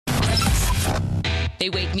They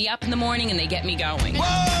wake me up in the morning and they get me going. First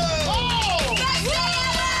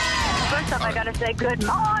off, I gotta say good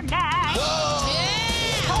morning.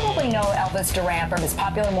 Probably know Elvis Duran from his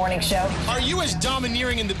popular morning show. Are you as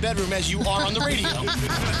domineering in the bedroom as you are on the radio?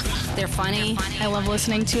 They're funny. I love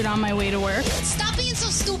listening to it on my way to work. Stop being so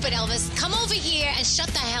stupid, Elvis. Come over here and shut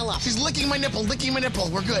the hell up. She's licking my nipple.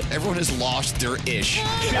 We're good. Everyone has lost their ish.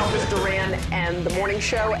 Elvis Duran and the morning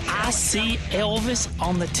show. I see Elvis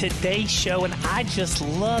on the Today Show, and I just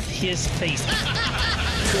love his face.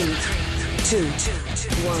 3, 2,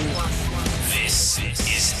 1. This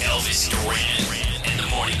is Elvis Duran and the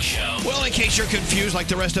Morning Show. Well, in case you're confused like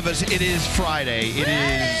the rest of us, it is Friday. It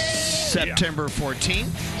is September 14th.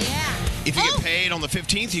 Yeah. If you get paid on the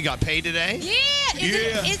 15th, you got paid today?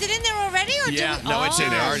 Is it in there already? Or It's in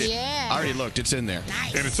there. Yeah. I already looked. It's in there.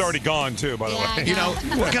 Nice. And it's already gone, too, by the way. You know,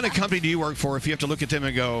 what kind of company do you work for if you have to look at them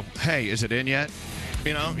and go, hey, is it in yet?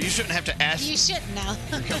 You know, you shouldn't have to ask You shouldn't know.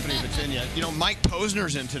 your company if it's in yet. You know, Mike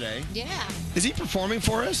Posner's in today. Yeah. Is he performing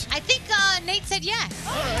for us? I think Nate said yes.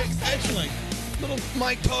 All right, excellent. Little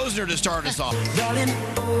Mike Posner to start us off. Darling,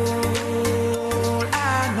 all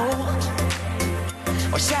I know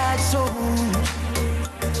are sad songs,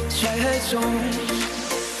 sad songs.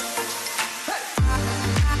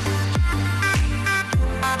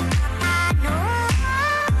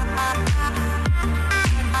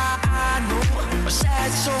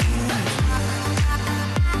 Sad songs.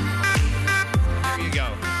 There you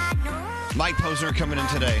go. Mike Posner coming in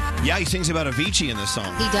today. Yeah, he sings about Avicii in this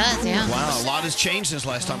song. He does, yeah. Wow, a lot has changed since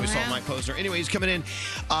last time we saw Mike Posner. Anyway, he's coming in.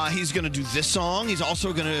 He's going to do this song. He's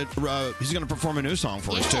also going to perform a new song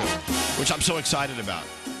for us too, which I'm so excited about.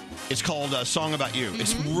 It's called Song About You.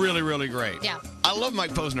 It's really, really great. Yeah. I love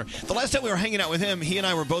Mike Posner. The last time we were hanging out with him, he and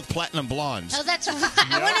I were both platinum blondes. Oh, that's right.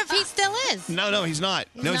 I wonder if he still is. No, he's not.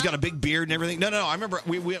 He's got a big beard and everything. No. I remember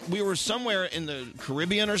we were somewhere in the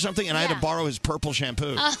Caribbean or something, and I had to borrow his purple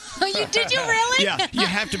shampoo. Did you really? Yeah, you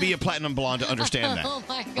have to be a platinum blonde to understand that. Oh,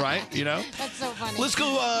 my God. Right? You know? That's so funny. Let's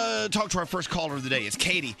go talk to our first caller of the day. It's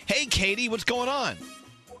Katie. Hey, Katie, what's going on?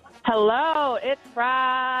 Hello, it's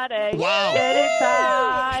Friday. Wow. Get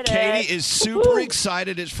excited. Katie is super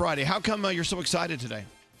excited it's Friday. How come you're so excited today?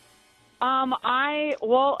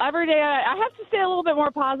 Every day I have to stay a little bit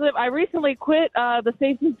more positive. I recently quit the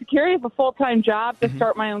safety and security of a full-time job to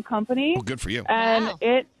start my own company. Well, good for you. And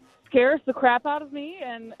it scares the crap out of me,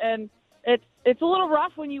 and it's a little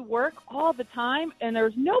rough when you work all the time and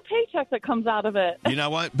there's no paycheck that comes out of it. You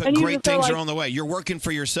know what? But great things are on the way. You're working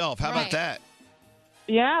for yourself. How about that?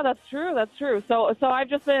 Yeah, that's true. So I've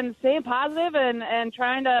just been staying positive and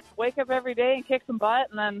trying to wake up every day and kick some butt,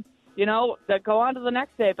 and then, go on to the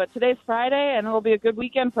next day. But today's Friday, and it'll be a good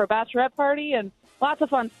weekend for a bachelorette party and lots of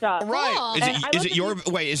fun stuff. Right. Cool. Is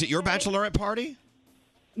it your bachelorette party?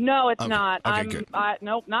 No, it's not. Okay, good.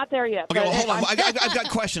 Nope, not there yet. Okay, well, hold on. I've got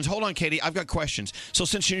questions. Hold on, Katie. I've got questions. So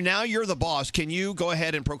since you're the boss, can you go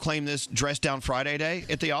ahead and proclaim this Dress Down Friday Day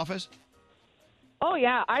at the office? Oh,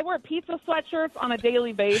 yeah. I wear pizza sweatshirts on a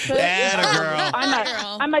daily basis. Atta girl.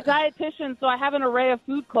 I'm a dietitian, so I have an array of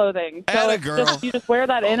food clothing. So Atta girl. you just wear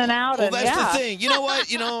that in and out. Well, that's the thing. You know what?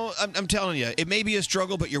 I'm telling you, it may be a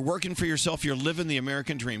struggle, but you're working for yourself. You're living the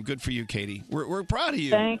American dream. Good for you, Katie. We're proud of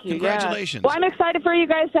you. Thank you. Congratulations. Yeah. Well, I'm excited for you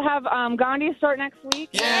guys to have Gandhi start next week.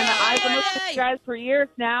 Yeah. And I've been listening to you guys for years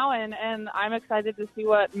now, and I'm excited to see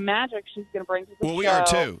what magic she's going to bring to the show. Well, we are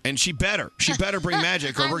too. And she better bring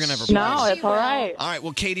magic, or we're going to have a problem. No, it's all right. All right.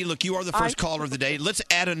 Well, Katie, look, you are the first caller of the day. Let's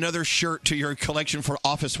add another shirt to your collection for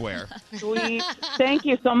office wear. Sweet. Thank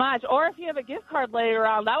you so much. Or if you have a gift card laying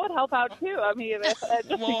around, that would help out too. I mean, just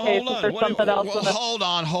in case if there's something else. Well, hold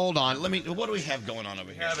on. What do we have going on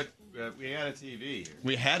over here? We had a TV here.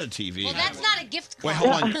 We had a TV. Well, that's not a gift card.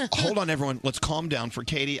 Wait, hold on, everyone. Let's calm down for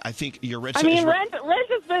Katie. I think your rent. rent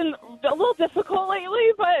has been a little difficult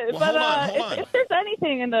lately, but hold on. If there's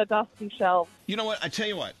anything in the dusty shelf. You know what? I tell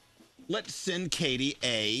you what. Let's send Katie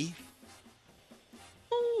a.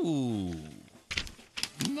 Ooh.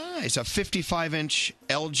 Nice. A 55-inch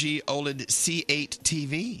LG OLED C8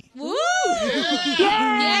 TV. Woo!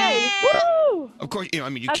 Yay! Woo! Of course, you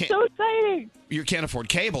That's can't. so exciting. You can't afford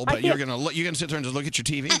cable, but you're gonna sit there and just look at your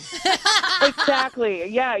TV. Exactly.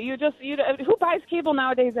 Yeah. Who buys cable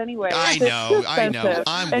nowadays anyway? I know.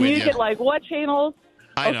 I'm and with you you. get what channels?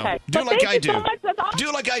 I know. Okay. Do But like thank I you do. so much. That's awesome.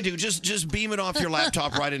 Do like I do. Just beam it off your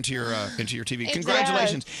laptop right into your TV. Exactly.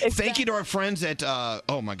 Congratulations. Yes, Thank you to our friends at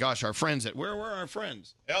oh my gosh, our friends at where were our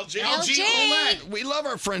friends? LG. OLED. We love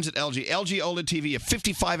our friends at LG. LG OLED TV, a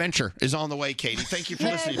 55-incher is on the way, Katie. Thank you for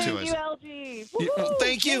listening to us. Thank you, LG. Yeah, well,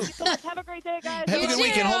 thank you. Thank you so much. Have a great day, guys. Have a good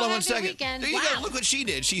weekend. Hold on one Have a good second. weekend. There you Wow. go. Look what she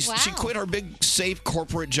did. She Wow. quit her big, safe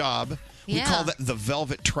corporate job We Yeah. call that the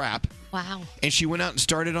velvet trap. Wow. And she went out and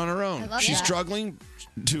started on her own. I love She's that. struggling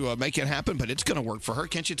to make it happen, but it's going to work for her.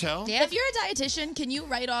 Can't you tell? If you're a dietitian, can you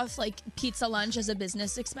write off like pizza lunch as a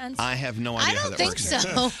business expense? I have no idea how that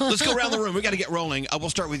works. Let's go around the room. We got to get rolling. We'll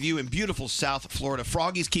start with you in beautiful South Florida.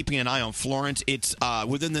 Froggy's keeping an eye on Florence. It's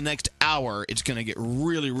within the next hour. It's going to get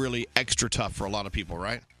really, really extra tough for a lot of people,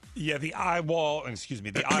 right? Yeah, the eye wall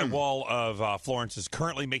of Florence is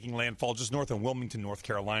currently making landfall just north of Wilmington, North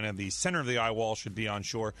Carolina. The center of the eye wall should be on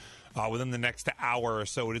shore within the next hour or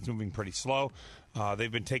so. It is moving pretty slow.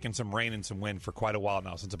 They've been taking some rain and some wind for quite a while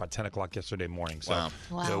now, since about 10 o'clock yesterday morning. So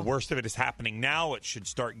the worst of it is happening now. It should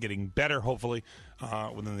start getting better, hopefully,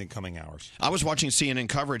 within the coming hours. I was watching CNN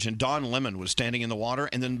coverage, and Don Lemon was standing in the water,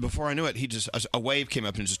 and then before I knew it, a wave came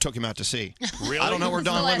up and just took him out to sea. Really? I don't know where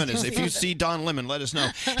Don Lemon is. If you see Don Lemon, let us know.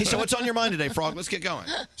 Hey, so what's on your mind today, Frog? Let's get going.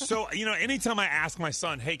 So, anytime I ask my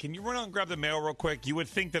son, hey, can you run out and grab the mail real quick? You would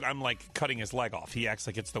think that I'm, like, cutting his leg off. He acts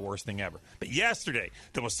like it's the worst thing ever. But yesterday,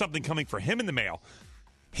 there was something coming for him in the mail.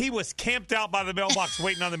 He was camped out by the mailbox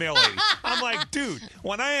waiting on the mail lady. I'm like, dude,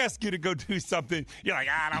 when I ask you to go do something, you're like,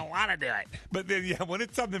 I don't want to do it. But then, when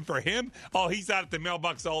it's something for him, he's out at the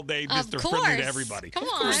mailbox all day, Mr. Friendly to everybody. Come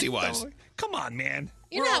on. Of course he was. So, come on, man.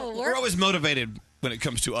 You know how it works. We're always motivated when it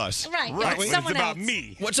comes to us. Right. Right. It's It's someone about else.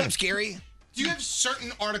 me. What's up, Scary? Do you have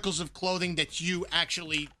certain articles of clothing that you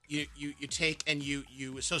actually you take and you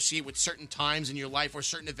associate with certain times in your life or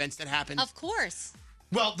certain events that happen? Of course.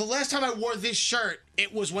 Well, the last time I wore this shirt,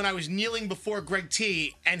 it was when I was kneeling before Greg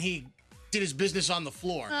T, and he did his business on the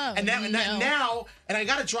floor. Oh, and no. now, and I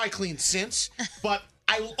got it dry cleaned since, but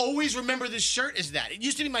I will always remember this shirt as that. It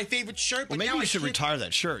used to be my favorite shirt, but Well, maybe now you I should can't- retire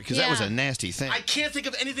that shirt, because that was a nasty thing. I can't think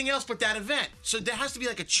of anything else but that event. So there has to be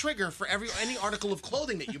like a trigger for any article of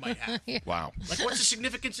clothing that you might have. Wow. Like, what's the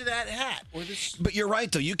significance of that hat? Or this? But you're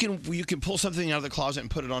right, though. You can pull something out of the closet and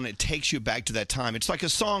put it on. It takes you back to that time. It's like a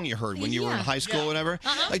song you heard when you were in high school or whatever.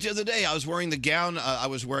 Like the other day, I was wearing the gown I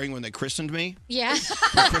was wearing when they christened me. Yeah.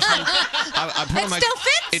 I put It on my, still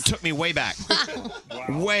fits? It took me way back.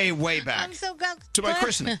 Way back. I'm so glad. To my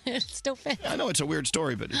christening. It still fits. I know it's a weird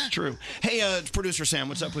story, but it's true. Hey, producer Sam,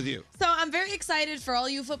 what's up with you? So I'm very excited for all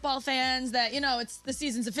you football fans that, it's the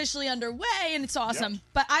season's officially underway and it's awesome. Yep.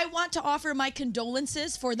 But I want to offer my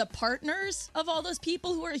condolences for the partners of all those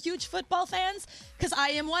people who are huge football fans, because I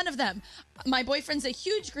am one of them. My boyfriend's a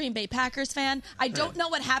huge Green Bay Packers fan. I don't know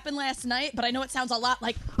what happened last night, but I know it sounds a lot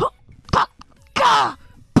like...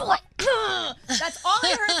 That's all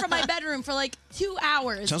I heard from my bedroom for like 2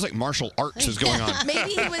 hours. Sounds like martial arts is going on.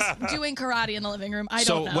 Maybe he was doing karate in the living room. I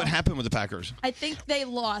don't know. So what happened with the Packers? I think they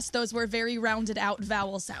lost. Those were very rounded out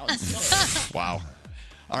vowel sounds. Wow.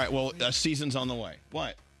 All right, well, season's on the way.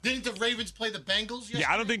 What? Didn't the Ravens play the Bengals yesterday?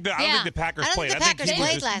 Yeah, I don't think the Packers played. I don't think the Packers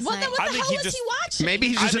played last Well, night. then what I the think hell he was just- he watching? Maybe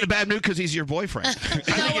he's just in a bad mood because he's your boyfriend. I think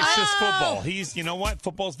it's just football. You know what?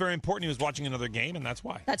 Football's very important. He was watching another game, and that's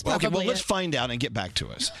why. That's Okay, probably well, let's it. find out and get back to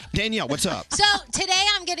us. Danielle, what's up? So today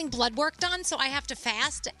I'm getting blood work done, so I have to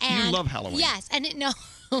fast. And You love Halloween. Yes, and no,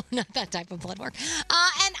 not that type of blood work.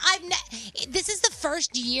 And this is the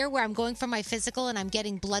first year where I'm going for my physical, and I'm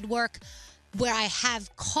getting blood work where I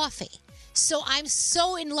have coffee. So I'm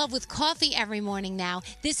so in love with coffee every morning now.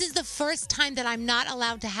 This is the first time that I'm not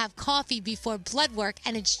allowed to have coffee before blood work,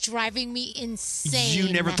 and it's driving me insane.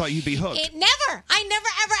 You never thought you'd be hooked. I never,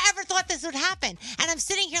 ever thought this would happen. And I'm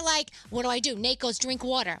sitting here like, what do? Nate goes, drink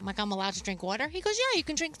water. I'm like, I'm allowed to drink water? He goes, yeah, you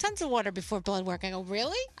can drink tons of water before blood work. I go,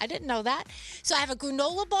 really? I didn't know that. So I have a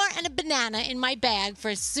granola bar and a banana in my bag for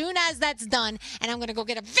as soon as that's done, and I'm going to go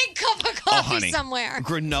get a big cup of coffee honey, somewhere.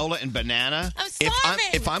 Granola and banana. I'm starving.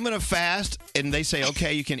 If I'm going to fast and they say,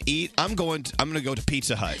 okay, you can eat, I'm going to go to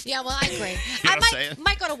Pizza Hut. Yeah, well, I agree. You know I what I'm saying?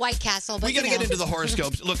 might go to White Castle, but We got to get into the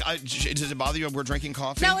horoscopes. Look, does it bother you if we're drinking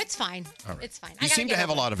coffee? No, it's fine. All right. It's fine. You seem to have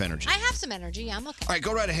a lot of energy. I have some energy. Yeah, I'm okay. All right,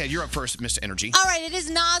 go right ahead. You're up first, Miss Energy. All right, it is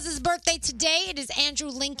Nas's birthday today. It is Andrew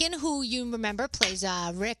Lincoln, who you remember plays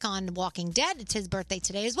Rick on Walking Dead. It's his birthday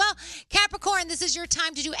today as well. Capricorn, this is your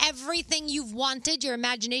time to do everything you've wanted. Your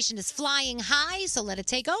imagination is flying high, so let it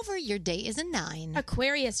take over. Your day is a 9.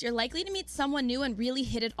 Aquarius, you're likely to meet someone new and really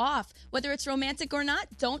hit it off. Whether it's romantic or not,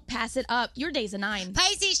 don't pass it up. Your day's a 9.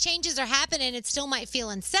 Pisces, changes are happening. It still might feel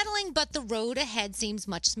unsettling, but the road ahead seems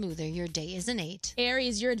much smoother. Your day is an 8.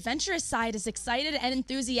 Aries, your adventurous side is excited and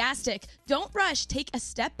enthusiastic. Don't rush. Take a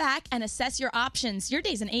step back and assess your options. Your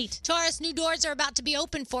day's an 8. Taurus, new doors are about to be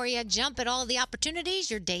open for you. Jump at all the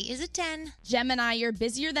opportunities. Your day is a 10. Gemini, you're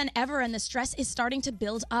busier than ever and the stress is starting to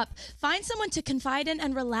build up. Find someone to confide in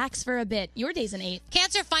and relax for a bit. Your day's an 8.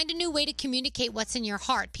 Cancer, find a new way way to communicate what's in your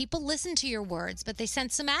heart. People listen to your words, but they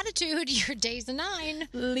sense some attitude. Your day's a 9.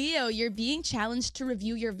 Leo, you're being challenged to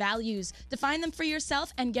review your values, define them for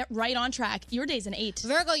yourself, and get right on track. Your day's an 8.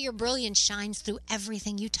 Virgo, your brilliance shines through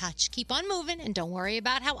everything you touch. Keep on moving and don't worry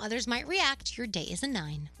about how others might react. Your day is a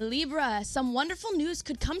 9. Libra, some wonderful news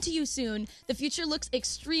could come to you soon. The future looks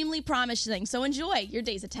extremely promising, so enjoy. Your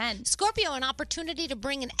day's a 10. Scorpio, an opportunity to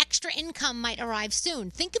bring an extra income might arrive soon.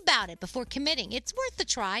 Think about it before committing. It's worth a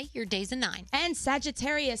try. Your day's a 9. And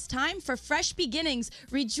Sagittarius, time for fresh beginnings.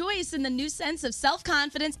 Rejoice in the new sense of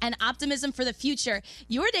self-confidence and optimism for the future.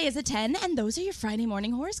 Your day is a 10, and those are your Friday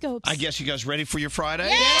morning horoscopes. I guess you guys ready for your Friday?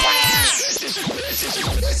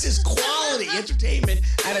 This is quality entertainment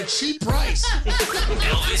at a cheap price.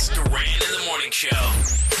 Elvis Duran in the Morning Show.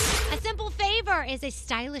 A Simple Favor is a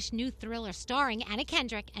stylish new thriller starring Anna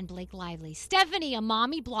Kendrick and Blake Lively. Stephanie, a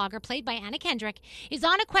mommy blogger played by Anna Kendrick, is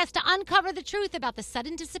on a quest to uncover the truth about the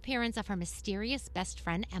sudden disappearance of her mysterious best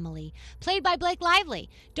friend Emily, played by Blake Lively.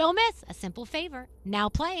 Don't miss A Simple Favor, now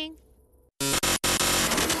playing.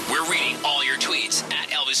 We're reading all your tweets at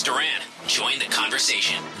Elvis Duran. Join the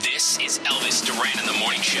conversation. This is Elvis Duran in the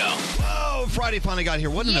Morning Show. Whoa, Friday finally got here.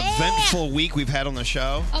 What an eventful week we've had on the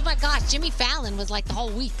show. Oh my gosh, Jimmy Fallon was like the whole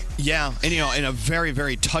week. Yeah, and in a very,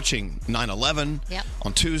 very touching 9/11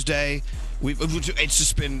 on Tuesday. It's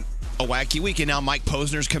just been a wacky week, and now Mike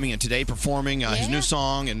Posner's coming in today performing his new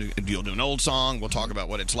song, and you'll do an old song. We'll talk about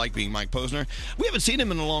what it's like being Mike Posner. We haven't seen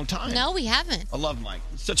him in a long time. No, we haven't. I love Mike.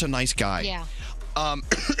 He's such a nice guy. Yeah.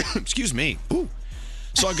 Excuse me. Ooh.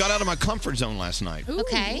 So I got out of my comfort zone last night.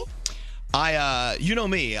 Okay. You know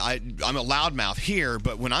me, I'm a loudmouth here,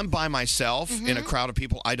 but when I'm by myself in a crowd of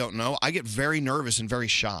people I don't know, I get very nervous and very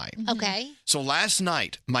shy. Okay. So last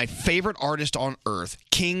night, my favorite artist on earth,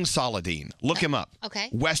 King Saladin, look him up. Okay.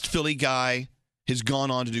 West Philly guy, has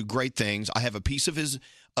gone on to do great things. I have a piece of his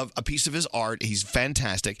art. He's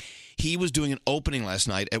fantastic. He was doing an opening last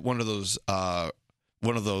night at one of those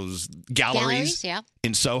galleries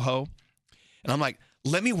in Soho, and I'm like,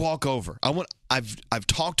 let me walk over. I've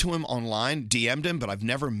talked to him online, DM'd him, but I've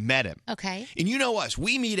never met him. Okay. And you know us,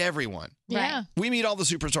 we meet everyone. Yeah. We meet all the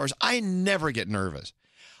superstars. I never get nervous.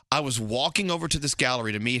 I was walking over to this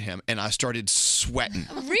gallery to meet him, and I started sweating.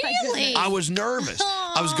 Really? I was nervous.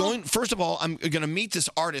 I was going, first of all, I'm going to meet this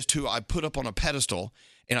artist who I put up on a pedestal,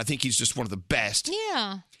 and I think he's just one of the best.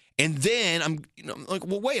 Yeah. And then I'm like,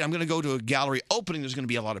 well, wait, I'm going to go to a gallery opening. There's going to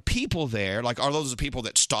be a lot of people there. Like, are those the people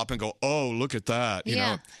that stop and go, oh, look at that? You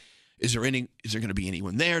know, is there going to be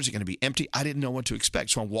anyone there? Is it going to be empty? I didn't know what to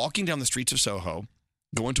expect. So I'm walking down the streets of Soho,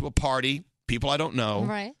 going to a party, people I don't know.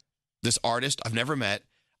 Right. This artist I've never met.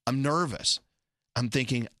 I'm nervous. I'm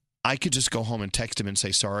thinking I could just go home and text him and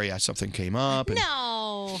say, sorry, something came up. And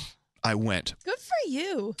No. I went. Good for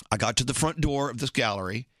you. I got to the front door of this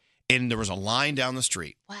gallery, and there was a line down the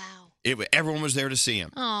street. Wow. Everyone was there to see him.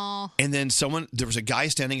 Oh. And then there was a guy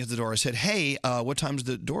standing at the door. I said, hey, what time's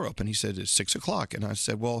the door open? He said, it's 6 o'clock. And I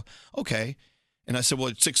said, well, okay. And I said, well,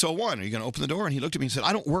 it's 6:01. Are you going to open the door? And he looked at me and said,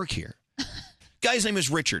 I don't work here. Guy's name is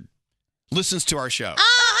Richard. Listens to our show.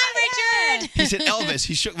 Oh, hi, Richard. He said, Elvis.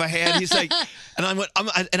 He shook my hand. He's like, and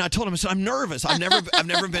I told him, I said, I'm nervous. I've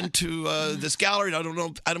never been to this gallery. I don't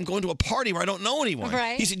know. I'm going to a party where I don't know anyone.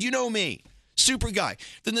 Right. He said, you know me. Super guy.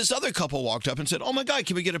 Then this other couple walked up and said, oh, my God,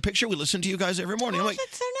 can we get a picture? We listen to you guys every morning. I'm like,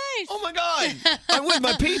 that's so nice. Oh, my God. I'm with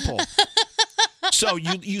my people. So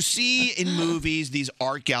you see in movies these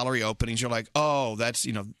art gallery openings. You're like, oh, that's,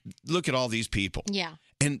 look at all these people. Yeah.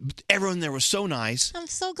 And everyone there was so nice. I'm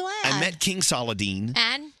so glad. I met King Saladin.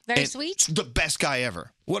 And very sweet. The best guy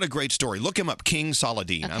ever. What a great story. Look him up, King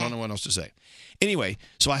Saladin. Okay. I don't know what else to say. Anyway,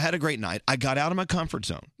 so I had a great night. I got out of my comfort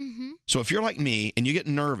zone. Mm-hmm. So if you're like me and you get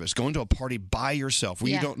nervous going to a party by yourself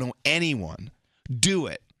where you don't know anyone, do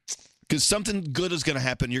it. Because something good is going to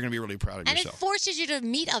happen. You're going to be really proud of yourself. And it forces you to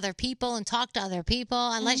meet other people and talk to other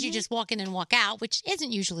people, unless you just walk in and walk out, which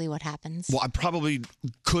isn't usually what happens. Well, I probably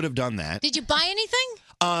could have done that. Did you buy anything?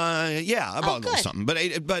 Yeah, I bought a little good. something,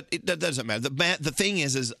 but that doesn't matter. The thing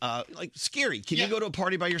is like scary. Can you go to a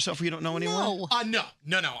party by yourself where you don't know anyone? No.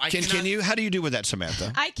 Can you? How do you do with that,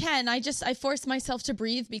 Samantha? I can. I force myself to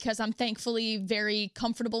breathe because I'm thankfully very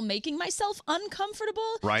comfortable making myself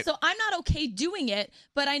uncomfortable. Right. So I'm not okay doing it,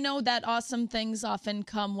 but I know that awesome things often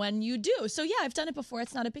come when you do. So yeah, I've done it before.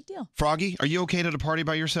 It's not a big deal. Froggy, are you okay at a party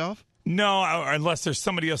by yourself? No, unless there's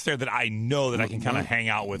somebody else there that I know that I can kind of hang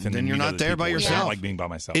out with. And then you're not there by yourself. I don't like being by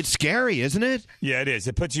myself. It's scary, isn't it? Yeah, it is.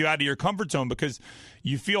 It puts you out of your comfort zone because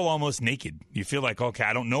you feel almost naked. You feel like, okay,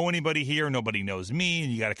 I don't know anybody here. Nobody knows me.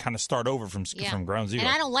 And you got to kind of start over from ground zero. And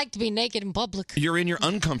I don't like to be naked in public. You're in your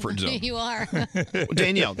uncomfort zone. You are.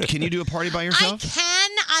 Danielle, can you do a party by yourself? I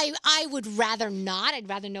can. I would rather not. I'd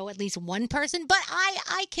rather know at least one person, but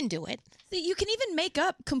I can do it. See, you can even make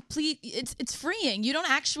up complete. It's freeing. You don't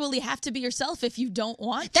actually have to be yourself if you don't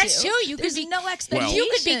want That's to. true. You There's could be no expectations. You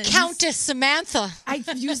could be Countess Samantha. I've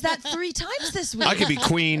used that 3 times this week. I could be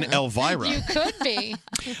Queen Elvira. You could be.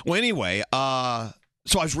 Well, anyway,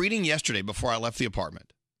 so I was reading yesterday before I left the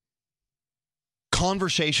apartment.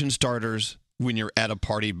 Conversation starters when you're at a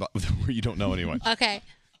party where you don't know anyone. Okay.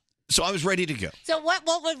 So I was ready to go. So what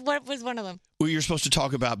was one of them? Well, you're supposed to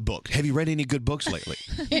talk about books. Have you read any good books lately?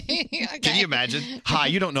 Can you imagine? Hi,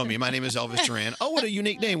 you don't know me. My name is Elvis Duran. Oh, what a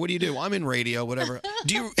unique name. What do you do? I'm in radio, whatever.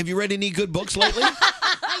 Have you read any good books lately?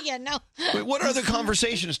 Yeah, no. Wait, what are the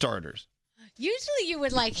conversation starters? Usually you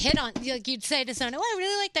would hit on, you'd say to someone, oh, I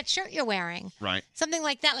really like that shirt you're wearing. Right. Something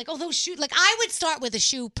like that. Like, oh, those shoes. Like, I would start with a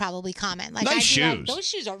shoe probably comment. Like, Nice I'd be shoes. like, those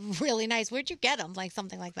shoes are really nice. Where'd you get them? Like,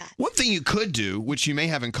 something like that. One thing you could do, which you may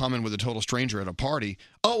have in common with a total stranger at a party,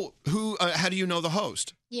 how do you know the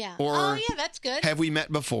host? Yeah. Or oh, yeah, that's good. Have we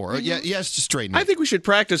met before? Mhm. Yes, to straighten I it. think we should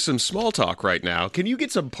practice some small talk right now. Can you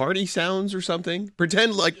get some party sounds or something?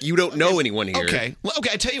 Pretend like you don't know anyone here. Okay. Well,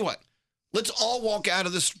 okay, I tell you what. Let's all walk out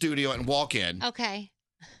of the studio and walk in. Okay.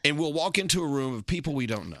 And we'll walk into a room of people we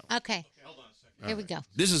don't know. Okay. Here we go.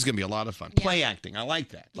 This is going to be a lot of fun. Play acting. I like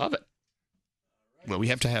that. Love it. Well, we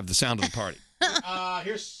have to have the sound of the party.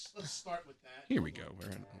 Let's start with that. Here we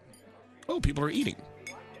go. People are eating.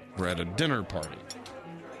 We're at a dinner party.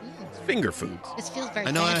 Finger foods. This feels very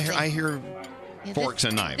I know. fancy. I hear Yeah, forks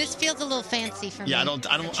and knives. This feels a little fancy for me. Yeah, I wouldn't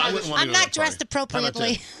want to I'm go to not that dressed party. How about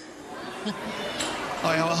appropriately.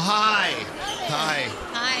 Hi.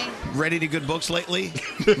 Hi. Read any good books lately?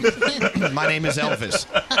 My name is Elvis.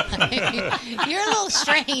 You're a little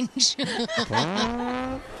strange.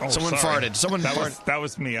 Someone sorry. farted. Someone farted. That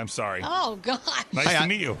was me. I'm sorry. Oh, God. Nice to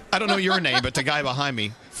meet you. I don't know your name, but the guy behind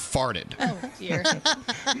me farted. Oh, dear.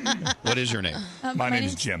 What is your name? My name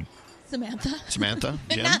is Jim. Samantha. Samantha?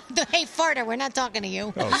 Jim? Hey, farter, we're not talking to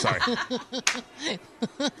you. Oh, sorry.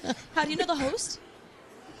 How do you know the host?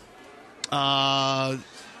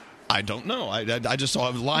 I don't know. I just saw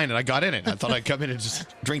a line and I got in it. I thought I'd come in and just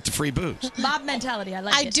drink the free booze. Mob mentality. I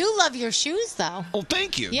like I it. do love your shoes, though. Oh,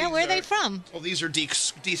 thank you. Yeah, where are they from? Oh, these are D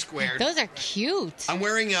squared. Those are cute. I'm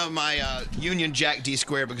wearing my Union Jack D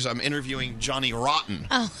squared because I'm interviewing Johnny Rotten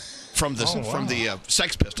from the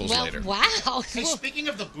Sex Pistols later. Wow. Hey, speaking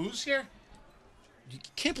of the booze here, you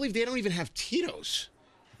can't believe they don't even have Tito's.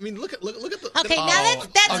 I mean, look at the. Okay, now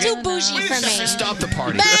that's too bougie for me. Stop the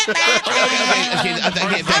party. That's That's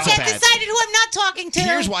I've bad. decided who I'm not talking to.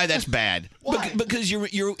 Here's why that's bad. Because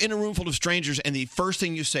you're in a room full of strangers, and the first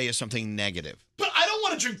thing you say is something negative. But I don't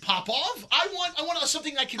want to drink Pop-Off. I want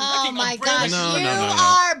something I can. Oh my gosh, No. you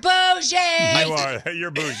are bougie. You are. You're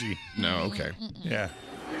bougie. No, okay. Yeah.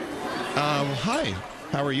 Hi.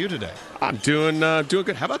 How are you today? I'm doing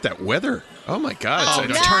good. How about that weather? Oh my God! Oh,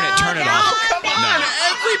 It's turn it off. Come on,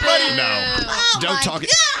 everybody! No. Oh Don't my talk. gosh.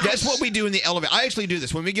 That's what we do in the elevator. I actually do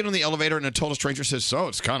this. When we get on the elevator and a total stranger says, so,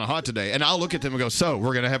 it's kind of hot today. And I'll look at them and go, so,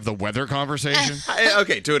 we're going to have the weather conversation?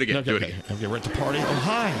 Okay, do it again. Okay, do it again. Okay, we're at the party. Oh,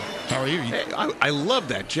 hi. How are you? Hey, I love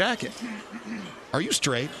that jacket. Are you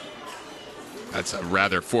straight? That's a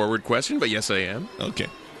rather forward question, but yes, I am. Okay.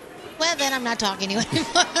 Well, then I'm not talking to you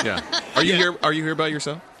anymore. Yeah. Are you here? Are you here by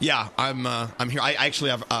yourself? Yeah, I'm here. I actually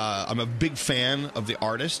have. I'm a big fan of the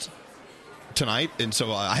artist tonight, and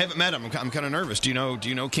so I haven't met him. I'm kind of nervous. Do you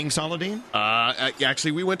know King Saladin?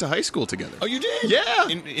 Actually, we went to high school together. Oh, you did? Yeah.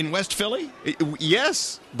 In West Philly?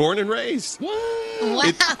 Yes. Born and raised. Wow,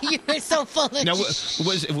 you are so full of Now,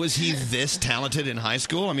 shit. was he this talented in high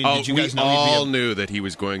school? I mean, Oh, did you we guys know all he'd be knew that he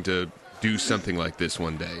was going to do something like this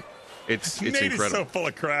one day. It's Nate incredible. is so full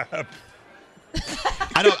of crap.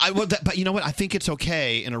 but you know what? I think it's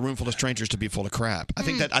okay in a room full of strangers to be full of crap. I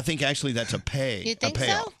think actually that's a You think so?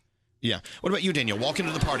 payoff. Yeah. What about you, Daniel? Walk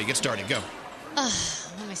into the party. Get started. Go. Let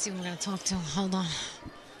me see who I'm going to talk to. Hold on.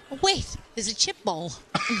 Oh, wait, there's a chip bowl.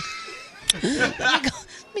 Let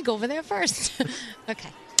me go over there first. Okay.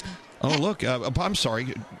 Oh, look. I'm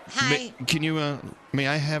sorry. Hi. Can you? May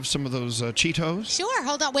I have some of those Cheetos? Sure,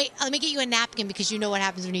 hold on. Wait, let me get you a napkin because you know what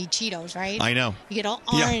happens when you eat Cheetos, right? I know. You get all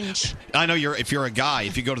Yeah. orange. I know if you're a guy,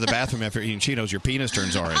 if you go to the bathroom after eating Cheetos, your penis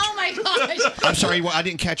turns orange. Oh, my gosh. I'm sorry. I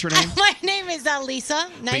didn't catch your name. My name is Lisa.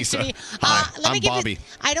 Nice Lisa. to meet you. Hi, Let me I'm give Bobby.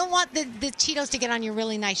 I don't want the Cheetos to get on your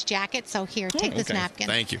really nice jacket, so here, take this Okay. napkin.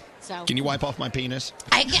 Thank you. So- Can you wipe off my penis?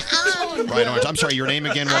 Oh. Right, orange. I'm sorry. Your name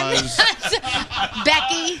again was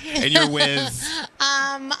Becky. And you're with?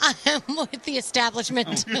 I'm with the establishment.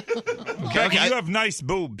 Becky, you have nice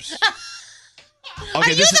boobs. Are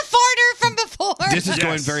you the farter from before? This is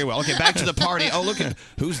going very well. Okay, back to the party. Oh, look at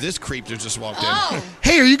who's this creep that just walked in? Oh. Hey,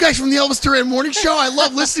 Hey, are you guys from the Elvis Duran Morning Show? I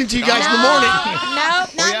love listening to you guys in the morning. Nope,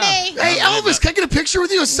 not me. Hey, Elvis, can I get a picture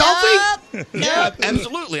with you? A selfie? Yeah,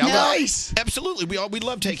 absolutely. Nice. Absolutely. We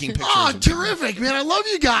love taking pictures. Oh, terrific, man. I love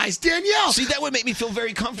you guys. Danielle. See, that would make me feel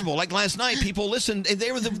very comfortable. Like last night, people listened, and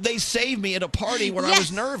they saved me at a party where I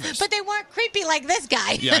was nervous. But they weren't creepy like this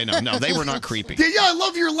guy. Yeah, I know. No, they were not creepy. Danielle, I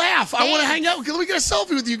love your laugh. I want to hang out. Let me get a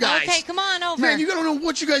selfie with you guys. Okay, come on over. Man, you don't know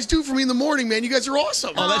what you guys do for me in the morning, man. You guys are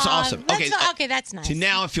awesome. Oh, that's awesome. Okay, that's nice. See,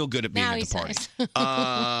 now I feel good at being Now at he's the party.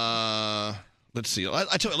 Let's see.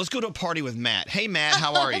 I tell you, let's go to a party with Matt. Hey, Matt,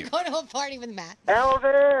 how are you? Go to a party with Matt.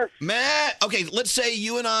 Elvis. Matt. Okay, let's say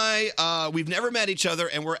you and I, we've never met each other,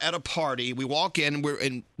 and we're at a party. We walk in,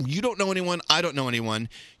 and you don't know anyone. I don't know anyone.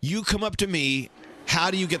 You come up to me. How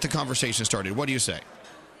do you get the conversation started? What do you say?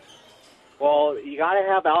 Well, you got to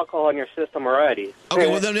have alcohol in your system already. Okay,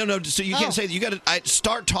 well, no. So you can't say that. You got to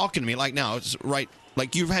start talking to me like now. It's right.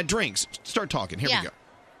 Like you've had drinks. Start talking. Here we go.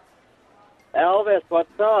 Elvis, what's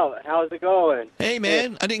up? How's it going? Hey,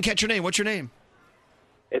 man. I didn't catch your name. What's your name?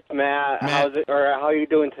 It's Matt. How are you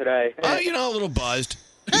doing today? A little buzzed.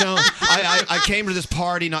 I came to this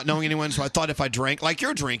party not knowing anyone, so I thought if I drank like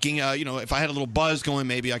you're drinking, if I had a little buzz going,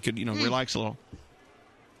 maybe I could, relax a little.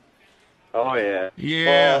 Oh, yeah.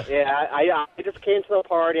 Yeah. Well, yeah, I just came to the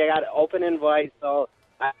party. I got an open invite, so...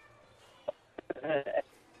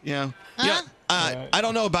 Yeah. Yeah. I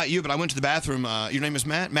don't know about you, but I went to the bathroom. Your name is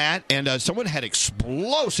Matt? Matt, and someone had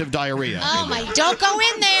explosive diarrhea. Oh, my. Don't go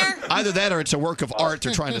in there. Either that or it's a work of art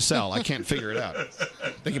they're trying to sell. I can't figure it out.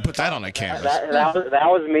 They can put that on a canvas. That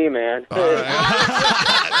was me, man.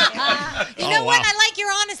 You know what? I like your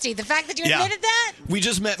honesty. The fact that you admitted that. We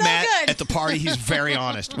just met So Matt good. at the party. He's very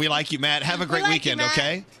honest. We like you, Matt. Have a great weekend,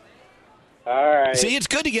 okay? All right. See, it's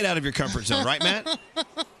good to get out of your comfort zone, right, Matt?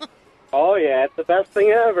 Oh, yeah. It's the best thing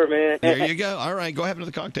ever, man. There you go. All right, go have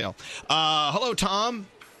another cocktail. Hello, Tom.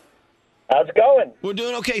 How's it going? We're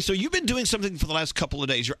doing okay. So you've been doing something for the last couple of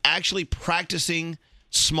days. You're actually practicing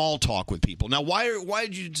small talk with people. Now, why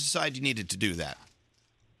did you decide you needed to do that?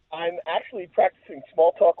 I'm actually practicing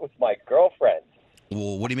small talk with my girlfriend.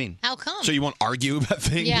 Well, what do you mean? How come? So you won't argue about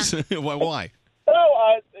things? Yeah. Why?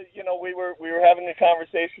 We were having a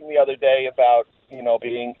conversation the other day about,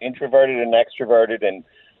 being introverted and extroverted, and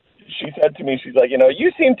she said to me, she's like,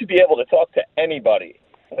 you seem to be able to talk to anybody.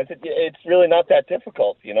 And I said, yeah, it's really not that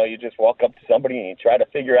difficult. You just walk up to somebody and you try to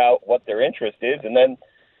figure out what their interest is, and then,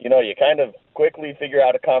 you kind of quickly figure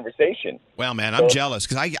out a conversation. Well, man, I'm jealous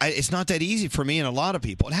because it's not that easy for me and a lot of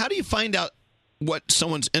people. And how do you find out what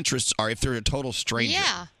someone's interests are if they're a total stranger?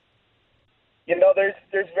 Yeah.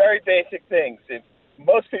 There's very basic things.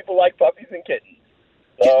 Most people like puppies and kittens.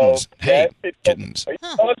 So, Kittens. Hey, kittens. Are you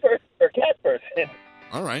a dog person or a cat person?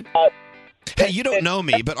 All right. Hey, you don't know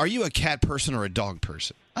me, but are you a cat person or a dog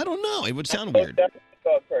person? I don't know. It would sound weird. Definitely a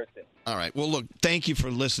dog person. All right. Well, look, thank you for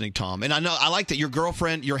listening, Tom. And I like that your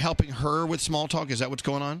girlfriend, you're helping her with small talk. Is that what's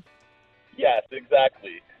going on? Yes,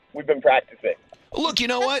 exactly. We've been practicing. Look, you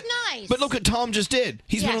know what? Nice. But look what Tom just did.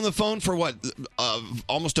 He's been on the phone for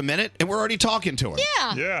almost a minute, and we're already talking to him.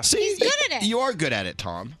 Yeah. Yeah. See, He's good at it. You are good at it,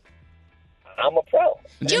 Tom. I'm a pro.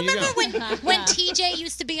 Do you There remember go. when TJ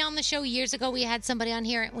used to be on the show years ago? We had somebody on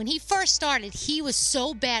here. When he first started, he was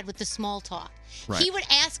so bad with the small talk. Right. He would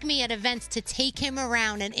ask me at events to take him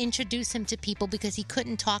around and introduce him to people because he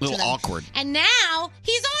couldn't talk to them. Little awkward. And now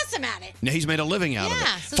he's awesome at it. Now he's made a living out of Yeah,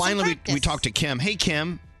 it. so some Finally, we practice. talked to Kim. Hey,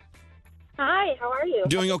 Kim. Hi, how are you?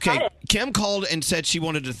 Doing okay. Got it. Kim called and said she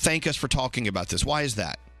wanted to thank us for talking about this. Why is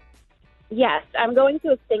that? Yes, I'm going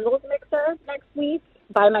to a singles mixer next week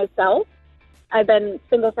by myself. I've been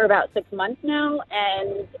single for about 6 months now,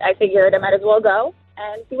 and I figured I might as well go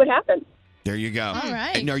and see what happens. There you go. All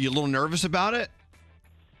right. And are you a little nervous about it?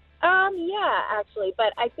 Yeah, actually,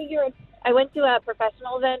 but I figured I went to a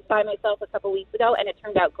professional event by myself a couple weeks ago, and it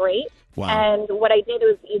turned out great. Wow. And what I did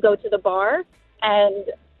was you go to the bar and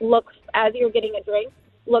look, as you're getting a drink,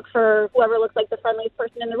 look for whoever looks like the friendliest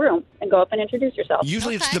person in the room and go up and introduce yourself.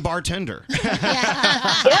 Usually it's the bartender.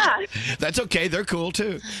 Yeah. That's okay. They're cool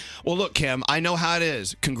too. Well, look, Kim, I know how it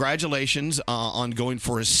is. Congratulations on going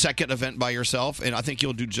for a second event by yourself, and I think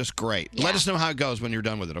you'll do just great. Let us know how it goes when you're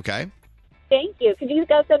done with it, okay? Thank you. Could you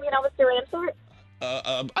guys send me an Elvis Duran short?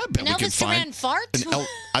 I bet we could find fart?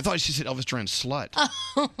 I thought she said Elvis Duran slut.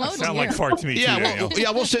 Sound like fart to me, too, Yeah, Daniel.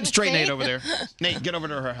 we'll send straight Nate over there. Nate, get over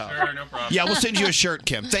to her house. Sure, no problem. Yeah, we'll send you a shirt,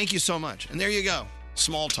 Kim. Thank you so much. And there you go.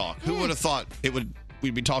 Small talk. Who would have thought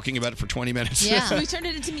we'd be talking about it for 20 minutes? So we turned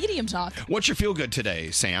it into medium talk. What's your feel good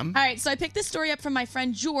today, Sam? All right, so I picked this story up from my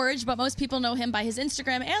friend George, but most people know him by his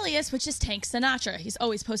Instagram alias, which is Tank Sinatra. He's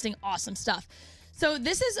always posting awesome stuff. So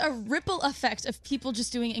this is a ripple effect of people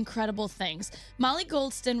just doing incredible things. Molly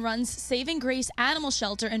Goldston runs Saving Grace Animal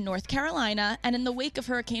Shelter in North Carolina, and in the wake of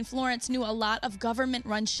Hurricane Florence, knew a lot of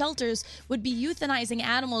government-run shelters would be euthanizing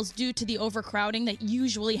animals due to the overcrowding that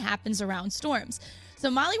usually happens around storms.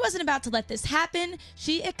 So Molly wasn't about to let this happen.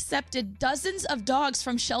 She accepted dozens of dogs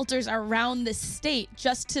from shelters around the state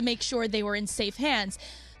just to make sure they were in safe hands.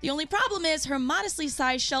 The only problem is her modestly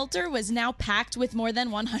sized shelter was now packed with more than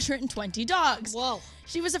 120 dogs. Whoa.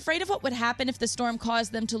 She was afraid of what would happen if the storm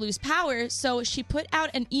caused them to lose power, so she put out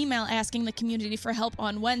an email asking the community for help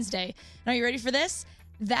on Wednesday. And are you ready for this?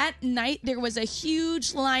 That night, there was a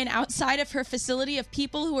huge line outside of her facility of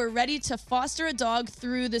people who were ready to foster a dog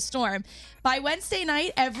through the storm. By Wednesday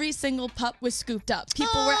night, every single pup was scooped up.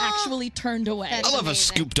 People were actually turned away. I love a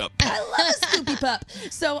scooped up pup. I love a scoopy pup.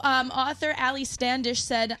 So author Ali Standish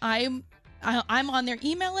said, I'm on their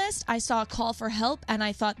email list. I saw a call for help, and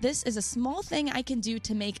I thought this is a small thing I can do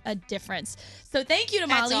to make a difference. So thank you to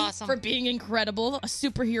That's Molly awesome. for being incredible, a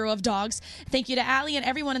superhero of dogs. Thank you to Allie and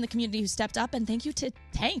everyone in the community who stepped up, and thank you to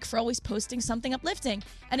Tank for always posting something uplifting.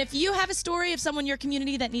 And if you have a story of someone in your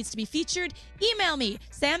community that needs to be featured, email me,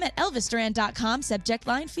 sam@elvisduran.com, subject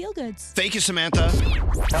line feel goods. Thank you, Samantha.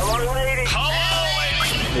 Hello, ladies.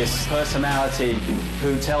 This personality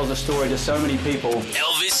who tells a story to so many people.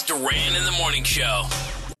 Elvis Duran in the Morning Show.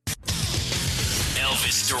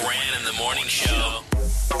 Elvis Duran in the Morning Show.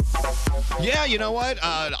 Yeah, you know what?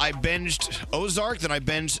 I binged Ozark, then I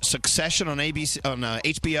binged Succession on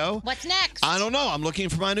HBO. What's next? I don't know. I'm looking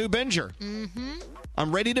for my new binger. Mm-hmm.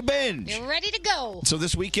 I'm ready to binge. You're ready to go. So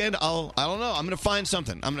this weekend, I don't know. I'm going to find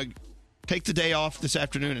something. I'm going to take the day off this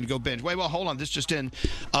afternoon and go binge. Wait, well, hold on. This just in.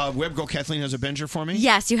 Web Girl Kathleen has a binger for me.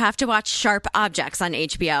 Yes, you have to watch Sharp Objects on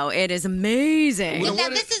HBO. It is amazing. Now,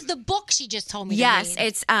 this is the book she just told me Yes, to read.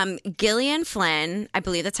 it's Gillian Flynn. I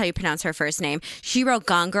believe that's how you pronounce her first name. She wrote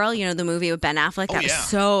Gone Girl, you know, the movie with Ben Affleck. That was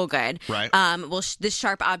so good. Right. Well, this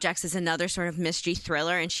Sharp Objects is another sort of mystery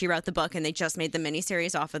thriller, and she wrote the book, and they just made the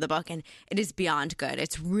miniseries off of the book, and it is beyond good.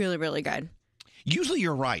 It's really, really good. Usually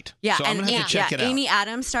you're right. Yeah, so I'm going to have to check it out. Amy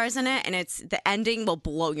Adams stars in it, and the ending will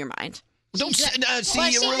blow your mind. Don't see you Let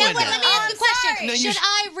ruined me it. ask you a question. No, Should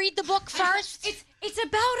I read the book first? It's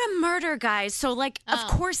about a murder, guys. So, of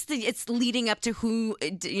course, it's leading up to who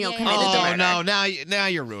committed the murder. Oh, no. Now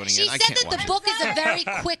you're ruining She it. I said can't that the watch book is a very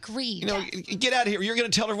quick read. You know, get out of here. You're going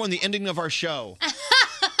to tell everyone the ending of our show.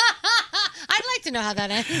 I'd like to know how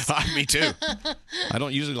that ends. Me too. I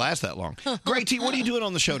don't usually last that long. Great T, what are you doing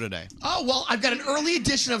on the show today? Oh, well, I've got an early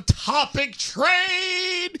edition of Topic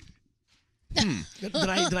Trade. Did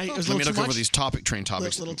I? It was a Let me little look too over much? these topic train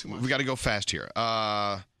topics. Little too much. We got to go fast here.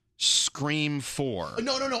 Scream 4.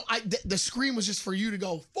 No. The Scream was just for you to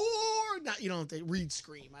go 4. Not, you don't have to read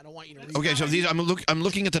Scream. I don't want you to read. Okay, so these I'm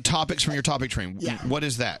looking at the topics from your topic train. Yeah. What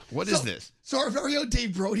is that? What is this? So our very own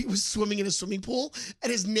Dave Brody was swimming in a swimming pool,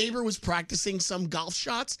 and his neighbor was practicing some golf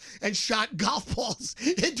shots and shot golf balls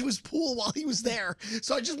into his pool while he was there.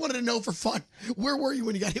 So I just wanted to know for fun, where were you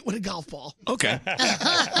when you got hit with a golf ball? Okay.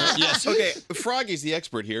 Yes. Okay. Froggy's the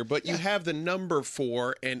expert here, but you have the number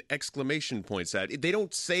 4 and exclamation points at it. They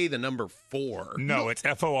don't say the number 4. No, it's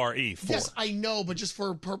FORE. 4. Yes, I know, but just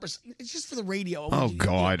for purpose, it's just for the radio. Oh,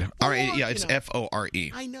 God. All right, yeah, it's you know. FORE.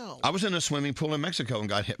 I know. I was in a swimming pool in Mexico and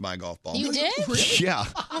got hit by a golf ball. You did? Yeah.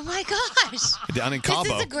 Oh, my gosh. Down in Cabo.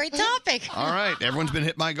 This is a great topic. All right, everyone's been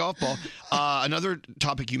hit by a golf ball. Another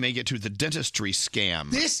topic you may get to, the dentistry scam.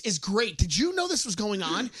 This is great. Did you know this was going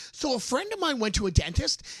on? So a friend of mine went to a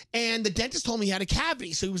dentist, and the dentist told me he had a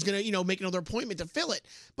cavity, so he was going to, make another appointment to fill it.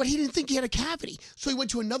 But he didn't think he had a cavity. So he went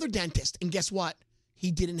to another dentist, and guess what? He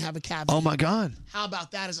didn't have a cavity. Oh, my God. How about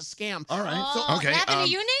that as a scam? All right. Oh, Okay, That happened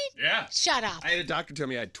to you, Nate? Yeah. Shut up. I had a doctor tell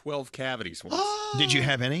me I had 12 cavities once. Did you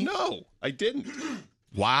have any? No, I didn't.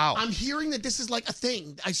 Wow. I'm hearing that this is like a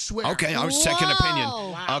thing. I swear. Okay, I was second opinion.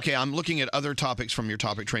 Wow. Okay, I'm looking at other topics from your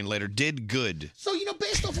topic train later. Did good. So,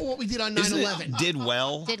 based off of what we did on Isn't it 9/11. did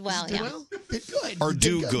well? Did well, Did yeah. well? Did good. Or You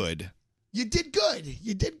did do good? You did good.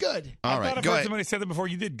 You did good. All I right, thought I've go heard ahead. somebody say that before.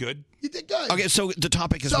 You did good. You did good. Okay, so the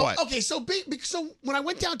topic is so, what? Okay, so when I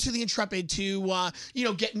went down to the Intrepid to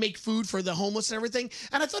make food for the homeless and everything,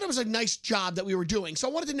 and I thought it was a nice job that we were doing. So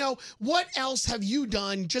I wanted to know, what else have you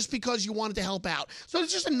done just because you wanted to help out? So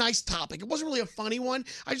it's just a nice topic. It wasn't really a funny one.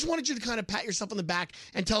 I just wanted you to kind of pat yourself on the back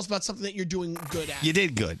and tell us about something that you're doing good at. You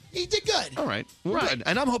did good. You did good. All right. Well, Right. good.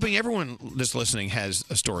 And I'm hoping everyone that's listening has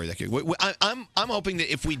a story that could. I'm hoping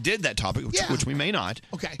that if we did that topic, which we may not.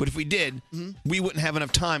 Okay. But if we did, we wouldn't have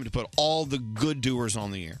enough time to put all the good doers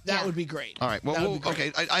on the air. That would be great. All right. Well, That would be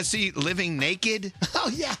okay. I see living naked. Oh,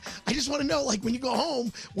 yeah. I just want to know, like, when you go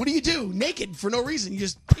home, what do you do? Naked for no reason. You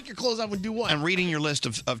just take your clothes off and do what? I'm reading your list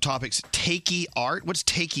of topics. Takey art. What's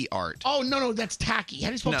takey art? Oh, no, that's tacky. How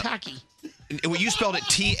do you spell No. tacky? Well, you spelled it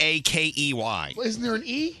Takey. Well, isn't there an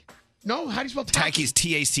E? No? How do you spell tacky? Tackey's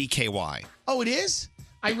Tacky. Oh, it is?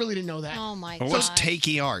 I really didn't know that. Oh my Well, what's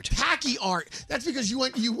takey art? Tacky art. That's because you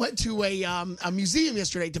went to a museum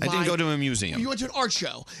yesterday to buy. I didn't go to a museum. You went to an art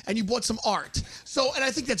show and you bought some art. So, and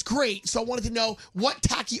I think that's great. So I wanted to know, what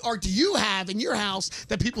tacky art do you have in your house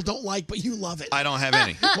that people don't like but you love it? I don't have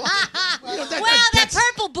any. That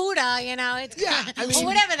purple Buddha, it's I mean- or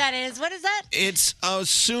whatever that is. What is that? It's a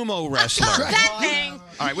sumo wrestler. That thing.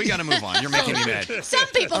 All right, we got to move on. You're making me mad. Some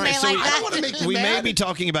people All right, may so like we- that. I don't want to make you We may mad. be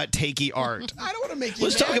talking about takey art. I don't want to make you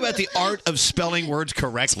Let's mad. talk about the art of spelling words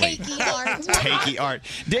correctly. Takey art. Takey art.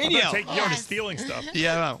 Danielle. Take you on stealing stuff.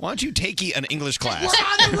 Yeah, why don't you takey an English class?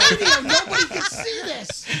 We're on the radio. Nobody can see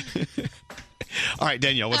this. All right,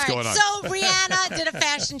 Danielle, what's All right, going on? So Rihanna did a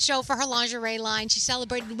fashion show for her lingerie line. She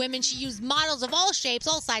celebrated women. She used models of all shapes,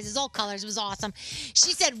 all sizes, all colors. It was awesome.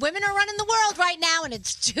 She said, women are running the world right now, and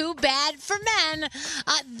it's too bad for men.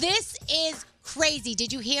 This is crazy.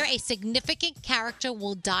 Did you hear a significant character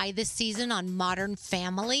will die this season on Modern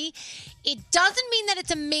Family? It doesn't mean that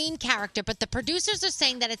it's a main character, but the producers are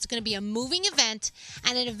saying that it's going to be a moving event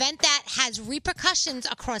and an event that has repercussions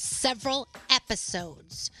across several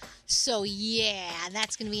episodes. So, yeah,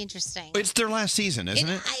 that's going to be interesting. It's their last season, isn't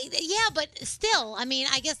it? Yeah, but still, I mean,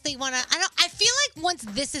 I guess they want to. I feel like once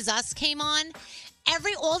This Is Us came on,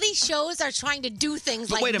 all these shows are trying to do things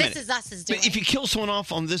But like wait a This minute. Is Us is doing. But if you kill someone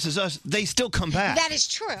off on This Is Us, they still come back. That is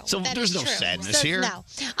true. So That there's is no true. sadness So, here. No.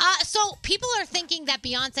 So people are thinking that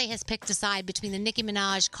Beyonce has picked a side between the Nicki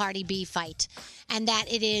Minaj-Cardi B fight, and that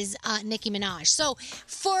it is Nicki Minaj. So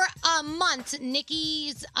for a month,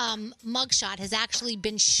 Nicki's mugshot has actually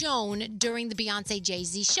been shown during the Beyonce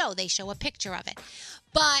Jay-Z show. They show a picture of it.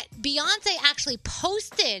 But Beyonce actually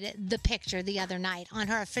posted the picture the other night on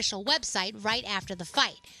her official website right after the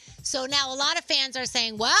fight. So now a lot of fans are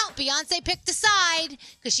saying, well, Beyonce picked a side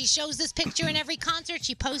because she shows this picture in every concert.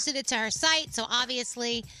 She posted it to her site. So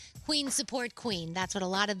obviously, Queen support Queen. That's what a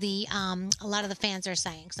lot of the fans are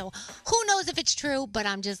saying. So who knows if it's true, but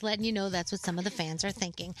I'm just letting you know that's what some of the fans are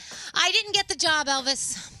thinking. I didn't get the job,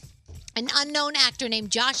 Elvis. An unknown actor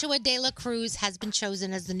named Joshua De La Cruz has been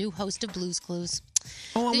chosen as the new host of Blue's Clues.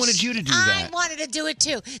 Oh, I wanted you to do I that. wanted to do it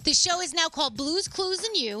too. The show is now called Blue's Clues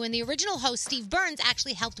and You, and the original host, Steve Burns,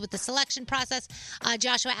 actually helped with the selection process.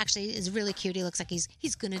 Joshua actually is really cute. He looks like he's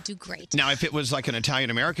going to do great. Now, if it was like an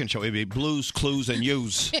Italian-American show, it'd be Blues, Clues, and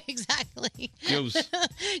Use. Exactly. Use.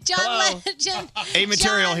 John Hello. Legend. A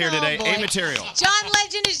material here today. boy. A material. John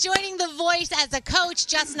Legend is joining The Voice as a coach,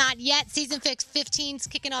 just not yet. Season 15 is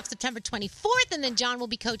kicking off September 24th, and then John will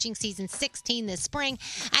be coaching season 16 this spring.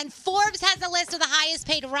 And Forbes has a list of the highest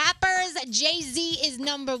paid rappers. Jay-Z is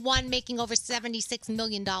number one, making over $76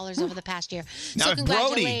 million over the past year. Now, So if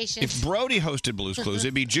congratulations. Brody hosted Blues Clues,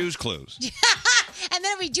 it'd be Jews Clues. And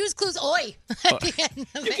then we Juice Clues, oi.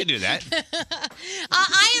 You can do that.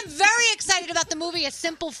 I am very excited about the movie A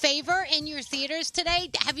Simple Favor in your theaters today.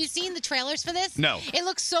 Have you seen the trailers for this? No. It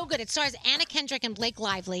looks so good. It stars Anna Kendrick and Blake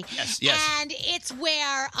Lively. Yes. And it's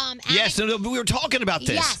where Anna... Yes, no, we were talking about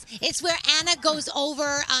this. Yes, it's where Anna goes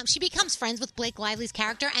over. She becomes friends with Blake Lively's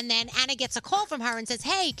character, and then Anna gets a call from her and says,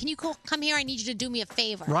 "Hey, can you come here? I need you to do me a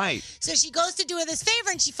favor." Right. So she goes to do her this favor,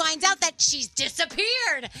 and she finds out that she's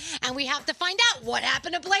disappeared, and we have to find out what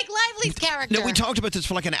happened to Blake Lively's character. No, we talked about this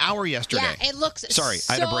for like an hour yesterday. Yeah, it looks Sorry,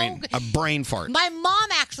 I had a brain fart. My mom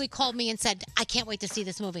actually called me and said, "I can't wait to see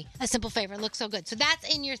this movie. A Simple Favor. It looks so good." So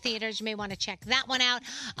that's in your theaters. You may want to check that one out.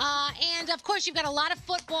 And of course, you've got a lot of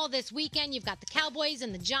football this weekend. You've got the Cowboys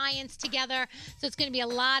and the Giants together, so it's going to be a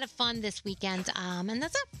lot of fun this weekend. And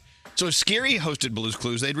that's it. So if Scary hosted Blues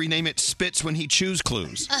Clues, they'd rename it Spits When He Chews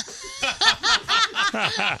Clues.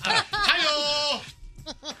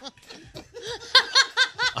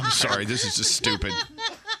 I'm sorry, this is just stupid.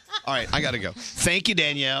 All right, I got to go. Thank you,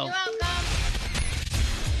 Danielle. You're welcome.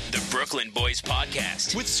 The Brooklyn Boys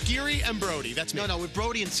Podcast. With Skiri and Brody. That's me. No, with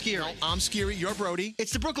Brody and Skiri. No, I'm Skiri, you're Brody.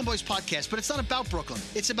 It's the Brooklyn Boys Podcast, but it's not about Brooklyn.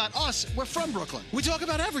 It's about us. We're from Brooklyn. We talk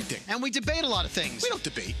about everything. And we debate a lot of things. We don't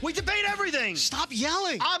debate. We debate everything. Stop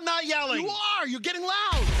yelling. I'm not yelling. You are. You're getting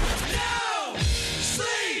loud. Now,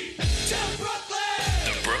 sleep till Brooklyn.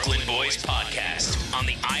 The Brooklyn Boys Podcast on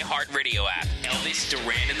the iHeartRadio app. Elvis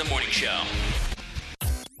Duran in the Morning Show.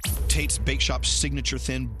 Tate's Bake Shop's signature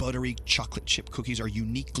thin, buttery chocolate chip cookies are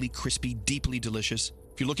uniquely crispy, deeply delicious.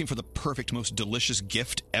 If you're looking for the perfect, most delicious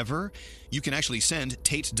gift ever, you can actually send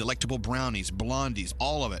Tate's delectable brownies, blondies,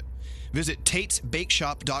 all of it. Visit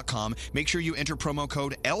Tate'sBakeShop.com. Make sure you enter promo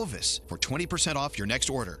code ELVIS for 20% off your next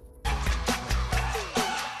order. Come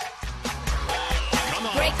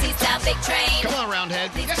on. Break these topic train. Come on, Roundhead.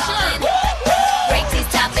 Yes, sir. Break these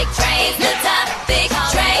topic trains. The topic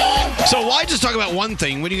train. So why just talk about one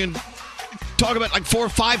thing when you can talk about like 4 or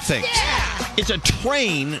 5 things? Yeah. It's a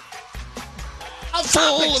train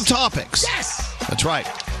full of topics. Yes. That's right.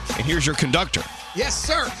 And here's your conductor. Yes,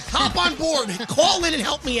 sir. Hop on board. Call in and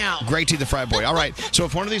help me out. Great T, the fry boy. All right. So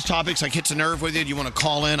if one of these topics like hits a nerve with you, you want to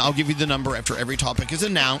call in, I'll give you the number after every topic is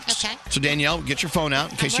announced. Okay. So Danielle, get your phone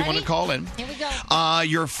out in case you want to call in. Here we go.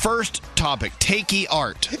 Your first topic, tacky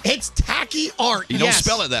art. It's tacky art. You don't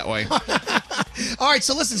spell it that way. All right,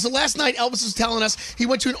 so listen. So last night, Elvis was telling us he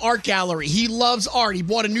went to an art gallery. He loves art. He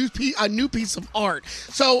bought a new piece of art.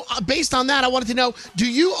 So based on that, I wanted to know, do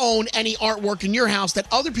you own any artwork in your house that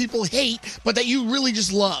other people hate, but that you really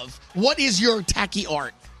just love? What is your tacky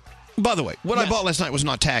art? By the way, what I bought last night was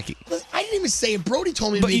not tacky. I didn't even say it. Brody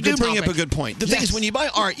told me to But be you a do good bring up topic. a good point. The thing is, when you buy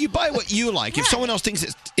art, you buy what you like. If someone else thinks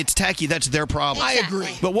it's tacky, that's their problem. I agree.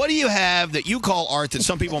 But what do you have that you call art that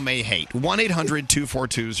some people may hate?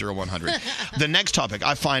 1-800-242-0100. The next topic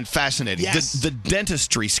I find fascinating. Yes. The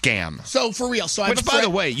dentistry scam. So for real. So I have Which, a by friend- the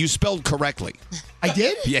way, you spelled correctly. I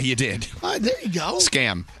did? Yeah, you did. There you go.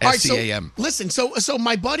 Scam. All right, S-C-A-M. So, listen, so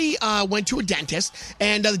my buddy went to a dentist,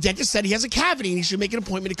 and the dentist said he has a cavity, and he should make an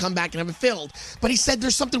appointment to come back and have it filled. But he said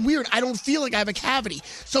there's something weird. I don't feel like I have a cavity.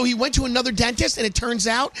 So he went to another dentist, and it turns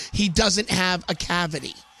out he doesn't have a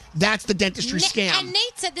cavity. That's the dentistry scam. And Nate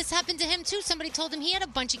said this happened to him too. Somebody told him he had a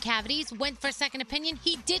bunch of cavities, went for a second opinion.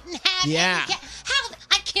 He didn't have Yeah. any how?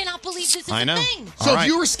 I cannot believe this is I know. a thing. So if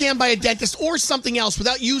you were scammed by a dentist or something else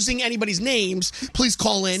without using anybody's names, please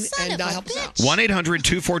call in and help us out.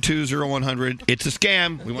 1-800-242-0100. It's a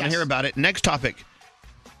scam. We want to hear about it. Next topic.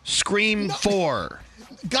 Scream 4.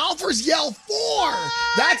 Golfers yell 4.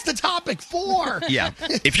 That's the topic, 4. Yeah.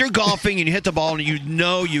 If you're golfing and you hit the ball and you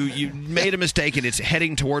know you made a mistake and it's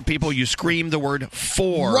heading toward people, you scream the word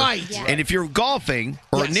 4. Right. Yeah. And if you're golfing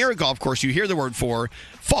or near a golf course, you hear the word 4,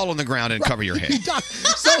 fall on the ground and cover your head.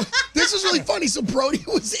 So this is really funny. So Brody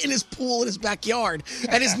was in his pool in his backyard,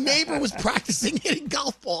 and his neighbor was practicing hitting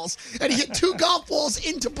golf balls, and he hit 2 golf balls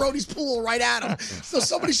into Brody's pool right at him. So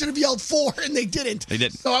somebody should have yelled 4, and they didn't. They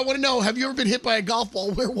didn't. So I want to know, have you ever been hit by a golf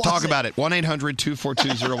ball? Where was Talk it? about it.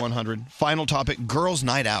 1-800-242-0100. Final topic, girls'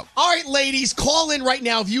 night out. All right, ladies, call in right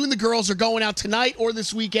now. If you and the girls are going out tonight or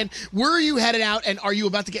this weekend, where are you headed out, and are you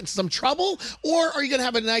about to get into some trouble, or are you going to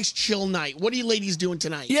have a nice chill night? What are you ladies doing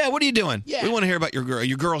tonight? Yeah, what are you doing? Yeah. We want to hear about your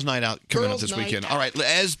girls' night out coming up Girls' this night weekend. out. All right,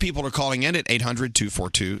 as people are calling in at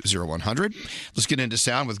 800-242-0100, let's get into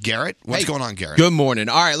sound with Garrett. What's going on, Garrett? Good morning.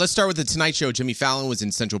 All right, let's start with the Tonight Show. Jimmy Fallon was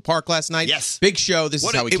in Central Park last night. Yes. Big show. This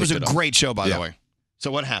is how we it kicked was it a off. great show, by Yeah. the way. So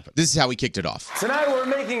what happened? This is how we kicked it off. Tonight we're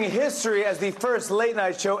making history as the first late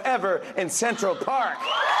night show ever in Central Park.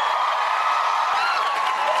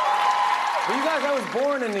 But you guys, I was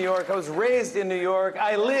born in New York. I was raised in New York.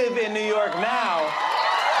 I live in New York now.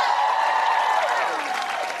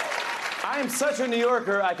 I am such a New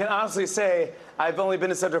Yorker, I can honestly say I've only been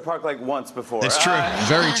to Central Park like once before. It's true.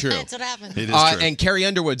 Very true. That's what happened. It is true. And Carrie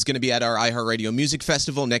Underwood's going to be at our iHeartRadio Music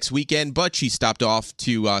Festival next weekend, but she stopped off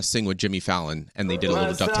to sing with Jimmy Fallon, and they did a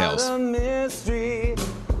little DuckTales. A mystery.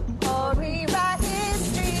 Or rewrite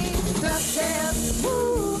history. DuckTales.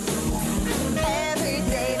 Woo. Every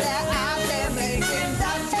day that I'm there making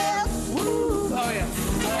DuckTales. Woo. Oh, yeah.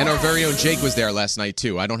 And our very own Jake was there last night,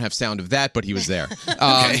 too. I don't have sound of that, but he was there.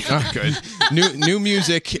 Good. New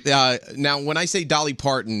music. Now, when I say Dolly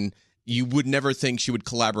Parton, you would never think she would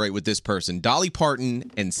collaborate with this person. Dolly Parton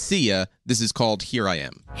and Sia. This is called Here I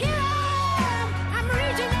Am. I'm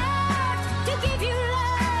reaching out to give you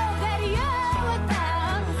love that you're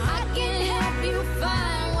without. I can help you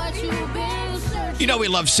find what you've been searching. You know we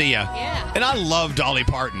love Sia. Yeah. And I love Dolly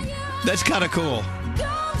Parton. That's kind of cool.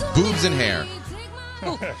 Boobs and hair.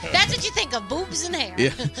 Ooh, that's what you think of, boobs and hair. Yeah.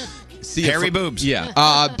 Sia Hairy boobs.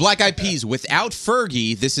 Yeah. Black Eyed Peas without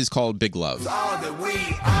Fergie. This is called Big Love. All that we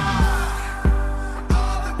are,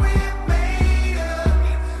 all that we've made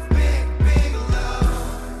of, big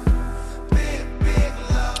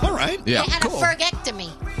love, All right. Yeah. They had a fergectomy.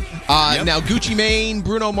 Now Gucci Mane,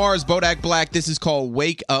 Bruno Mars, Bodak Black. This is called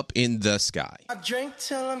Wake Up in the Sky. I drink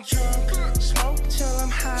till I'm drunk, smoke till I'm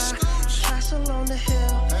high, castle on the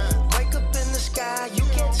hill, wake up in the sky. You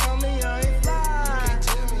can't tell me I ain't fly.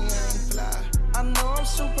 I know I'm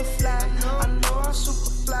super fly. I know I'm super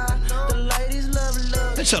fly.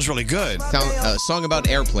 That sounds really good. Song about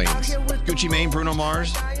airplanes. Gucci Mane, Bruno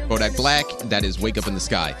Mars. Bodak Black, that is Wake Up in the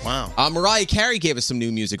Sky. Wow. Mariah Carey gave us some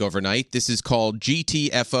new music overnight. This is called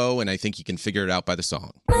GTFO, and I think you can figure it out by the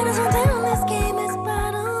song.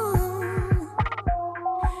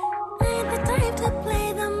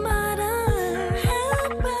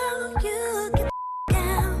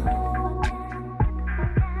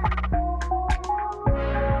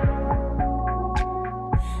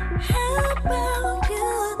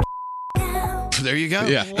 There you go.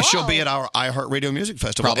 Yeah. She'll be at our iHeartRadio Music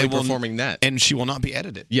Festival. Probably and will- performing that. And she will not be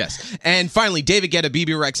edited. Yes. And finally, David Guetta, BB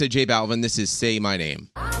Rexa, J Balvin. This is Say My Name.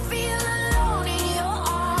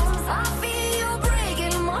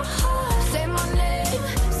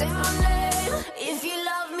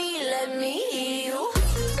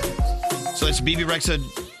 So it's BB Rexa.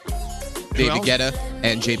 David Guetta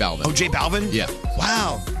and J Balvin. Oh, J Balvin? Yeah.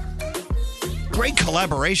 Wow. Great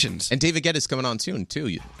collaborations. And David Guetta's coming on soon,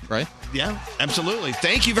 too, right? Yeah, absolutely.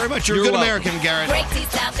 Thank you very much. You're a You're good welcome. American, Garrett. Break these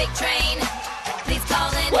topic train. Please call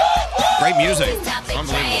in. Great music. Topic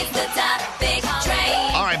Unbelievable. train, the topic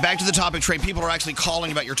train. All right, back to the topic train. People are actually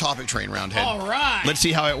calling about your topic train, Roundhead. All right. Let's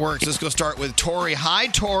see how it works. Let's go start with Tori. Hi,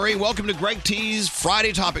 Tori. Welcome to Greg T's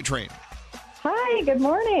Friday Topic Train. Hi, good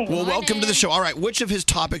morning. Well, welcome to the show. All right, which of his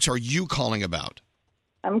topics are you calling about?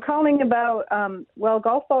 I'm calling about,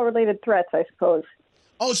 golf ball related threats, I suppose.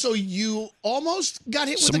 Oh, so you almost got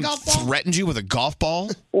hit with a Someone golf ball? threatened you with a golf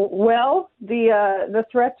ball? Well, the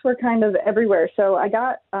threats were kind of everywhere. So I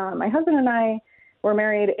got, my husband and I were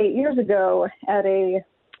married 8 years ago at a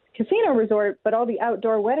casino resort, but all the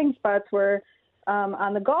outdoor wedding spots were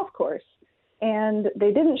on the golf course. And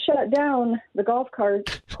they didn't shut down the golf course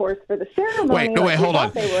for the ceremony. Wait, like we hold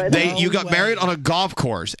thought on. They would. You got married on a golf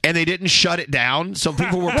course, and they didn't shut it down, so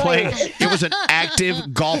people were playing. It was an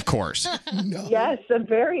active golf course. Yes, a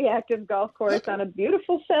very active golf course on a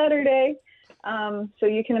beautiful Saturday. So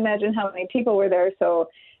you can imagine how many people were there. So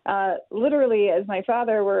literally, as my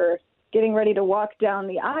father were getting ready to walk down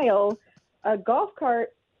the aisle, a golf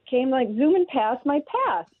cart came like zooming past my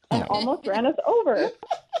path and almost ran us over.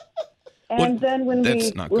 And then when we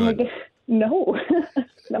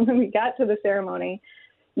got to the ceremony,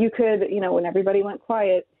 you could, when everybody went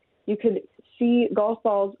quiet, you could see golf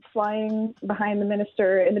balls flying behind the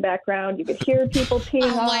minister in the background. You could hear people peeing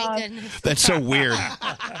off. That's so weird.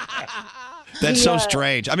 That's so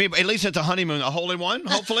strange. I mean, at least it's a honeymoon, a hole-in-one,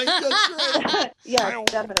 hopefully. Yes,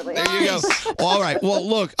 definitely. There you go. Well, all right. Well,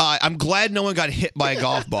 look, I'm glad no one got hit by a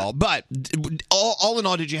golf ball. But all in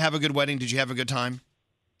all, did you have a good wedding? Did you have a good time?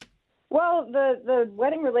 Well, the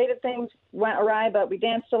wedding-related things went awry, but we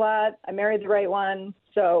danced a lot. I married the right one,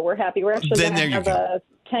 so we're happy. We're actually going to have a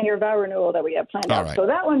 10-year vow renewal that we have planned All out, right. so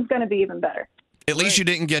that one's going to be even better. At least you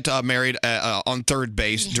didn't get married on third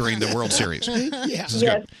base during the World Series. Yeah. This is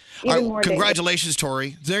Yes, good. even All more right, congratulations,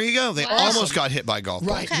 Tori. There you go. They almost got hit by a golf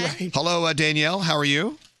ball. Right. Hello, Danielle. How are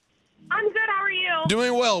you? I'm good. How are you?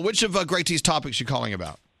 Doing well. Which of Great T's topics you calling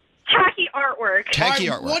about? Tacky artwork. Tacky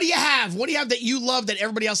All right, artwork. What do you have? What do you have that you love that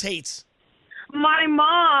everybody else hates? My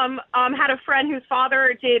mom had a friend whose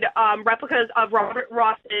father did replicas of Robert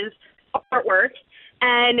Ross's artwork,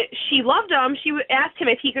 and she loved them. She asked him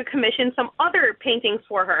if he could commission some other paintings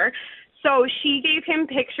for her. So she gave him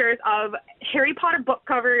pictures of Harry Potter book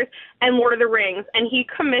covers and Lord of the Rings, and he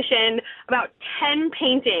commissioned about 10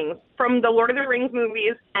 paintings from the Lord of the Rings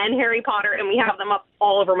movies and Harry Potter, and we have them up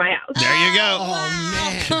all over my house. There you go.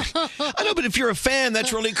 Oh, man. I know, but if you're a fan,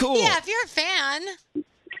 that's really cool. Yeah, if you're a fan.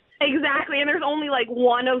 Exactly, and there's only like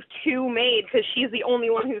one of two made because she's the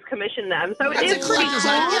only one who's commissioned them. So That's it a is pretty collector's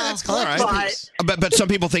cool. item. Yeah, that's All right. collector's piece. But some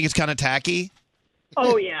people think it's kind of tacky.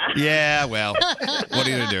 Oh, yeah. Yeah, well, what are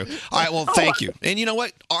you going to do? All right, well, thank you. And you know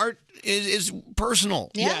what? Art is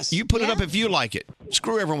personal. Yes. You put it up if you like it.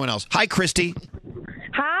 Screw everyone else. Hi, Christy.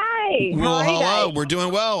 Hi. Well, How are you hello. guys? We're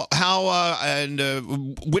doing well.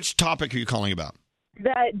 Which topic are you calling about?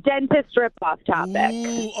 The dentist rip-off topic.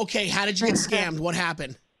 Ooh, okay, how did you get scammed? What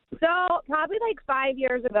happened? So probably like 5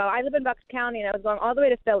 years ago, I live in Bucks County, and I was going all the way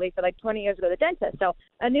to Philly for like 20 years ago to the dentist. So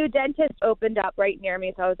a new dentist opened up right near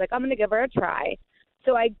me, so I was like, I'm going to give her a try.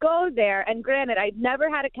 So I go there, and granted, I'd never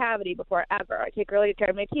had a cavity before, ever. I take really good care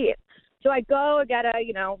of my teeth. So I go get a,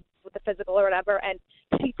 with the physical or whatever, and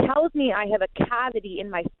she tells me I have a cavity in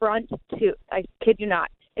my front tooth. I kid you not.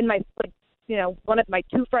 In my, one of my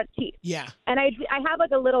two front teeth. Yeah. And I have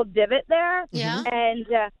like a little divot there. Yeah. And,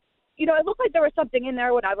 it looked like there was something in there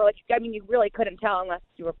or whatever. Like, I mean, you really couldn't tell unless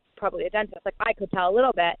you were probably a dentist. Like, I could tell a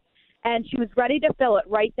little bit. And she was ready to fill it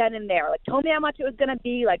right then and there. Like, told me how much it was going to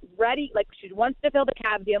be, like, ready. Like, she wants to fill the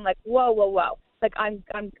cavity. I'm like, whoa, whoa, whoa. like I'm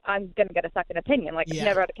gonna get a second opinion. Like I've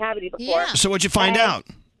never had a cavity before. So what'd you find And out?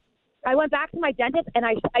 I went back to my dentist, and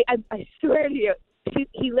I swear to you,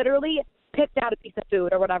 he literally picked out a piece of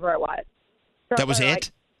food or whatever it was. That was Like,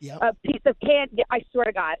 it? a piece of candy. I swear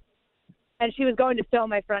to God. And she was going to fill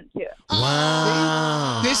my front tooth.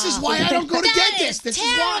 Wow. This is why I don't go to dentists. This is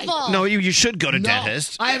why. No, you should go to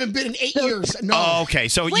dentist. I haven't been in 8 years. No. Oh, okay.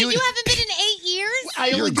 So Wait, you haven't been in 8 years? I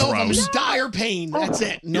only You're go if I'm in gross. dire pain. That's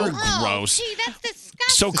it. No. You're gross. Gee, that's disgusting.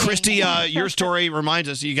 So, Christy, your story reminds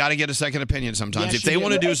us you got to get a second opinion sometimes. Yes, if they you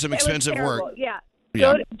want to do. do some It was expensive terrible. work. Yeah.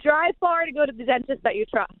 Yeah. Drive far to go to the dentist that you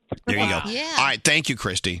trust. There you go. Yeah. All right. Thank you,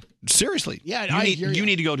 Christy. Seriously. Yeah, you I need, hear you you.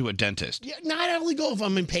 need to go to a dentist. Yeah, no, I only go if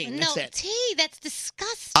I'm in pain. That's No, it. T, that's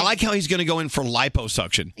disgusting. I like how he's going to go in for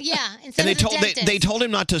liposuction. Yeah, instead And they of the told dentist. they told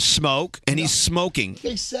him not to smoke, and he's smoking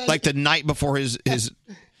They said- like the night before his.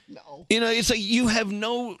 You know, it's like you have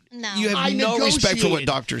no respect for what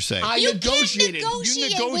doctors say. I negotiated. How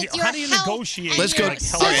do you negotiate? Let's go. All Like,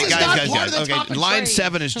 right, health- guys. Okay, line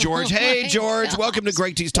 7 is George. Hey, George. Welcome to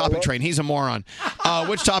Greg T's Topic Train. He's a moron.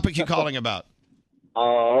 Which topic you calling about?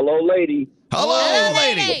 Hello, lady. Hello,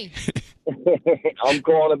 lady. I'm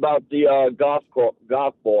calling about the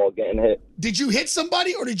golf ball getting hit. Did you hit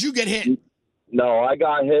somebody or did you get hit? No, I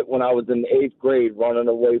got hit when I was in 8th grade running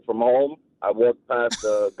away from home. I walked past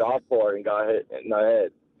the golf ball and got hit in the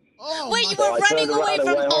head. Wait, you So were I running turned away around and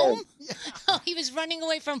from went home? Oh, he was running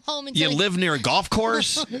away from home until You he- live near a golf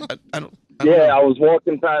course? I don't Yeah, I was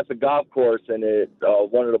walking past the golf course and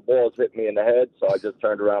one of the balls hit me in the head, so I just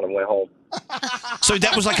turned around and went home. So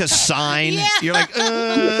that was like a sign. Yeah. You're like,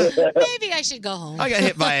 maybe I should go home. I got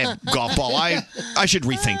hit by a golf ball. I should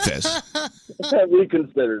rethink this.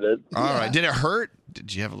 Reconsidered it. All right. Did it hurt?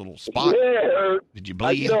 Did you have a little spot? Yeah, it hurt. Did you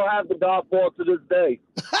I bleed? still have the golf ball to this day.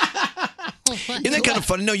 Isn't that kind of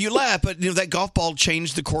funny? No, you laugh, but that golf ball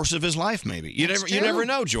changed the course of his life. Maybe you never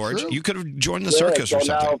know, George. You could have joined the circus so or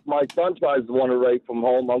something. now if my son tries to run away from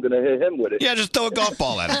home, I'm going to hit him with it. Yeah, just throw a golf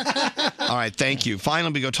ball at him. All right, thank you.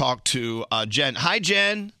 Finally, we go talk to Jen. Hi,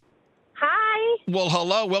 Jen. Hi. Well,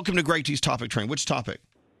 hello. Welcome to Greg T's Topic Train. Which topic?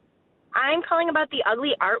 I'm calling about the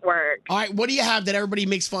ugly artwork. All right, what do you have that everybody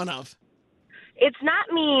makes fun of? It's not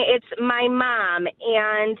me, it's my mom.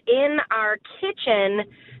 And in our kitchen,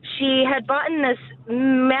 she had bought in this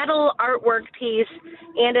metal artwork piece,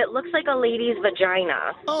 and it looks like a lady's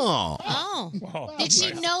vagina. Oh. Oh. Did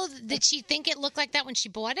she know? Did she think it looked like that when she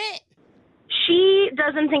bought it? She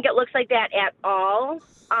doesn't think it looks like that at all.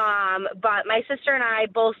 But my sister and I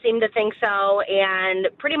both seem to think so, and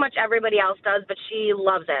pretty much everybody else does, but she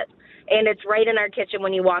loves it. And it's right in our kitchen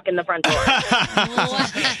when you walk in the front door.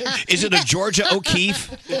 Is it a Georgia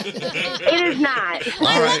O'Keeffe? It is not. I All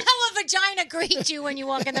love right. how a vagina greets you when you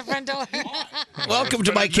walk in the front door. Welcome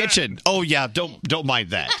to my kitchen. Oh yeah, don't mind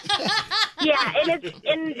that. Yeah,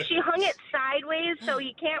 and she hung it sideways, so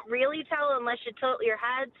you can't really tell unless you tilt your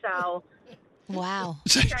head. So wow.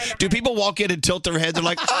 Do people walk in and tilt their head? They're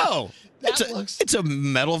like, oh, it's a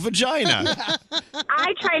metal vagina.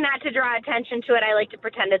 I try not to draw attention to it. I like to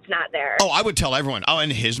pretend it's not there. Oh, I would tell everyone. Oh,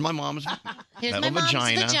 and here's my mom's Here's metal my mom's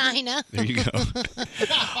vagina. There you go.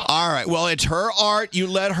 All right. Well, it's her art. You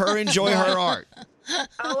let her enjoy her art.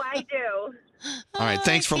 Oh, I do. All right.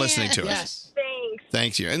 Thanks for listening to us. Yes. Thanks.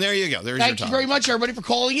 Thanks you. And there you go. There's Thank your you time. very much, everybody, for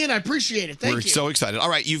calling in. I appreciate it. Thank We're you. so excited. All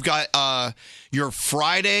right. You've got your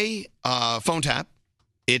Friday phone tap.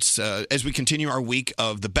 It's as we continue our week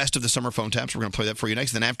of the best of the summer phone taps. We're going to play that for you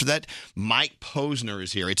next. Then after that, Mike Posner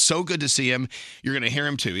is here. It's so good to see him. You're going to hear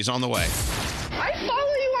him too. He's on the way. I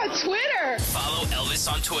follow you on Twitter. Follow Elvis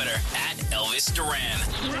on Twitter at Elvis Duran.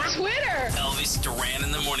 Twitter. Elvis Duran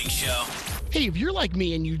in the Morning Show. Hey, if you're like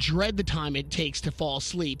me and you dread the time it takes to fall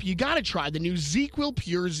asleep, you gotta try the new ZzzQuil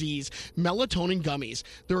Pure Z's melatonin gummies.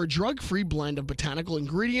 They're a drug-free blend of botanical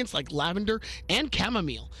ingredients like lavender and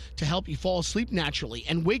chamomile to help you fall asleep naturally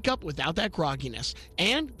and wake up without that grogginess.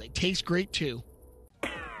 And they taste great too.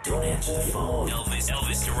 Don't answer the phone.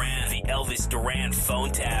 Elvis Duran, the Elvis Duran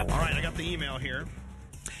phone tap. All right, I got the email here.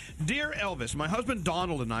 Dear Elvis, my husband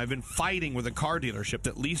Donald and I have been fighting with a car dealership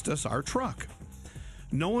that leased us our truck.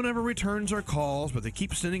 No one ever returns our calls, but they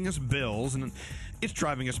keep sending us bills, and it's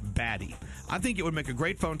driving us batty. I think it would make a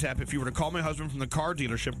great phone tap if you were to call my husband from the car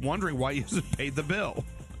dealership wondering why he hasn't paid the bill.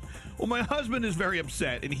 Well, my husband is very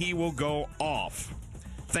upset, and he will go off.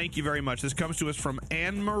 Thank you very much. This comes to us from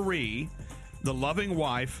Anne Marie, the loving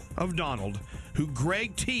wife of Donald, who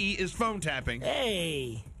Greg T is phone tapping.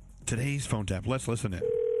 Hey. Today's phone tap. Let's listen in.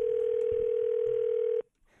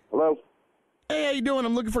 Hello? Hey, how you doing?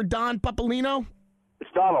 I'm looking for Don Papolino. It's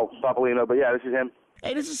Donald Papolino, but yeah, this is him.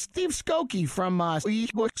 Hey, this is Steve Skokie from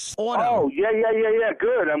eBooks Auto. Oh, yeah.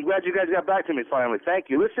 Good. I'm glad you guys got back to me finally. Thank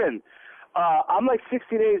you. Listen, I'm like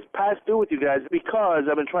 60 days past due with you guys because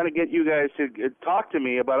I've been trying to get you guys to talk to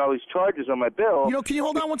me about all these charges on my bill. You know, can you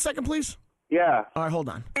hold on 1 second, please? Yeah. All right, hold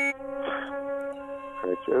on.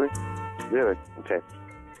 Christ, really? Really? Okay.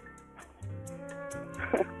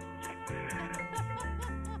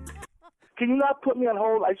 Can you not put me on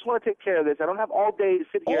hold? I just want to take care of this. I don't have all day to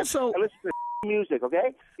sit here and listen to music,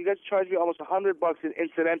 okay? You guys charge me almost $100 in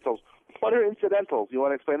incidentals. What are incidentals? You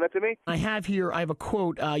want to explain that to me? I have a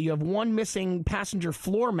quote. You have one missing passenger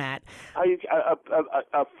floor mat.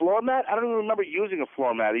 A floor mat? I don't even remember using a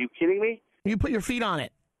floor mat. Are you kidding me? You put your feet on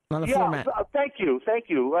it, on the floor mat. Thank you.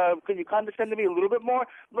 Can you condescend to me a little bit more?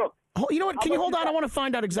 Look. You know what? Can you hold on? I want to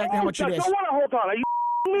find out exactly how much it is. I don't want to hold on. Are you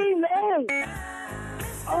me? No.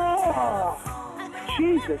 Oh,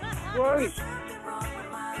 Jesus Christ.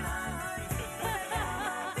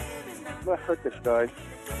 I'm going to hurt this guy.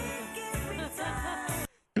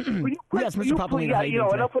 Yes, Mr.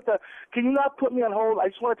 Papolino. Can you not put me on hold? I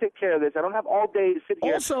just want to take care of this. I don't have all day to sit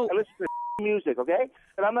here and listen to music, okay?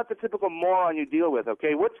 And I'm not the typical moron you deal with,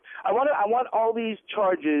 okay? I want all these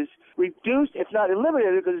charges reduced, if not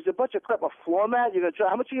eliminated, because it's a bunch of crap. A floor mat?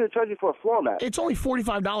 How much are you going to charge me for a floor mat? It's only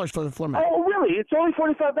 $45 for the floor mat. Oh, really? It's only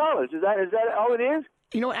 $45. Is that all it is?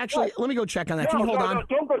 You know, actually, let me go check on that. Can you hold on? No,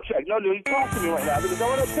 don't go check. No, you talk to me right now because I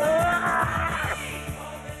want to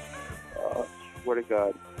Oh, swear to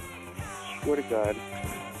God.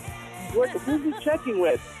 Who's he checking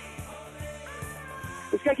with?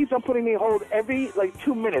 This guy keeps on putting me on hold every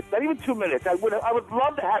 2 minutes. Not even 2 minutes. I would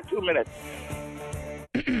love to have 2 minutes.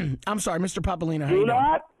 I'm sorry, Mr. Papolino. Do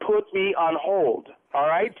not put me on hold. All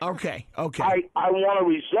right? Okay. I want to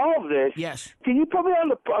resolve this. Yes. Can you put me on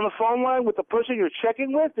the phone line with the person you're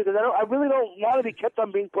checking with? Because I really don't want to be kept on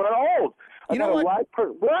being put on hold. You know what?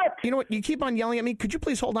 What? You know what? You keep on yelling at me. Could you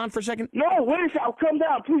please hold on for a second? No, wait a second. I'll come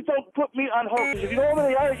down. Please don't put me on hold. Because if you don't want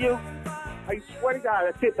me to yell at you, I swear to God,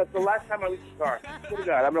 that's it. That's the last time I leave the car. I swear to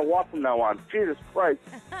God, I'm going to walk from now on. Jesus Christ.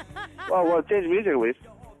 Well, change the music at least.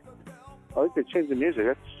 I think they changed the music.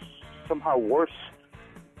 That's somehow worse.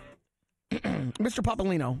 Mr.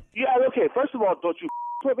 Papolino. Yeah, okay. First of all, don't you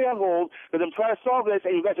put me on hold because I'm trying to solve this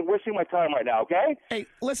and you guys are wasting my time right now, okay? Hey,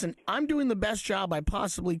 listen, I'm doing the best job I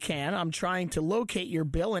possibly can. I'm trying to locate your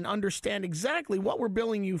bill and understand exactly what we're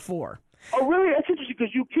billing you for. Oh, really? That's interesting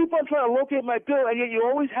because you keep on trying to locate my bill and yet you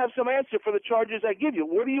always have some answer for the charges I give you.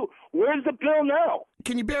 Where's the bill now?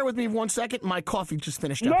 Can you bear with me 1 second? My coffee just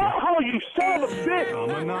finished up. No, here. you son of a bitch!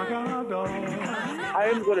 I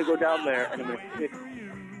am going to go down there and I'm going to sit.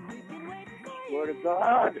 Swear to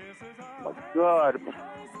God. Oh, my God.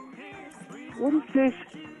 What is this?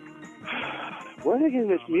 Where are they getting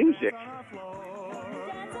this music?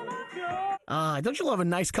 Don't you love a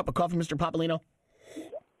nice cup of coffee, Mr. Papolino?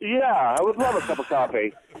 Yeah, I would love a cup of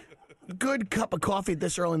coffee. Good cup of coffee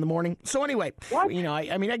this early in the morning. So anyway, you know,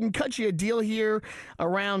 I mean, I can cut you a deal here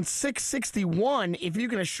around $661 if you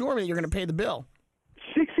can assure me that you're going to pay the bill.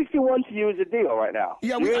 $661 to you is a deal right now.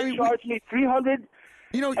 Yeah, you're going to charge me $300.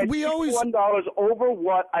 You know, we always $61 over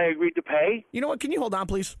what I agreed to pay. You know what? Can you hold on,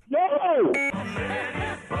 please? No,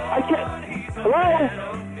 I can't. Hello,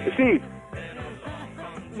 Steve.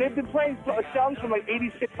 They've been playing songs from like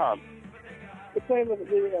 80 sitcoms. They're playing what's the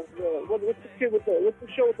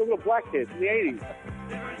show with the little black kids in the 80s?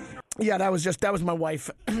 Yeah, that was my wife.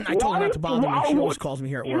 I told her not to bother me. She always calls me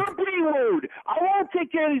here at work. You're being rude. I want to take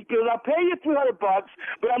care of these bills. I'll pay you $300,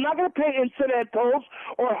 but I'm not going to pay incidentals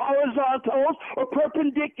or horizontals or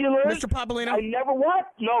perpendiculars. Mr. Papolino. I never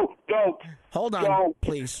what? No, don't. Hold on, don't.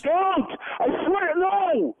 Please. Don't. I swear,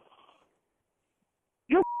 no.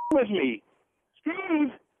 You're with me,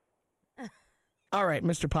 Steve. All right,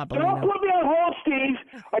 Mr. Papolino. Don't put me on hold, Steve.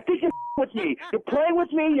 I think you're with me. You're playing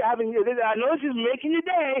with me. I know this is making your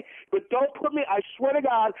day, but don't put me. I swear to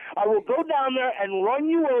God, I will go down there and run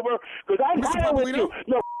you over because I'm higher with you.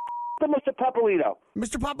 No, Mr. Papolino.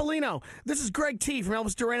 Mr. Papolino, this is Greg T. from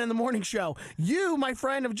Elvis Duran in the Morning Show. You, my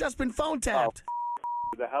friend, have just been phone tapped.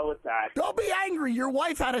 Who the hell is that? Don't be angry. Your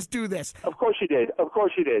wife had us do this. Of course she did. Of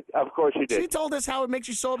course she did. Of course she did. She told us how it makes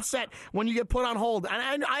you so upset when you get put on hold.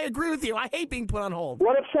 And I agree with you. I hate being put on hold.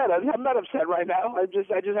 What upset? I'm not upset right now. I just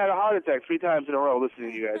had a heart attack 3 times in a row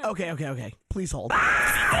listening to you guys. Okay. Please hold.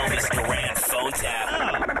 Elvis Duran phone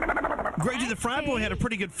tap. Grady the Frat Boy had a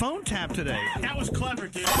pretty good phone tap today. That was clever,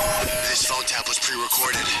 dude. This phone tap was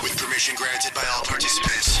pre-recorded with permission granted by all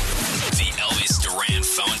participants. The Elvis Duran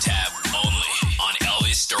phone tap only on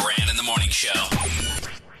Elvis Duran in the Morning Show.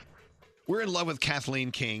 We're We're in love with Kathleen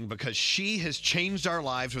King because she has changed our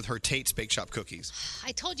lives with her Tate's Bake Shop cookies.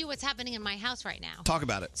 I told you what's happening in my house right now. Talk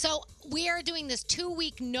about it. So we are doing this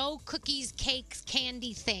 2-week no cookies, cakes,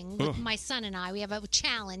 candy thing with Ugh. my son and I. We have a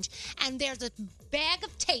challenge, and there's a bag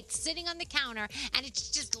of Tate's sitting on the counter, and it's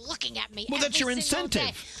just looking at me. Well, that's your every single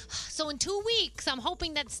incentive. day. So in 2 weeks, I'm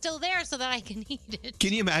hoping that's still there so that I can eat it.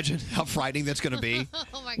 Can you imagine how frightening that's going to be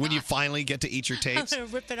Oh my when you God. finally get to eat your I'm Tate's? gonna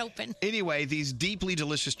rip it open. Anyway, these deeply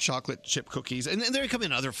delicious chocolate chip cookies, and they come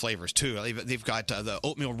in other flavors too. They've got the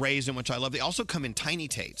oatmeal raisin, which I love. They also come in tiny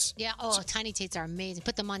Tates. Yeah. Oh, tiny Tates are amazing.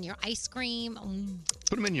 Put them on your ice cream.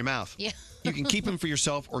 Put them in your mouth. Yeah. You can keep them for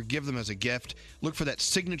yourself or give them as a gift. Look for that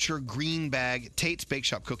signature green bag Tate's Bake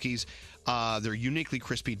Shop cookies. They're uniquely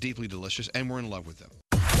crispy, deeply delicious, and we're in love with them.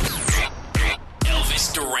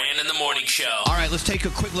 Elvis Duran in the Morning Show. All right, let's take a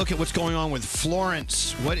quick look at what's going on with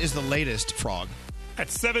Florence. What is the latest, Frog? At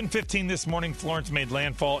 7:15 this morning, Florence made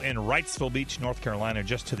landfall in Wrightsville Beach, North Carolina,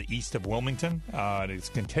 just to the east of Wilmington. It is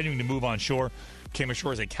continuing to move on shore. Came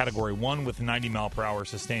ashore as a Category 1 with 90-mile-per-hour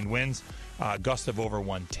sustained winds, gust of over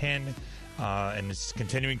 110. And it's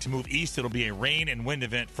continuing to move east. It'll be a rain and wind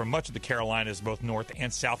event for much of the Carolinas, both North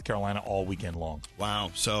and South Carolina, all weekend long.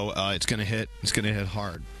 Wow. So it's going to hit. It's going to hit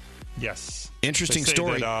hard. Yes. Interesting They say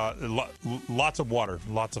story. that, lots of water,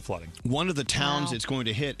 lots of flooding. One of the towns it's going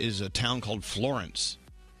to hit is a town called Florence,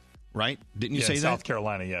 right? Didn't you Yeah, say that? South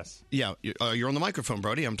Carolina, yes. Yeah, you're on the microphone,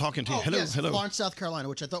 Brody. I'm talking to you. Hello, yes, hello. Florence, South Carolina,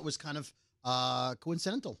 which I thought was kind of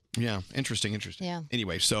coincidental. Yeah, interesting. Yeah.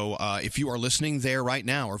 Anyway, so if you are listening there right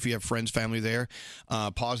now, or if you have friends, family there,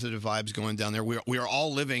 positive vibes going down there. We are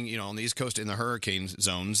all living, on the East Coast in the hurricane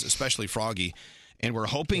zones, especially Froggy. And we're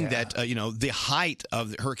hoping that, the height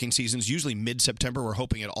of the hurricane season is usually mid-September. We're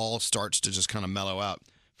hoping it all starts to just kind of mellow out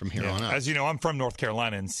from here on out. As you know, I'm from North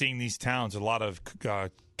Carolina, and seeing these towns, a lot of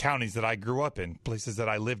counties that I grew up in, places that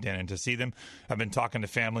I lived in, and to see them, I've been talking to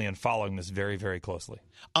family and following this very, very closely.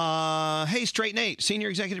 Hey, Straight Nate, senior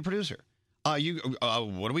executive producer. What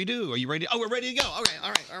do we do? Are you ready? Oh, we're ready to go. Okay,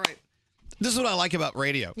 all right. This is what I like about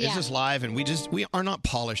radio. Yeah. It's just live, and we are not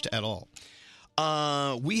polished at all.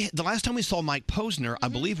 The last time we saw Mike Posner, I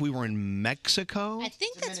believe we were in Mexico. I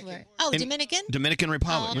think that's where. Oh, In Dominican? Dominican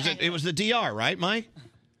Republic. Oh, okay. It was the DR, right, Mike?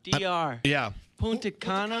 DR. Yeah. Punta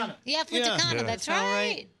Cana. Yeah, Punta Cana. That's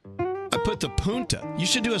right. I put the punta. You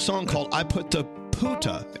should do a song called I Put the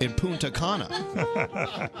Puta in Punta Cana.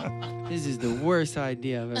 This is the worst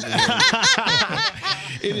idea I've ever heard.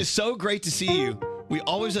 It is so great to see you. We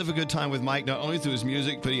always have a good time with Mike, not only through his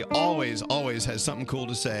music, but he always has something cool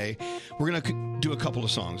to say. We're going to do a couple of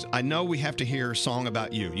songs. I know we have to hear a song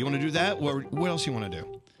about you. You want to do that? Or what else you want to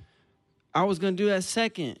do? I was going to do that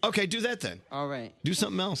second. Okay, do that then. All right. Do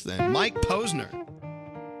something else then. Mike Posner.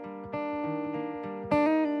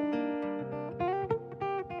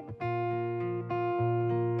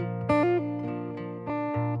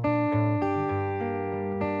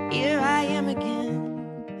 Here I am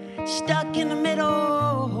again, stuck in the middle.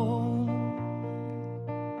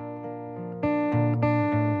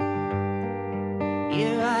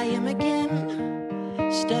 Here I am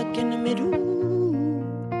again, stuck in the middle.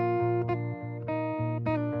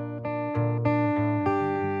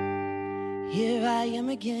 Here I am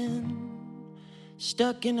again,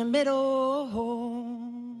 stuck in the middle.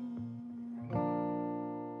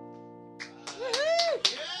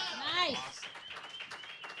 Nice.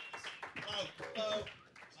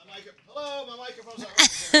 Hello, my microphone's on.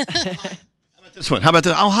 This one. How about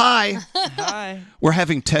this? Oh, hi. Hi. We're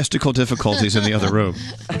having testicle difficulties in the other room.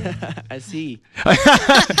 I see.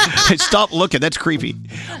 Stop looking. That's creepy.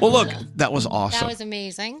 Well, look, that was awesome. That was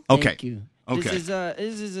amazing. Okay. Thank you. Okay. This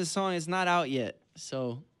is a song. It's not out yet,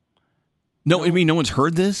 so No, I mean, no one's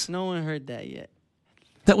heard this? no one heard that yet.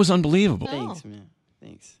 That was unbelievable. Thanks, man.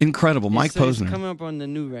 Thanks. Incredible. Mike It's Posner. coming up on the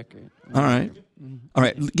new record. All right. All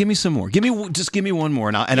right. Give me some more. Give me one more,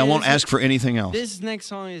 and I won't ask for anything else. This next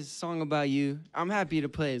song is a song about you. I'm happy to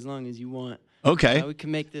play as long as you want. Okay. We can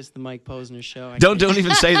make this the Mike Posner show. Don't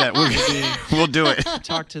even say that. We'll do it.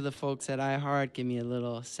 Talk to the folks at iHeart. Give me a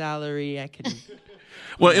little salary. I could.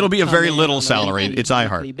 Well, it'll be a come very in little on a salary. weekly- It's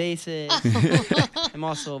iHeart. weekly basis. I'm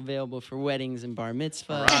also available for weddings and bar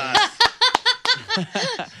mitzvahs.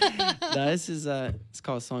 No, this is it's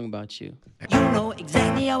called "Song About You." You know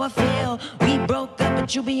exactly how I feel. We broke up,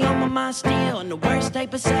 but you be on my mind still. And the worst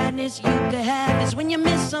type of sadness you could have is when you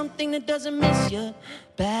miss something that doesn't miss you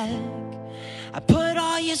back. I put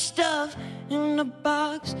all your stuff in a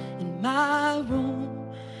box in my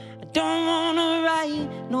room. I don't wanna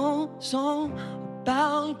write no song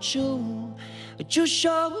about you, but you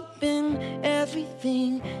show up in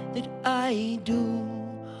everything that I do.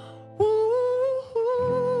 Ooh.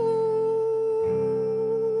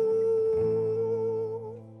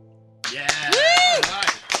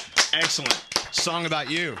 Excellent. Song About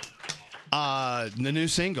You. The new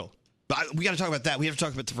single. But we got to talk about that. We have to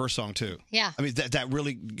talk about the first song, too. Yeah. I mean, that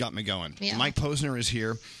really got me going. Yeah. Mike Posner is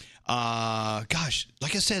here. Gosh,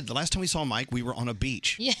 like I said, the last time we saw Mike, we were on a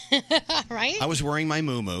beach. Yeah, right? I was wearing my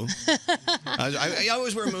muumuu. I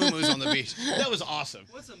always wear muumuus on the beach. That was awesome.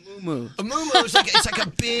 What's a muumuu? A muumuu is like a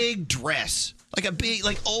big dress, like a big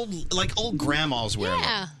like old grandmas wear them.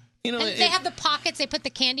 Yeah. You know, And they have the pockets. They put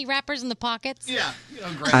the candy wrappers in the pockets. Yeah.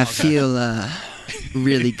 I feel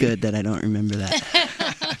really good that I don't remember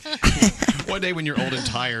that. One day when you're old and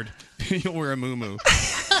tired, you'll wear a muumuu.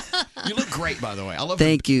 You look great, by the way.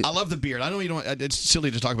 Thank you. I love the beard. I know you don't. It's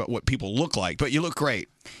silly to talk about what people look like, but you look great.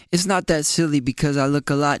 It's not that silly because I look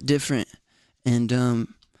a lot different, and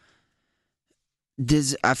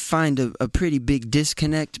I find a pretty big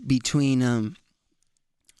disconnect between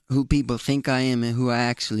who people think I am and who I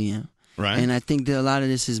actually am. Right. And I think that a lot of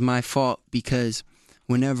this is my fault because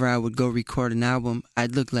whenever I would go record an album,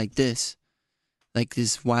 I'd look like this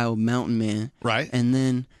wild mountain man. Right. And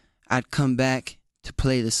then I'd come back to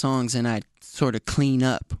play the songs and I'd sort of clean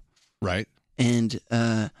up. Right. And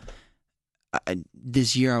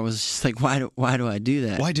this year I was just like, why do I do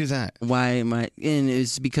that? Why do that? Why am I? And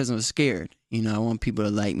it's because I'm scared. You know, I want people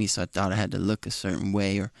to like me, so I thought I had to look a certain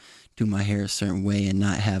way or do my hair a certain way and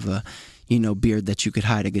not have a, beard that you could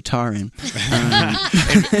hide a guitar in.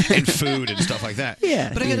 And food and stuff like that.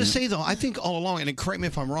 Yeah. But I got to say, though, I think all along, and correct me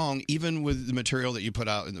if I'm wrong, even with the material that you put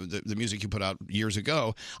out, the music you put out years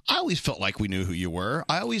ago, I always felt like we knew who you were.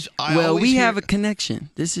 We have a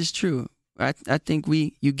connection. This is true. I think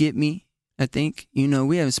you get me. I think,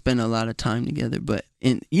 we haven't spent a lot of time together, but,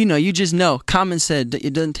 you just know. Common said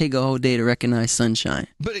it doesn't take a whole day to recognize sunshine.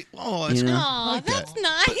 But That's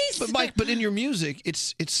nice. But Mike, in your music,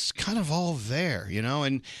 it's kind of all there,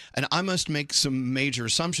 and I must make some major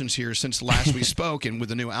assumptions here since last we spoke, and with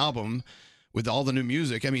the new album, with all the new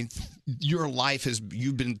music. I mean, your life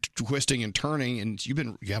you've been twisting and turning, and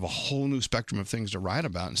you have a whole new spectrum of things to write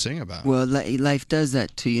about and sing about. Well, life does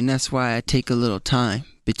that to you, and that's why I take a little time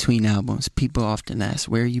between albums. People often ask,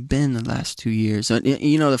 where you been the last 2 years?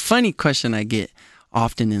 The funny question I get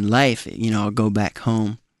often in life, I'll go back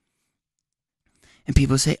home and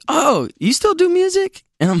people say, oh, you still do music?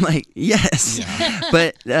 And I'm like, yes. Yeah.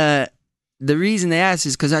 But the reason they ask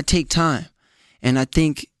is because I take time. And I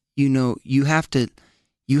think, you have to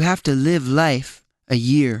live life a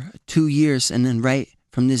year, 2 years, and then write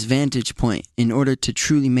from this vantage point in order to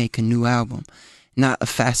truly make a new album. Not a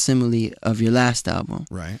facsimile of your last album.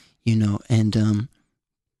 Right. And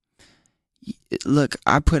look,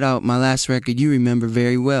 I put out my last record, you remember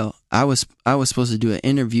very well. I was supposed to do an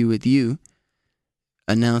interview with you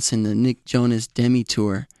announcing the Nick Jonas Demi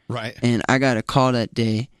Tour. Right. And I got a call that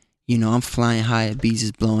day, I'm flying high, bees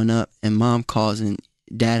is blowing up, and mom calls and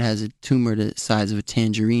dad has a tumor the size of a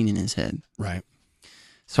tangerine in his head. Right.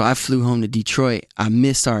 So I flew home to Detroit. I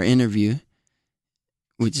missed our interview,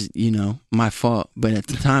 which is, my fault. But at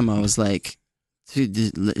the time, I was like, dude,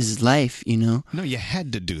 this is life, No, you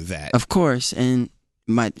had to do that. Of course. And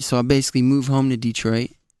so I basically moved home to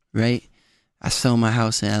Detroit, right? I sold my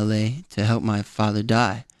house in L.A. to help my father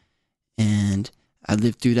die. And I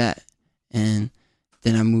lived through that. And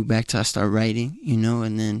then I moved back I started writing,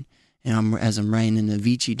 and then as I'm writing, and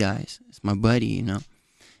Avicii dies. It's my buddy,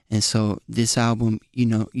 And so this album,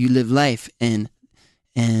 you live life and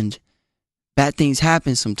bad things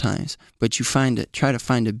happen sometimes, but you try to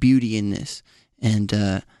find a beauty in this and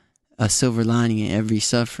a silver lining in every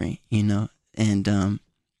suffering, and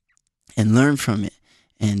learn from it.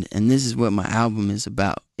 And this is what my album is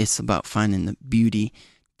about. It's about finding the beauty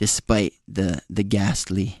despite the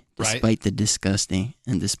ghastly, despite right. the disgusting,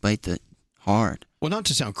 and despite the hard. Well, not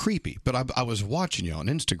to sound creepy, but I was watching you on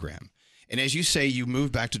Instagram. And as you say, you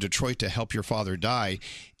moved back to Detroit to help your father die.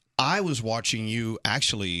 I was watching you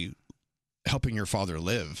actually helping your father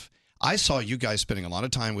live. I saw you guys spending a lot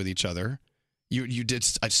of time with each other. You did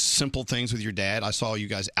simple things with your dad. I saw you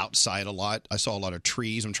guys outside a lot. I saw a lot of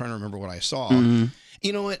trees. I'm trying to remember what I saw. Mm-hmm.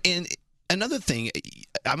 You know what? And another thing,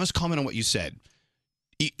 I must comment on what you said.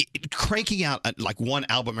 Cranking out like one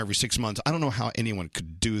album every 6 months, I don't know how anyone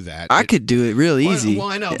could do that. I could do it real easy. Well,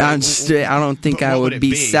 I know. I don't think I would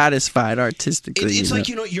be satisfied artistically. It's like,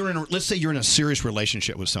 let's say you're in a serious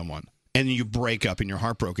relationship with someone and you break up and you're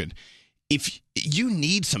heartbroken. If you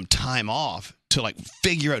need some time off to like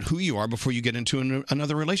figure out who you are before you get into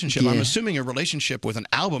another relationship. Yeah. I'm assuming a relationship with an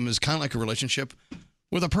album is kind of like a relationship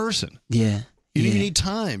with a person. Yeah. You need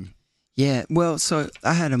time. Yeah. Well, so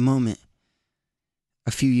I had a moment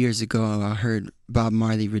a few years ago. I heard Bob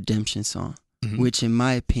Marley Redemption Song, which in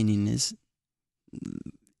my opinion is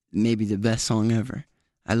maybe the best song ever.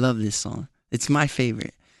 I love this song. It's my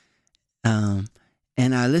favorite. And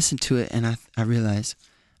I listened to it and I realized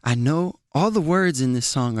I know all the words in this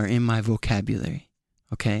song are in my vocabulary.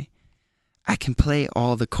 Okay? I can play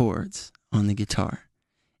all the chords on the guitar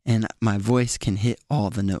and my voice can hit all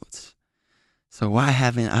the notes. So why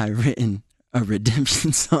haven't I written a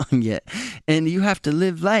redemption song yet? And you have to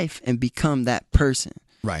live life and become that person.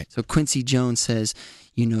 Right. So Quincy Jones says,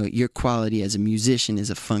 you know, your quality as a musician is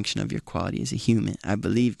a function of your quality as a human. I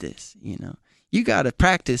believe this, you know. You got to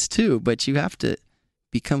practice too, but you have to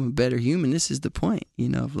become a better human. This is the point, you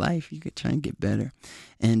know, of life. You could try and get better.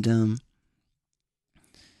 And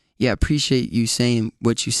yeah, appreciate you saying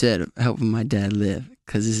what you said, helping my dad live,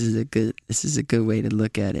 because this is a good way to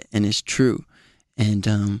look at it, and it's true.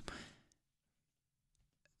 And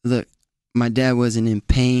look, my dad wasn't in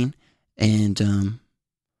pain, and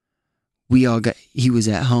he was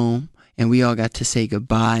at home, and we all got to say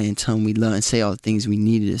goodbye and tell him we love and say all the things we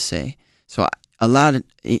needed to say. So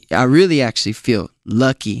I really actually feel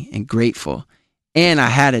lucky and grateful. And I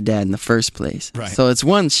had a dad in the first place. Right. So it's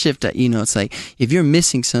one shift that, you know, it's like if you're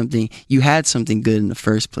missing something, you had something good in the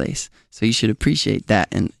first place. So you should appreciate that,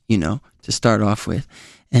 and, you know, to start off with.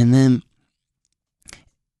 And then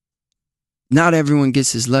not everyone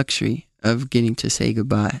gets this luxury of getting to say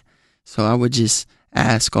goodbye. So I would just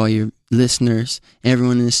ask all your listeners,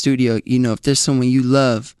 everyone in the studio, you know, if there's someone you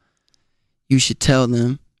love, you should tell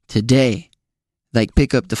them today. Like,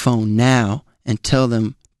 pick up the phone now and tell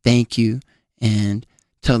them thank you and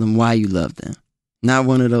tell them why you love them. Not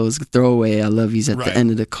one of those throwaway I love yous at the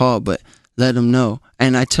end of the call, but let them know.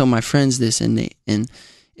 And I tell my friends this, and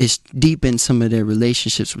it's deep in some of their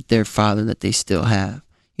relationships with their father that they still have.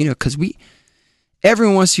 You know, because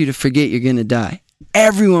everyone wants you to forget you're going to die.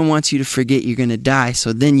 Everyone wants you to forget you're going to die,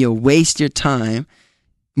 so then you'll waste your time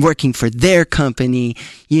working for their company,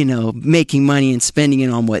 you know, making money and spending it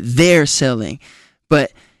on what they're selling.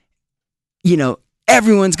 But, you know,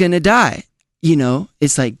 everyone's going to die. You know,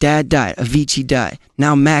 it's like Dad died, Avicii died,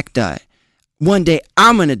 now Mac died. One day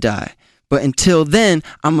I'm going to die. But until then,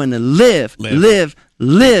 I'm going to live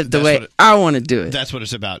the way I want to do it. That's what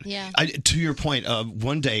it's about. Yeah. To your point,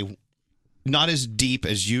 one day, not as deep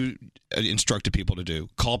as you instructed people to do,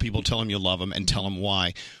 call people, tell them you love them, and tell them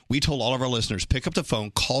why. We told all of our listeners, pick up the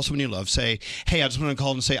phone, call someone you love, say, hey, I just want to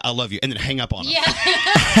call and say I love you, and then hang up on them. Yeah. And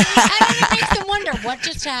it makes them wonder, what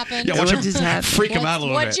just happened? Yeah, what just happened? Freak them out a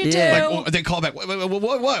little bit. What'd you do? Like, they call back,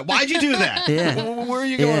 what? Why'd you do that? Yeah. Where are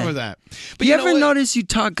you going with that? But you ever notice you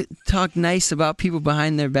talk nice about people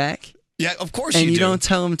behind their back? Yeah, of course and you do. you don't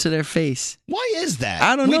tell them to their face. Why is that?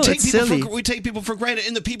 I don't know. It's silly. We take people for granted,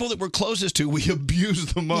 and the people that we're closest to, we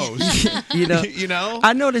abuse the most. You know? You know?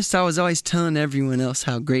 I noticed I was always telling everyone else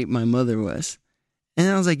how great my mother was. And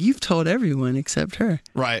I was like, you've told everyone except her.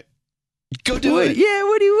 Right. Go do it. Yeah,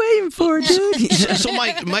 what are you waiting for, dude? So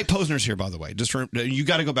Mike Posner's here, by the way. Just you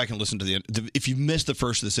got to go back and listen to if you missed the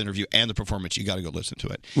first of this interview and the performance, you got to go listen to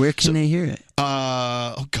it. Where can they hear it?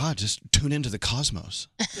 Oh God, just tune into the cosmos.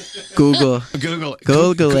 Google it. Google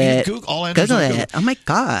all answers Google on Google. it. Oh my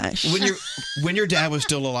gosh. When your dad was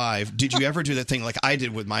still alive, did you ever do that thing like I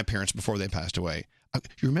did with my parents before they passed away?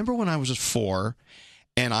 You remember when I was just 4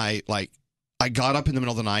 and I got up in the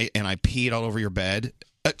middle of the night and I peed all over your bed?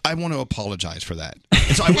 I want to apologize for that.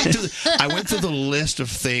 And so I went through the list of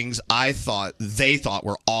things they thought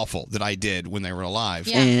were awful that I did when they were alive.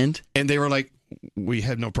 Yeah. And they were like, we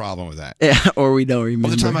had no problem with that. Yeah, or we don't remember.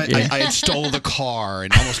 All the time I had stole the car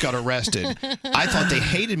and almost got arrested. I thought they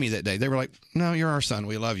hated me that day. They were like, no, you're our son.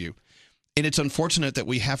 We love you. And it's unfortunate that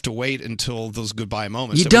we have to wait until those goodbye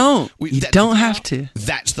moments. You don't have to.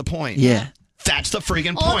 That's the point. Yeah. That's the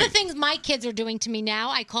friggin' point. All the things my kids are doing to me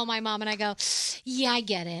now, I call my mom and I go, yeah, I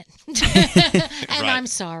get it. And I'm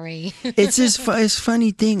sorry. It's this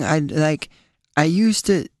funny thing. I used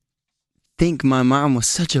to think my mom was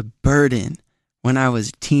such a burden when I was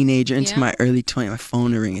a teenager into my early 20s. My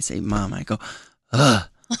phone would ring and say, Mom. I go, ugh.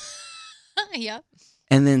 Yep.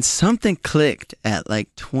 And then something clicked at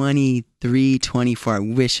like 23, 24. I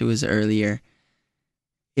wish it was earlier.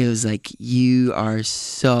 It was like, you are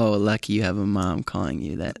so lucky you have a mom calling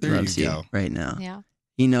you that loves you right now. Yeah.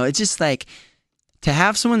 You know, it's just like to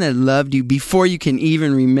have someone that loved you before you can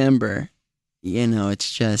even remember, you know, it's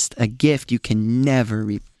just a gift you can never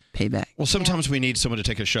repay back. Well, sometimes we need someone to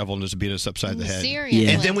take a shovel and just beat us upside the head. Seriously.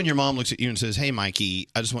 And then when your mom looks at you and says, hey, Mikey,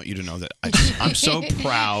 I just want you to know that I'm so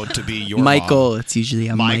proud to be your Michael. mom. It's usually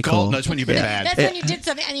a Michael. No, that's when you've been bad. That's when you did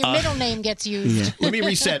something and your middle name gets used. Yeah. Let me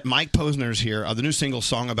reset. Mike Posner's here. The new single,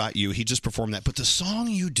 Song About You, he just performed that. But the song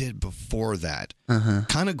you did before that,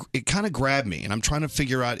 kind of grabbed me. And I'm trying to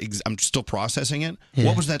figure out, I'm still processing it. Yeah.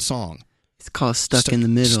 What was that song? It's called Stuck in the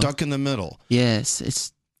Middle. Stuck in the Middle. Yes,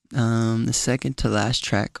 it's the second to last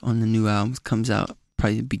track on the new album. Comes out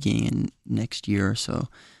probably the beginning of next year or so.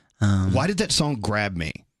 Why did that song grab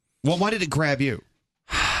me? Well, why did it grab you?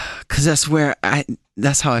 Because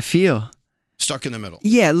that's how I feel. Stuck in the middle.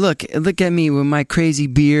 Yeah, look at me with my crazy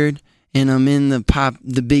beard, and I'm in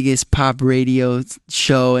the biggest pop radio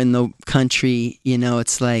show in the country. You know,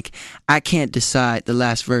 it's like I can't decide. The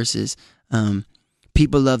last verses,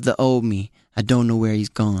 people love the old me. I don't know where he's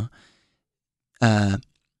gone. What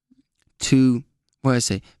I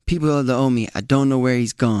say? People love the old me. I don't know where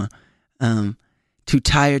he's gone. Too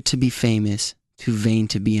tired to be famous. Too vain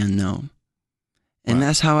to be unknown. And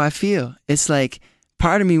that's how I feel. It's like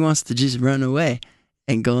part of me wants to just run away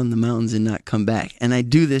and go in the mountains and not come back. And I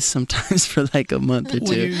do this sometimes for like a month or two.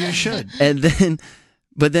 Well, you should.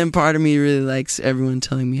 But then part of me really likes everyone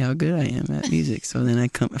telling me how good I am at music. So then I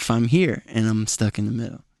come, if I'm here and I'm stuck in the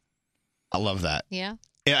middle. I love that. Yeah.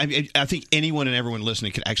 I think anyone and everyone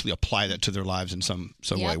listening could actually apply that to their lives in some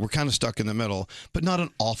way. We're kind of stuck in the middle, but not an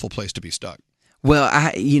awful place to be stuck. Well,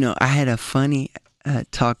 I had a funny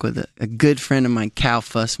talk with a good friend of mine, Cal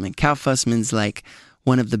Fussman. Cal Fussman's like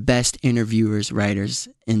one of the best interviewers, writers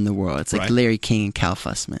in the world. It's like Larry King and Cal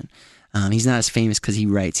Fussman. He's not as famous because he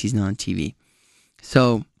writes. He's not on TV.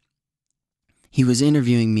 So he was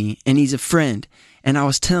interviewing me, and he's a friend. And I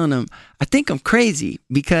was telling him, I think I'm crazy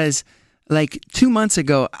because like 2 months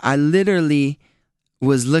ago, I literally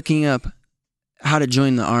was looking up how to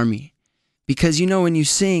join the army. Because, you know, when you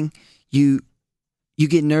sing, you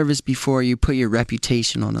get nervous before you put your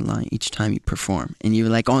reputation on the line each time you perform. And you're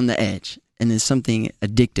like on the edge. And there's something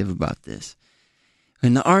addictive about this.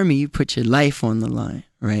 In the army, you put your life on the line,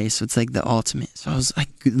 right? So it's like the ultimate. So I was like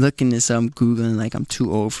looking this up, Googling, like I'm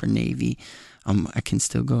too old for Navy. I can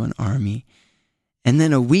still go in Army. And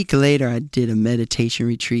then a week later, I did a meditation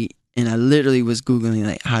retreat. And I literally was Googling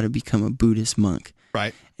like how to become a Buddhist monk.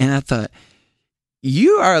 Right. And I thought,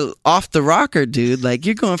 you are off the rocker, dude. Like,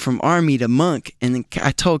 you're going from army to monk. And then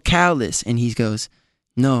I told Cal this, and he goes,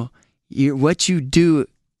 no, what you do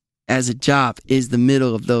as a job is the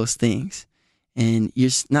middle of those things. And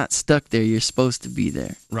you're not stuck there. You're supposed to be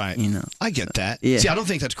there. Right. You know. I get that. Yeah. See, I don't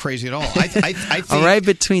think that's crazy at all. I think, all right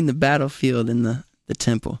between the battlefield and the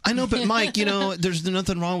temple. I know, but Mike, you know, there's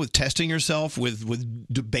nothing wrong with testing yourself, with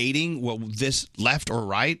debating, well, this left or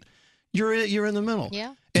right. You're in the middle.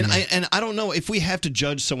 Yeah. And I don't know if we have to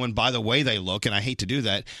judge someone by the way they look, and I hate to do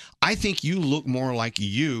that. I think you look more like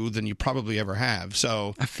you than you probably ever have.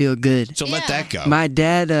 So I feel good. So let that go. My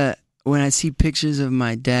dad, when I see pictures of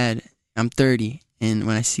my dad, I'm 30, and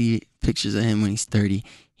when I see pictures of him when he's 30,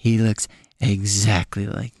 he looks exactly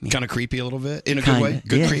like me. Kind of creepy a little bit in a Kinda, good way.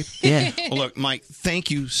 Good yeah, creep. yeah. Well, look, Mike, thank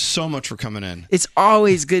you so much for coming in. It's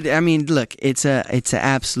always good. I mean, look, it's an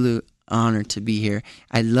absolute honor to be here.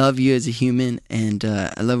 I love you as a human, and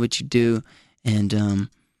I love what you do. And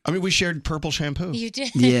I mean, we shared purple shampoo. You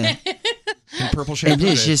did. Yeah. And purple shampoo.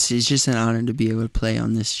 It's just an honor to be able to play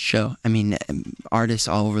on this show. I mean, artists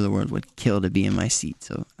all over the world would kill to be in my seat.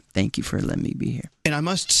 So thank you for letting me be here. And I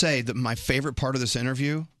must say that my favorite part of this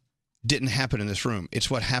interview didn't happen in this room. It's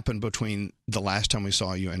what happened between the last time we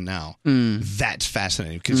saw you and now. That's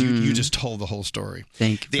fascinating because you just told the whole story.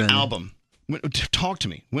 Thank you, The brother. album. Talk to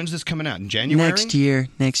me. When's this coming out? In January? Next year.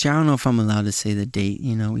 I don't know if I'm allowed to say the date.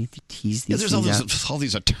 You know, we have to tease these There's things out. all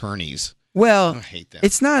these attorneys. Well, I hate that.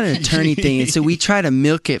 it's not an attorney thing. So we try to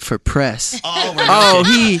milk it for press. Oh,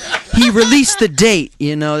 he released the date,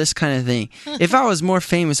 you know, this kind of thing. If I was more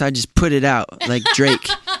famous, I'd just put it out like Drake.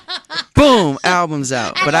 Boom, album's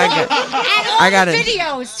out. But I gotta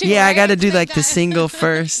videos too. Yeah, I right? gotta do like the single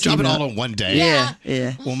first. Drop you it know. all in one day.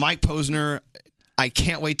 Yeah. Well, Mike Posner, I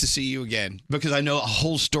can't wait to see you again because I know a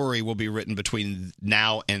whole story will be written between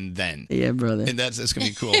now and then. Yeah, brother. And that's going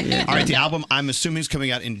to be cool. Yeah, all right, the album, I'm assuming is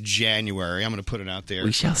coming out in January. I'm going to put it out there.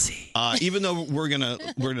 We shall see. Even though we're gonna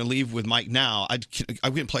leave with Mike now, I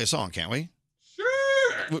can play a song, can't we?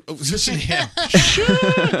 Sure. Listen to him.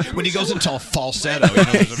 Sure. When he goes into all falsetto, you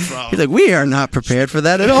know there's a problem. He's like, we are not prepared for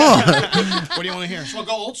that at all. What do you want to hear? You want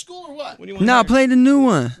to go old school or what? What do you want? No, play the new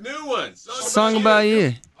one. New one. Song about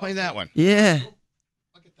you. Play that one. Yeah.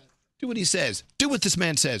 Do what he says. Do what this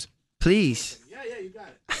man says. Please. Yeah, you got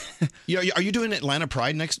it. Are you doing Atlanta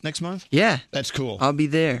Pride next month? Yeah. That's cool. I'll be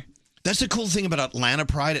there. That's the cool thing about Atlanta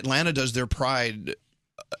Pride. Atlanta does their Pride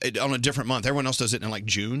on a different month. Everyone else does it in like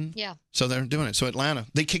June. Yeah. So they're doing it. So Atlanta,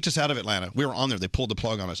 they kicked us out of Atlanta. We were on there. They pulled the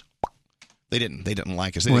plug on us. They didn't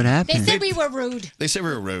like us. What They happened? said we were rude. They said we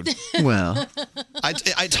were rude. Well, I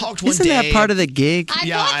talked one isn't day. that part of the gig? I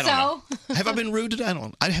Yeah, thought I don't know. Have I been rude today?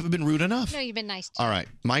 I haven't been rude enough. No, you've been nice. To All right,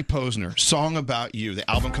 Mike Posner, Song About You. The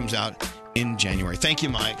album comes out in January. Thank you,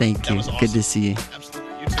 Mike. Thank you. That was awesome. Good to see you.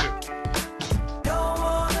 Absolutely. You too.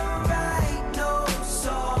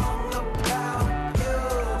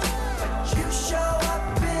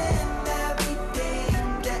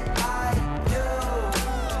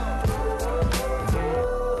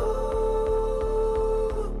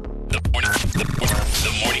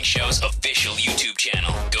 The morning show's official YouTube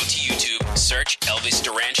channel. Go to YouTube, search Elvis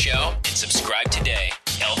Duran Show, and subscribe today.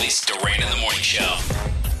 Elvis Duran in the Morning Show.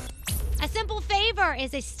 A Simple Favor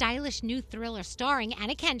is a stylish new thriller starring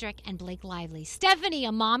Anna Kendrick and Blake Lively. Stephanie,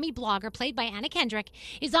 a mommy blogger played by Anna Kendrick,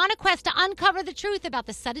 is on a quest to uncover the truth about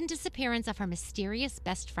the sudden disappearance of her mysterious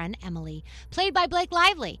best friend Emily, played by Blake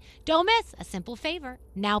Lively. Don't miss A Simple Favor,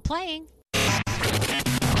 now playing.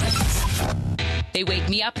 They wake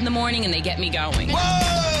me up in the morning and they get me going. First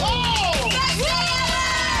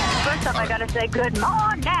up, I gotta say good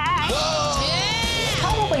morning.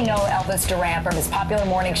 Probably know Elvis Duran from his popular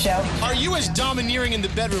morning show. Are you as domineering in the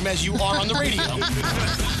bedroom as you are on the radio?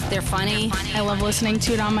 They're funny. I love listening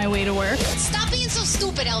to it on my way to work. Stop being so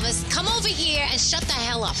stupid, Elvis. Come over here and shut the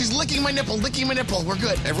hell up. She's licking my nipple. We're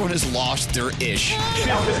good. Everyone has lost their ish.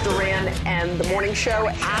 Elvis Duran and the morning show.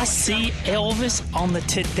 I see Elvis on the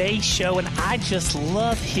Today Show, and I just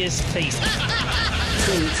love his face.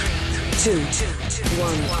 3, 2,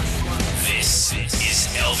 1. This is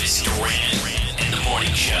Elvis Duran and the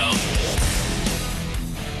Morning Show.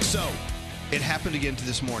 So, it happened again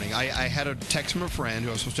this morning. I had a text from a friend who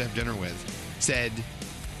I was supposed to have dinner with. Said,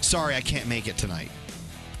 sorry, I can't make it tonight.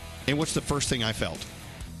 And what's the first thing I felt?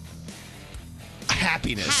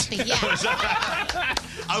 Happiness. Happy, yeah.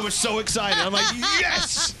 I was so excited. I'm like,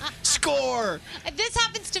 yes! Score! This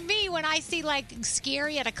happens to me when I see like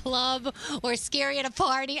Scary at a club or Scary at a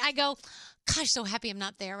party. I go, gosh, so happy I'm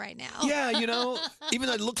not there right now. Yeah, even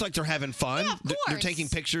though it looks like they're having fun, Yeah, of they're course. taking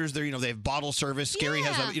pictures. They have bottle service. Scary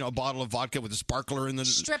has a bottle of vodka with a sparkler in the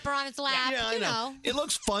Stripper on its lap. Yeah, I you know. It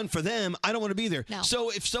looks fun for them. I don't want to be there. No. So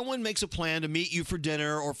if someone makes a plan to meet you for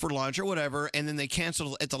dinner or for lunch or whatever, and then they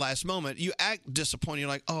cancel at the last moment, you act disappointed. You're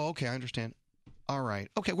like, oh, okay, I understand. All right.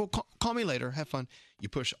 Okay, well, call me later. Have fun. You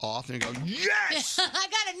push off and you go, yes! I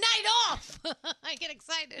got a night off. I get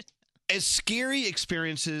excited. As Scary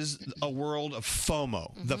experiences a world of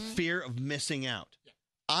FOMO, the fear of missing out,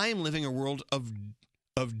 I am living a world of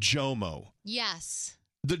JOMO, Yes.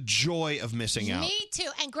 the joy of missing out. Me too.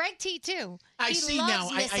 And Greg T too. I He see loves now.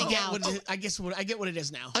 I missing get out. what it is. I get what it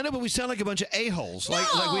is now. I know, but we sound like a bunch of a-holes. Like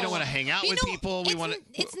we don't want to hang out with people. We want to.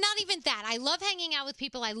 It's not even that. I love hanging out with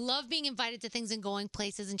people. I love being invited to things and going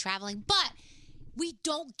places and traveling. But we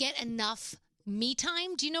don't get enough me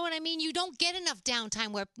time. Do you know what I mean? You don't get enough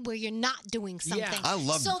downtime where you're not doing something. Yeah, I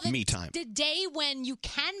love me time. The day when you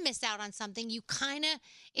can miss out on something, you kind of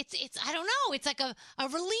it's I don't know. It's like a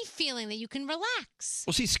relief feeling that you can relax.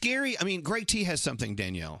 Well, see, Scary. I mean, Greg T has something,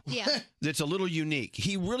 Danielle. Yeah. That's a little unique.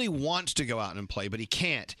 He really wants to go out and play, but he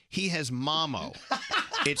can't. He has Mamo.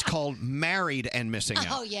 It's called Married and Missing Out.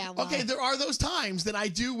 Oh yeah. Well, Okay, there are those times that I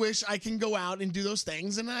do wish I can go out and do those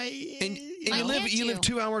things, and And you live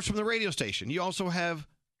 2 hours from the radio station. You also have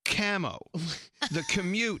Camo, the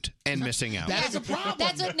commute, and missing out. That is a problem.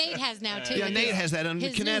 That's what Nate has now too. Yeah, Nate has that on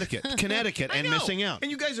His Connecticut. new- Connecticut I and know. missing out.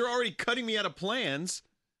 And you guys are already cutting me out of plans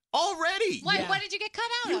already. Why? What did you get cut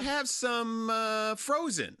out You of? have some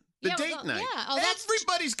Frozen, the Yeah, date well, night. yeah. Oh, that's-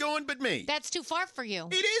 Everybody's going but me. That's too far for you.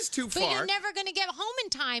 It is too But far. you're never going to get home in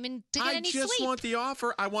time and to get I any just sleep. want the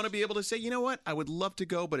offer. I want to be able to say, you know what? I would love to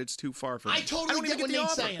go, but it's too far for me. I totally don't get even what the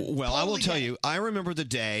Nate's offer. saying. Well, I will Totally tell get it. you, I remember the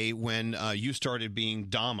day when you started being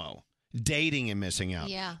Damo. Dating and missing out.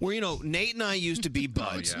 Yeah. Where, Nate and I used to be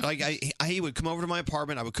buds. yeah. Like, he would come over to my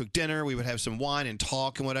apartment. I would cook dinner. We would have some wine and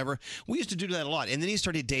talk and whatever. We used to do that a lot. And then he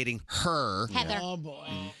started dating her. Heather. Oh boy.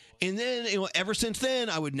 And then, ever since then,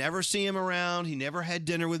 I would never see him around. He never had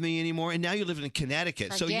dinner with me anymore. And now you live in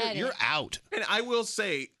Connecticut. So Forget you're it. out. And I will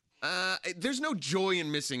say, there's no joy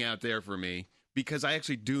in missing out there for me because I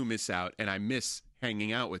actually do miss out and I miss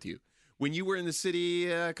hanging out with you. When you were in the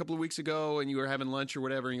city a couple of weeks ago and you were having lunch or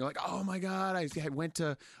whatever, and you're like, oh my God, I went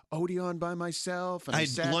to Odeon by myself. And I I had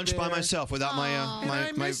sat lunch by there. myself without my And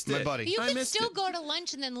I missed it. buddy. But you I can missed still it. go to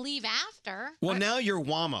lunch and then leave after. Well, now you're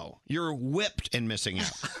Wamo. You're whipped and missing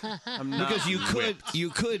out. I'm not Because whipped.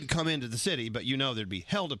 you could come into the city, but there'd be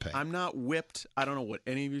hell to pay. I'm not whipped. I don't know what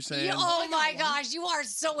any of you are saying. Oh my gosh, you are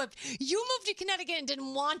so whipped. You moved to Connecticut and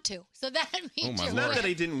didn't want to. So that means Oh, my you're Lord. Not whipped. that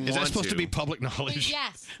I didn't Is want that supposed to be public knowledge?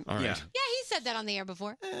 Yes. All right. Yeah. Yeah, he said that on the air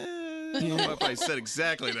before. don't know if I said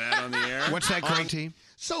exactly that on the air. What's that, Greg T?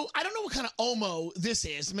 So I don't know what kind of OMO this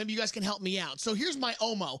is. Maybe you guys can help me out. So here's my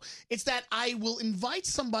OMO. It's that I will invite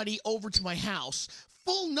somebody over to my house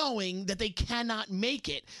full knowing that they cannot make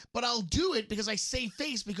it, but I'll do it because I save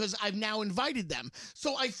face because I've now invited them.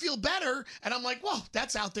 So I feel better, and I'm like, well,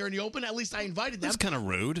 that's out there in the open. At least I invited them. That's kind of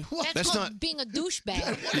rude. That's called being a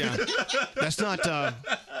douchebag. Yeah, that's not.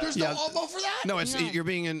 There's no OMO for that? No, it's you're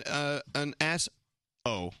being an ass.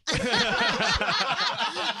 Oh.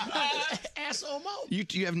 Ass OMO?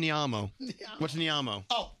 You have Niamo. What's Niamo?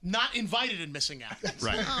 Oh, not invited and missing out.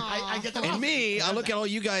 Right. I get that. And me, I look at all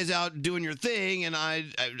you guys out doing your thing, and I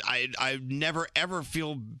never ever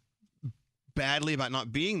feel badly about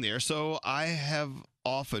not being there. So I have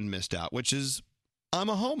often missed out, which is I'm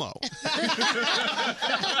a homo.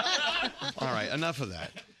 All right, enough of that.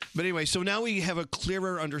 But anyway, so now we have a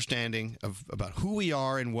clearer understanding about who we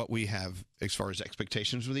are and what we have as far as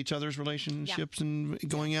expectations with each other's relationships and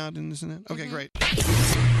going out and this and that. Okay, great.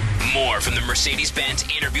 More from the Mercedes-Benz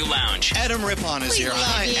Interview Lounge. Adam Rippon is here.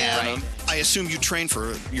 Hi, Adam. Right. I assume you train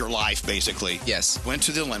for your life, basically. Yes. Went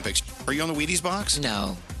to the Olympics. Are you on the Wheaties box?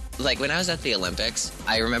 No. Like, when I was at the Olympics,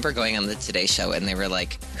 I remember going on the Today Show, and they were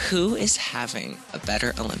like, who is having a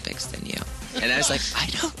better Olympics than you? And I was like, I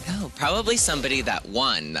don't know. Probably somebody that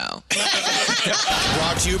won, though.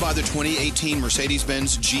 Brought to you by the 2018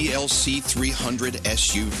 Mercedes-Benz GLC 300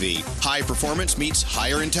 SUV. High performance meets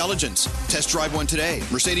higher intelligence. Test drive one today.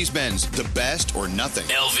 Mercedes-Benz, the best or nothing.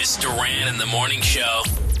 Elvis Duran in the Morning Show.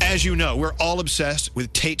 As you know, we're all obsessed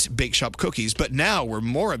with Tate's Bake Shop cookies, but now we're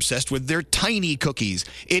more obsessed with their tiny cookies.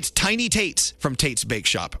 It's Tiny Tate's from Tate's Bake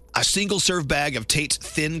Shop. A single-serve bag of Tate's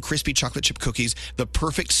thin, crispy chocolate chip cookies, the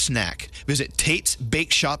perfect snack. Visit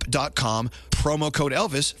Tate'sBakeShop.com, promo code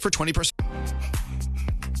Elvis for 20%.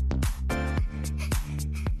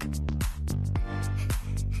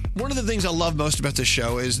 One of the things I love most about this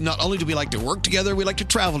show is not only do we like to work together, we like to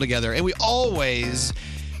travel together, and we always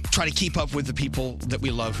try to keep up with the people that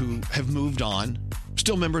we love who have moved on,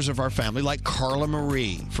 still members of our family, like Carla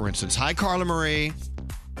Marie, for instance. Hi, Carla Marie.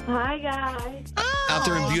 Hi, guys. Out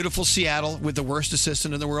there in beautiful Seattle with the worst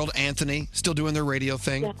assistant in the world, Anthony, still doing their radio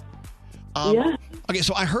thing. Yeah. Okay,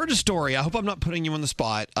 so I heard a story. I hope I'm not putting you on the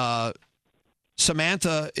spot.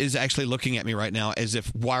 Samantha is actually looking at me right now as if,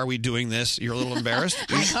 why are we doing this? You're a little embarrassed.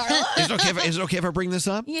 Carla. Is it okay if I bring this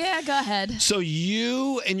up? Yeah, go ahead. So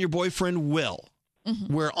you and your boyfriend, Will,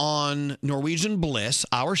 were on Norwegian Bliss,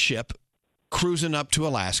 our ship, cruising up to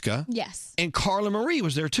Alaska. Yes. And Carla Marie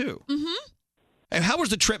was there too. Mm-hmm. And how was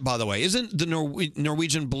the trip, by the way? Isn't the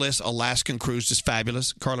Norwegian Bliss Alaskan cruise just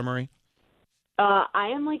fabulous, Carla Marie? I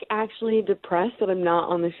am actually depressed that I'm not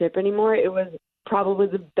on the ship anymore. It was probably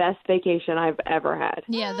the best vacation I've ever had.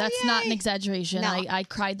 Yeah, that's not an exaggeration. No. I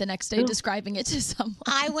cried the next day describing it to someone.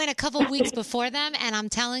 I went a couple weeks before them, and I'm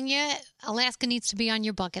telling you, Alaska needs to be on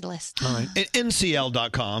your bucket list. All right.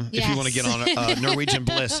 NCL.com if you want to get on Norwegian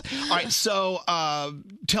Bliss. All right. So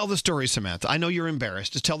tell the story, Samantha. I know you're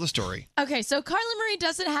embarrassed. Just tell the story. Okay, so Carla Marie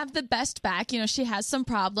doesn't have the best back. You know, she has some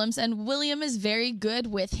problems, and William is very good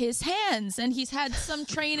with his hands, and he's had some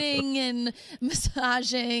training and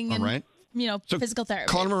massaging and, All right. Physical therapy.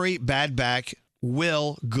 Carla Marie, bad back.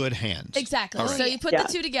 Will, good hands. Exactly. All right. So you put the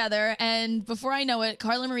two together, and before I know it,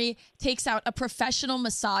 Carla Marie takes out a professional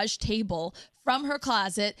massage table from her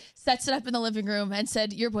closet, sets it up in the living room, and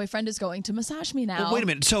said, your boyfriend is going to massage me now. Well, wait a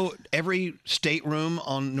minute. So every stateroom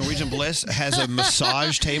on Norwegian Bliss has a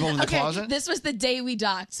massage table in the closet? This was the day we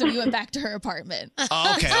docked, so we went back to her apartment.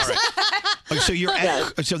 Oh, okay, all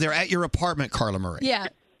right. Okay, so they're at your apartment, Carla Marie. Yeah.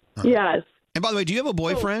 All right. Yes. And by the way, do you have a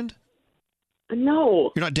boyfriend?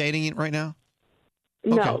 No. You're not dating it right now?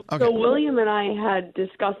 No. Okay. So William and I had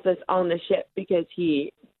discussed this on the ship because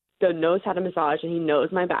he knows how to massage and he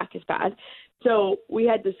knows my back is bad. So we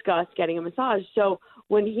had discussed getting a massage. So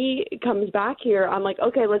when he comes back here, I'm like,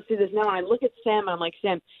 okay, let's do this now. And I look at Sam and I'm like,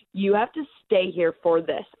 Sam, you have to stay here for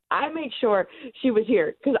this. I made sure she was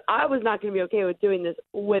here because I was not going to be okay with doing this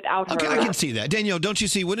without her. Okay, I can see that. Danielle, don't you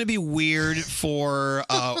see, wouldn't it be weird for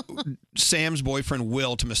Sam's boyfriend,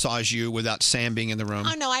 Will, to massage you without Sam being in the room?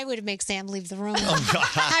 Oh, no, I would make Sam leave the room. Oh, God.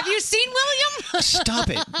 Have you seen William? Stop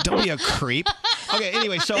it. Don't be a creep. Okay,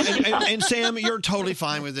 anyway, so, and Sam, you're totally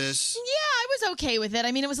fine with this? Yeah, I was okay with it.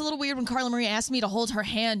 I mean, it was a little weird when Carla Marie asked me to hold her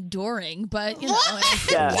hand during, but, you know.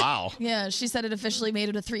 Wow. Yeah, she said it officially made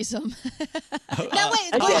it a threesome. No,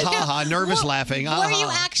 wait. Nervous laughing. Were you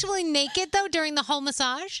actually naked, though, during the whole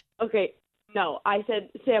massage? Okay, No, I said,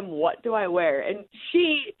 Sam, what do I wear? And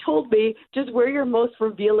she told me, just wear your most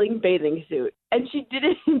revealing bathing suit. And she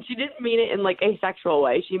didn't mean it in like a sexual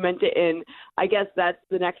way. She meant it in, I guess that's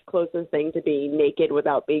the next closest thing to being naked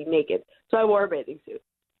without being naked. So I wore a bathing suit.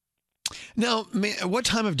 Now, what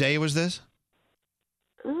time of day was this?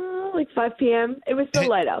 Like 5 p.m. It was still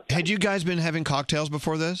light out. Had you guys been having cocktails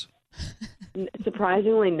before this?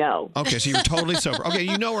 Surprisingly, no. Okay, so you're totally sober. Okay,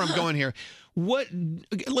 you know where I'm going here.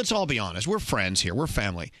 Let's all be honest. We're friends here. We're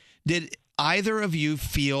family. Did either of you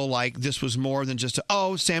feel like this was more than just,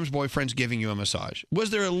 Sam's boyfriend's giving you a massage? Was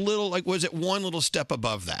there a little, was it one little step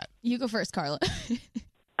above that? You go first, Carla.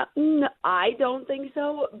 No, I don't think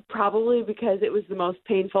so. Probably because it was the most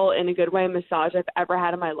painful, in a good way, massage I've ever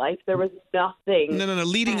had in my life. There was nothing. No.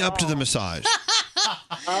 Leading up to the massage.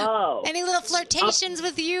 Oh. Any little flirtations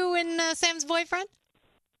with you and Sam's boyfriend?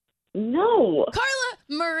 No. Carla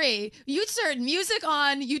Marie, you turned music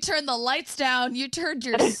on, you turned the lights down, you turned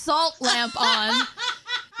your salt lamp on.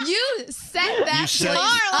 You set that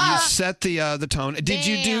You set the tone. Did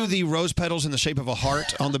you do the rose petals in the shape of a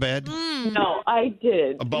heart on the bed? No, I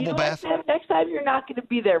did. A bubble bath? Next time you're not going to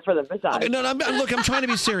be there for the massage. Okay, no, look, I'm trying to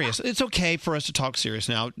be serious. It's okay for us to talk serious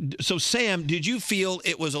now. So, Sam, did you feel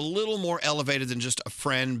it was a little more elevated than just a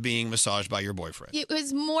friend being massaged by your boyfriend? It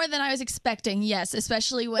was more than I was expecting, yes,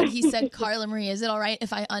 especially when he said, Carla Marie, is it all right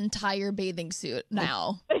if I untie your bathing suit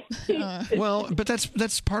now? Well, but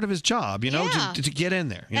that's part of his job, Yeah. to get in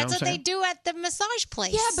there. You know That's what what I'm they do at the massage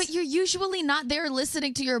place. Yeah, but you're usually not there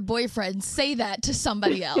listening to your boyfriend say that to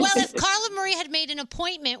somebody else. Well, if Carla Marie had made an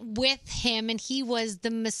appointment with him and he was the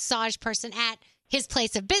massage person at his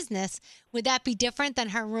place of business, would that be different than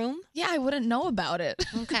her room? Yeah, I wouldn't know about it.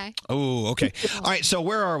 Okay. Oh, okay. All right, so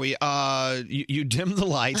where are we? You dimmed the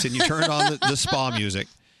lights and you turned on the spa music.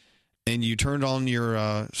 And you turned on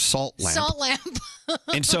your salt lamp. Salt lamp.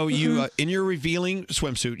 And so you, in your revealing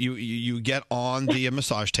swimsuit, you get on the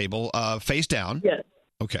massage table face down. Yes.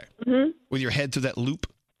 Okay. Mm-hmm. With your head through that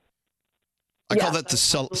loop. I call that the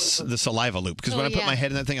saliva loop because when I put my head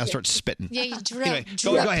in that thing, I start spitting. Yeah, you drill. Anyway,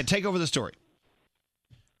 go ahead. Take over the story.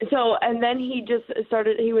 So, and then he just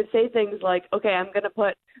started, he would say things like, okay, I'm going to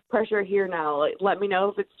put pressure here now. Like, let me know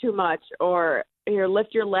if it's too much. Or here,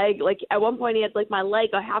 lift your leg. Like, at one point, he had, like, my leg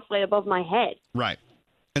halfway above my head. Right.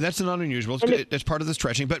 And that's not unusual. That's part of the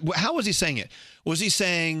stretching. But how was he saying it? Was he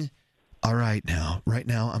saying, all right now,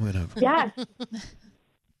 I'm going to... Yes.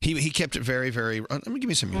 He kept it very, very... Let me give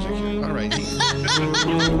me some music here. All right.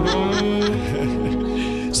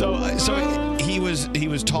 So he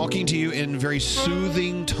was talking to you in very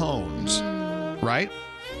soothing tones, right?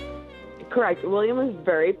 Correct. William was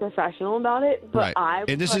very professional about it, but right.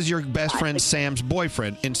 And this is your best friend Sam's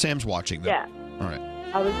boyfriend, and Sam's watching them. Yeah. All right.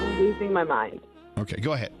 I was losing my mind. Okay,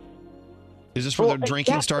 go ahead. Is this where the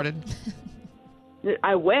drinking started?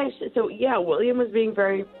 I wish. So, yeah, William was being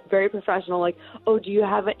very, very professional. Like, oh, do you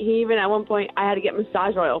have it? He even, at one point, I had to get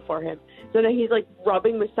massage oil for him. So now he's, like,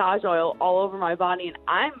 rubbing massage oil all over my body, and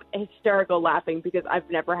I'm hysterical laughing because I've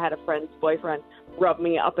never had a friend's boyfriend rub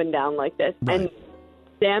me up and down like this. Right. And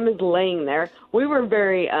Sam is laying there. We were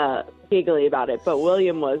very giggly about it, but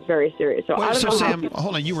William was very serious. So, I don't know Sam,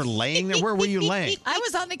 hold on. You were laying there? Where were you laying? I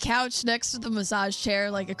was on the couch next to the massage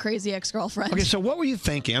chair like a crazy ex-girlfriend. Okay, so what were you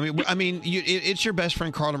thinking? I mean, it's your best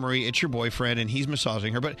friend, Carla Marie. It's your boyfriend, and he's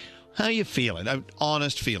massaging her. But how are you feeling?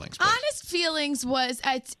 Honest feelings. Please. Honest feelings was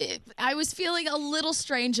I was feeling a little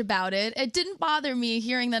strange about it. It didn't bother me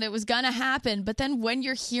hearing that it was going to happen. But then when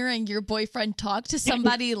you're hearing your boyfriend talk to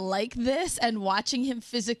somebody like this and watching him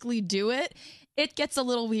physically do it, it gets a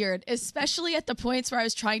little weird, especially at the points where I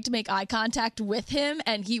was trying to make eye contact with him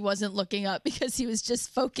and he wasn't looking up because he was just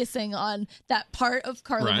focusing on that part of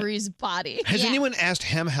Carla Marie's body. Has anyone asked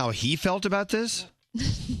him how he felt about this?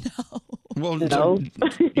 No. Well, no.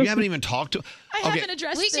 You haven't even talked to. I haven't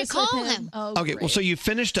addressed We this should call with him. Oh, Okay, well, so you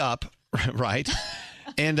finished up, right?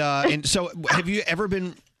 And so have you ever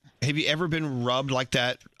been rubbed like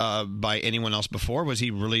that by anyone else before? Was he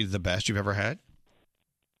really the best you've ever had?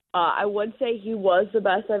 I would say he was the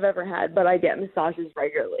best I've ever had, but I get massages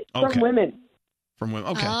regularly from women. From women,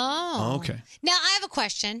 okay. Oh. Okay. Now, I have a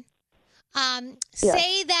question.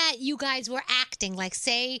 Say that you guys were acting, like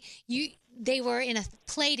say they were in a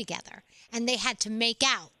play together and they had to make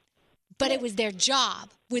out, but it was their job.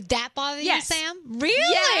 Would that bother you, Sam?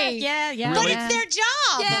 Really? Yeah. But Really? it's their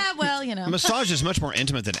job. Yeah, well, you know. Massage is much more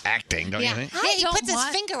intimate than acting, don't you think? Yeah, he puts his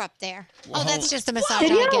want- finger up there. Oh, that's just the massage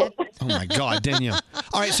I get. Oh my God, Danielle.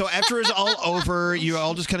 All right, so after it's all over, you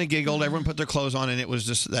all just kind of giggled. Everyone put their clothes on, and it was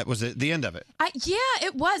just that was it, the end of it. Yeah,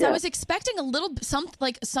 it was. I was expecting a little some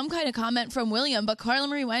kind of comment from William, but Carla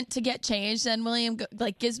Marie went to get changed, and William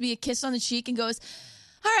gives me a kiss on the cheek and goes,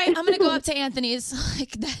 "All right, I'm gonna go up to Anthony's."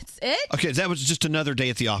 Like, that's it. Okay, that was just another day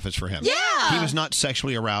at the office for him. Yeah. He was not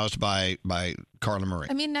sexually aroused by Carla Marie.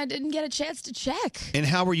 I mean, I didn't get a chance to check. And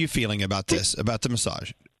how were you feeling about this, about the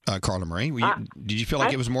massage, Carla Marie? Did you feel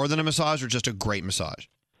like it was more than a massage or just a great massage?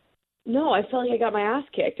 No, I felt like I got my ass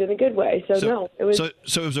kicked in a good way. So no, it was.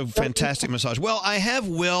 So it was a fantastic massage. Well, I have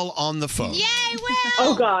Will on the phone. Yay, Will!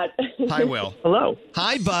 Oh God. Hi, Will. Hello.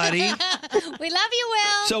 Hi, buddy. We love you,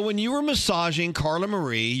 Will. So when you were massaging Carla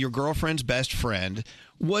Marie, your girlfriend's best friend,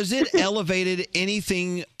 was it elevated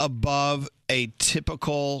anything above a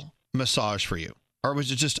typical massage for you? Or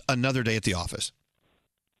was it just another day at the office?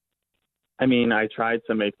 I mean, I tried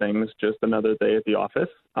to make things just another day at the office,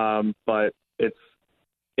 but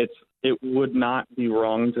it would not be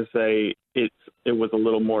wrong to say it was a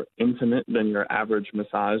little more intimate than your average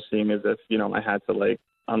massage, seeing as if, I had to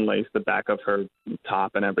unlace the back of her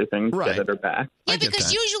top and everything to get at her back. Yeah,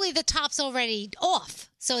 because usually the top's already off,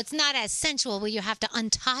 so it's not as sensual where you have to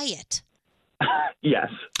untie it. Yes.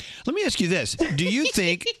 Let me ask you this. Do you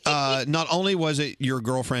think not only was it your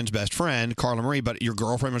girlfriend's best friend, Carla Marie, but your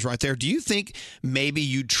girlfriend was right there? Do you think maybe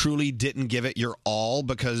you truly didn't give it your all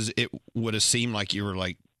because it would have seemed like you were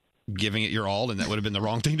giving it your all and that would have been the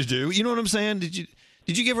wrong thing to do? You know what I'm saying? Did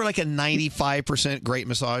you give her a 95% great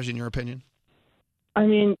massage in your opinion? I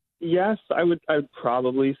mean, yes, I'd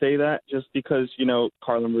probably say that just because,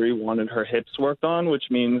 Carla Marie wanted her hips worked on, which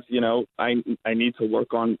means, I need to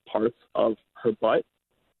work on parts of her butt.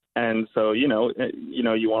 And so, you want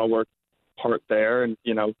to work part there and,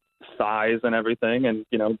 thighs and everything. And,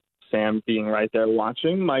 Sam being right there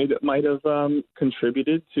watching might have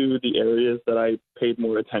contributed to the areas that I paid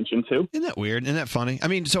more attention to. Isn't that weird? Isn't that funny? I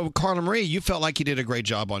mean, so Carla Marie, you felt like you did a great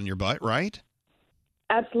job on your butt, right?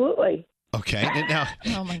 Absolutely. Okay. And now,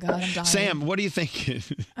 oh my God, I'm dying. Sam, what do you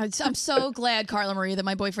think? I'm so glad, Carla Marie, that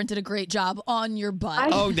my boyfriend did a great job on your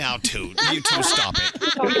butt. Oh, now, you two stop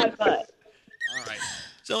it. On my butt. All right.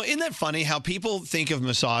 So isn't that funny how people think of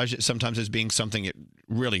massage sometimes as being something it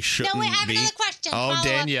really shouldn't No, wait, I have be? another question. Oh, Follow-up.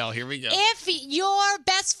 Danielle, here we go. If your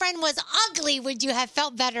best friend was ugly, would you have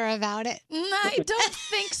felt better about it? I don't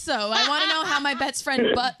think so. I want to know how my best friend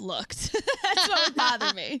butt looked. That's what would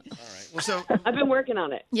bother me. All right. Well, so I've been working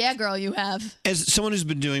on it. Yeah, girl, you have. As someone who's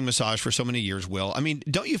been doing massage for so many years, Will, I mean,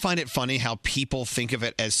 don't you find it funny how people think of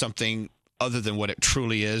it as something other than what it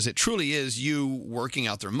truly is? It truly is you working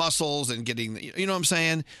out their muscles and getting, you know what I'm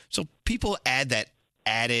saying? So people add that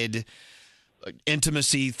added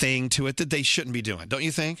intimacy thing to it that they shouldn't be doing, don't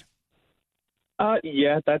you think?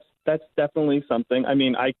 Yeah, that's definitely something. I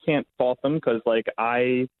mean, I can't fault them because,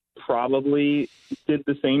 I probably did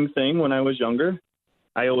the same thing when I was younger.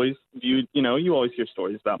 I always viewed, you always hear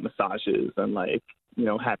stories about massages and,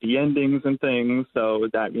 happy endings and things. So,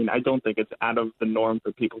 I don't think it's out of the norm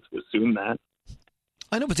for people to assume that.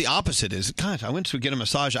 I know, but the opposite is, God, I went to get a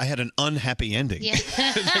massage. I had an unhappy ending. Yeah.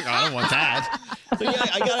 I don't want that. So, yeah,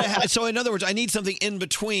 I gotta so in other words, I need something in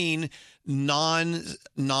between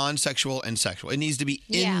non-sexual and sexual. It needs to be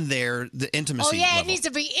in there, the intimacy Oh, yeah, level. it needs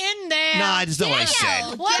to be in there. Nah, that's not what I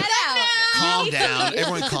said. Get out. Calm down.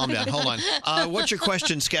 Everyone calm down. Hold on. What's your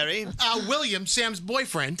question, Scary? William, Sam's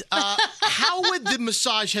boyfriend. How would the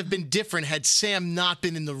massage have been different had Sam not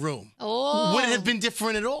been in the room? Oh. Would it have been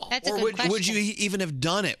different at all? That's a Or good question. would you even have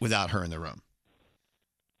done it without her in the room?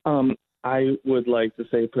 I would like to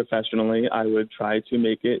say professionally, I would try to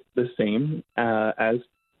make it the same as,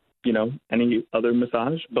 any other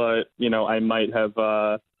massage. But, I might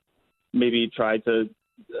have maybe tried to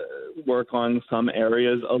work on some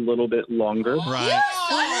areas a little bit longer. Right.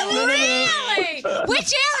 Really?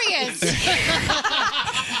 Which areas?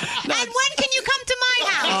 And when can you come to my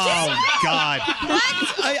house? Oh, God.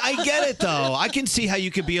 What? I get it, though. I can see how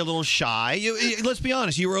you could be a little shy. Let's be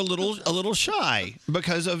honest. You were a little shy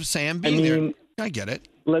because of Sam being there. I get it.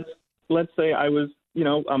 Let's say I was,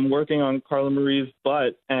 I'm working on Carla Marie's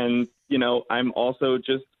butt, and, I'm also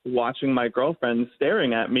just watching my girlfriend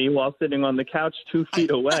staring at me while sitting on the couch 2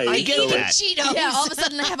 feet away. I get that. Cheetos. Yeah, all of a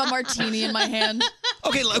sudden I have a martini in my hand.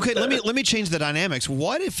 Okay. Let me change the dynamics.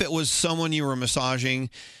 What if it was someone you were massaging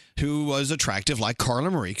who was attractive, like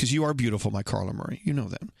Carla Marie? Because you are beautiful, my Carla Marie. You know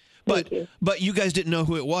that. But you guys didn't know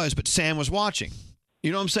who it was. But Sam was watching.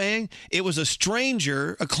 You know what I'm saying? It was a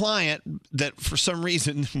stranger, a client that for some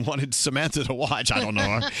reason wanted Samantha to watch. I don't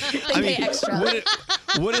know. They pay extra.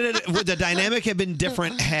 Would the dynamic have been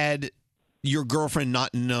different had your girlfriend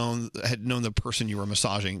had known the person you were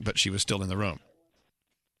massaging, but she was still in the room?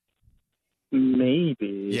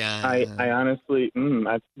 Maybe. Yeah. I honestly,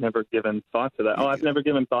 I've never given thought to that. Oh, I've never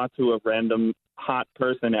given thought to a random hot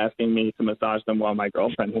person asking me to massage them while my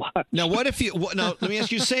girlfriend watched. Now, what if you? Now, let me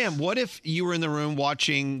ask you, Sam. What if you were in the room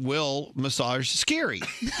watching Will massage Scary?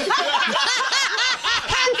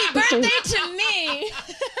 Happy birthday to me.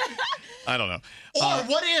 I don't know. Or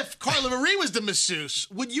what if Carla Marie was the masseuse?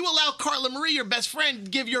 Would you allow Carla Marie, your best friend,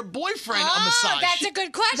 give your boyfriend a massage? That's a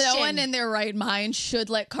good question. No one in their right mind should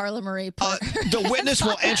let Carla Marie put The witness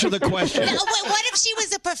will answer the question. Now, what if she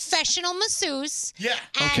was a professional masseuse? Yeah.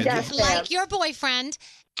 And Okay. like your boyfriend,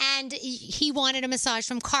 and he wanted a massage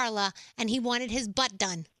from Carla, and he wanted his butt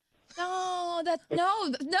done. No.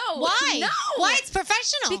 Why? No. Why? It's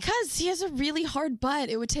professional. Because he has a really hard butt.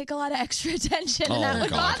 It would take a lot of extra attention, Oh, and that would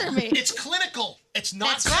God. bother me. It's clinical. It's not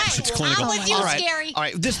That's right. sexual. It's clinical. I'm with you, All right. Scary. All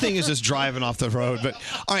right, this thing is just driving off the road. But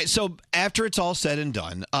all right, so after it's all said and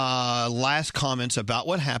done, last comments about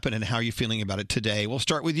what happened and how you're feeling about it today. We'll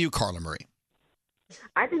start with you, Carla Marie.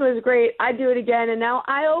 I think it was great. I'd do it again, and now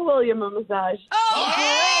I owe William a massage.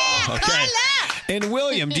 Okay. And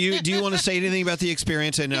William, do you want to say anything about the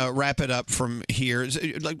experience and wrap it up from here?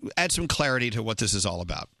 Like, add some clarity to what this is all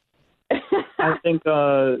about. I think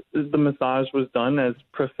the massage was done as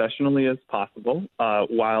professionally as possible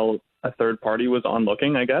while a third party was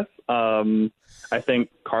onlooking, I guess. I think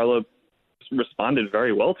Carla responded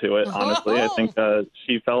very well to it, honestly. I think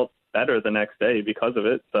she felt better the next day because of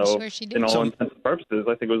it. So, Sure she did. in all So- intents and purposes,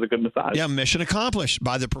 I think it was a good massage. Yeah, mission accomplished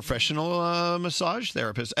by the professional massage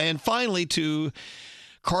therapist. And finally, to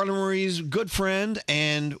Carla Marie's good friend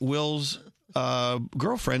and Will's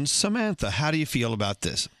girlfriend, Samantha. How do you feel about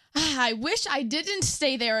this? I wish I didn't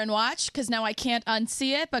stay there and watch because now I can't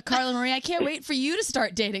unsee it. But Carla Marie, I can't wait for you to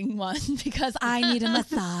start dating one because I need a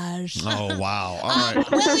massage. Oh, wow. All right.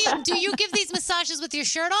 William, do you give these massages with your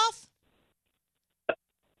shirt off?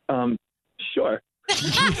 Sure.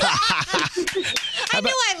 I knew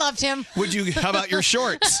I loved him. Would you? How about your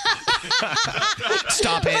shorts?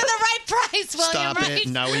 Stop it. For the right price, William. Stop right? it.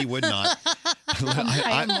 No, he would not.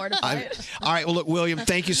 I am mortified. All right. Well, look, William,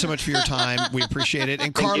 thank you so much for your time. We appreciate it.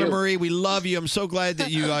 And Carla Marie, we love you. I'm so glad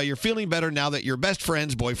that you're feeling better now that your best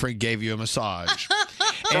friend's boyfriend gave you a massage.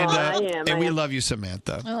 And, I we am. love you,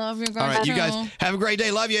 Samantha. I love you guys. All right, you too. guys have a great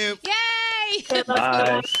day. Love you. Yay!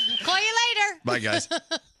 Bye. Call you later. Bye, guys.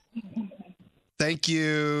 Thank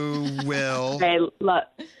you, Will. Hey, look,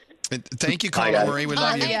 And thank you, Carla guys. Marie. We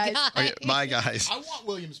love you. guys. All right, bye, guys. I want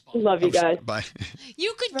Williams. love you guys. Bye.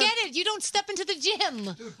 You could get it. You don't step into the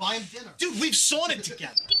gym. Dude, buy him dinner. Dude, we've saunted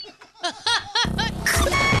together.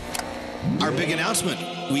 Our big announcement.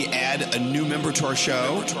 We add a new member to our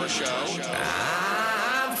show. I'm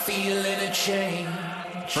feeling a change.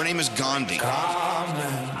 Her name is Gandhi.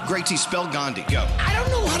 Great T, spell Gandhi. Go. I don't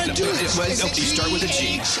know how to do this. Well, Is it you start with a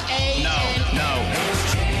G. G-H-A-N? No.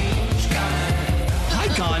 Hi,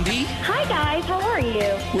 Gandhi. Hi, guys. How are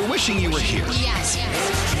you? We're wishing you were here. Yes.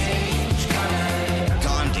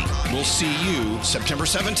 Gandhi. We'll see you September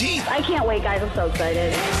 17th. I can't wait, guys. I'm so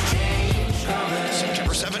excited.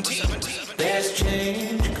 September 17th. There's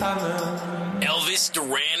change coming. Elvis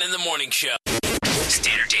Duran in the Morning Show.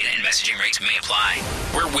 Standard data and messaging rates may apply.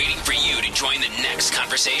 We're waiting for you to join the next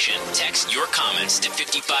conversation. Text your comments to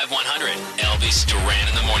 55100. Elvis Duran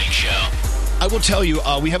in the Morning Show. I will tell you,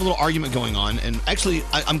 we have a little argument going on, and actually,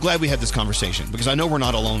 I'm glad we had this conversation because I know we're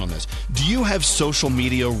not alone on this. Do you have social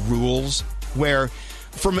media rules where,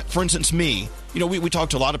 for instance, me, we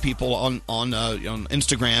talk to a lot of people on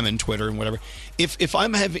Instagram and Twitter and whatever.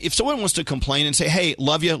 If someone wants to complain and say, "Hey,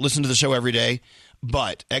 love you, listen to the show every day,"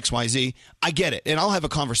 but XYZ, I get it, and I'll have a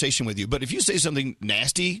conversation with you. But if you say something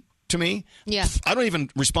nasty to me, I don't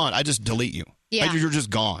even respond. I just delete you. Yeah. You're just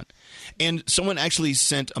gone. And someone actually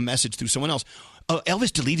sent a message through someone else.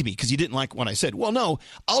 Elvis deleted me because he didn't like what I said. Well, no,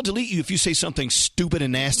 I'll delete you if you say something stupid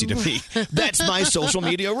and nasty to me. That's my social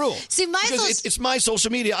media rule. See, it's my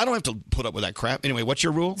social media. I don't have to put up with that crap. Anyway, what's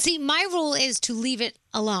your rule? See, my rule is to leave it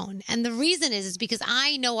alone. And the reason is because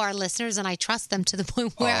I know our listeners and I trust them to the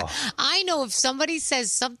point where I know if somebody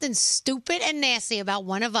says something stupid and nasty about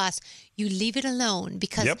one of us, you leave it alone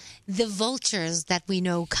because the vultures that we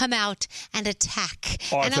know come out and attack.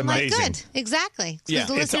 Oh, and it's I'm amazing. like, good. Exactly. Yeah,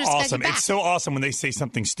 The it's listeners got your awesome. back. It's so awesome when they say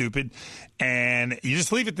something stupid, and you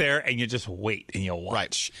just leave it there and you just wait and you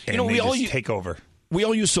watch. And we they all just take over. we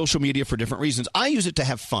all use social media for different reasons. I use it to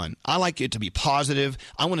have fun. I like it to be positive.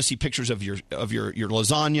 I want to see pictures of your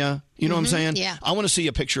lasagna. You know what I'm saying? Yeah. I want to see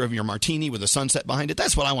a picture of your martini with a sunset behind it.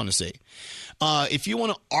 That's what I want to see. If you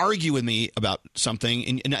want to argue with me about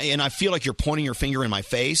something and I feel like you're pointing your finger in my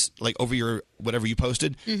face, like over your whatever you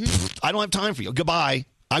posted, I don't have time for you. Goodbye.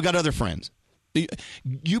 I've got other friends.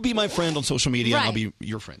 You be my friend on social media, and I'll be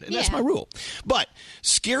your friend. And that's my rule. But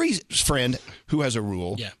Scary's friend, who has a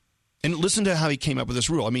rule, and listen to how he came up with this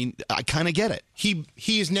rule. I mean, I kind of get it. He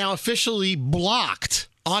is now officially blocked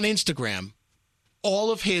on Instagram all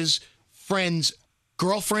of his friends'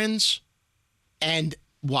 girlfriends and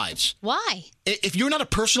wives. Why? If you're not a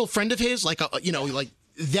personal friend of his,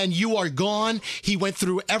 then you are gone. He went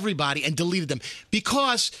through everybody and deleted them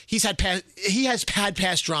because he has had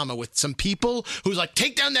past drama with some people who's like,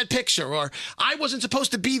 take down that picture, or I wasn't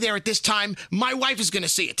supposed to be there at this time. My wife is going to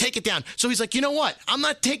see it. Take it down. So he's like, you know what? I'm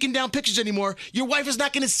not taking down pictures anymore. Your wife is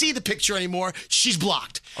not going to see the picture anymore. She's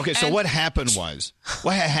blocked. Okay, so what happened was?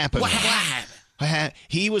 What happened?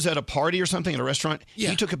 He was at a party or something at a restaurant. Yeah.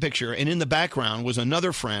 He took a picture, and in the background was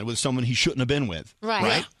another friend with someone he shouldn't have been with.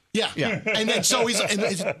 Right? Yeah. And then so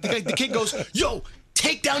the kid goes, yo,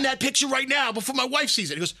 take down that picture right now before my wife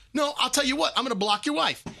sees it. He goes, no, I'll tell you what, I'm going to block your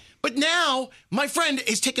wife. But now my friend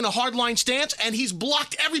is taking a hardline stance, and he's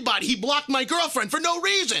blocked everybody. He blocked my girlfriend for no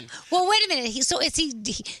reason. Well, wait a minute.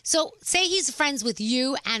 So say he's friends with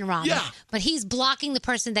you and Robin, but he's blocking the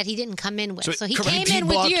person that he didn't come in with. So he came in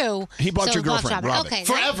with you. He blocked your girlfriend, Robin. Okay,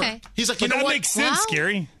 forever. Okay. He's like, But that makes sense,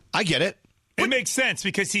 Scary. I get it. It makes sense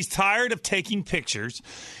because he's tired of taking pictures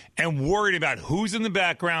and worried about who's in the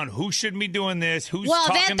background, who shouldn't be doing this, who's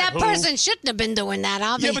talking that to who. person shouldn't have been doing that,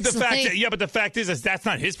 obviously. But the fact is that's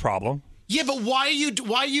not his problem. Yeah, but why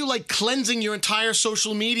are you like cleansing your entire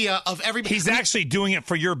social media of everybody? He's actually doing it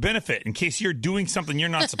for your benefit in case you're doing something you're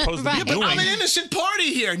not supposed to be doing. I'm an innocent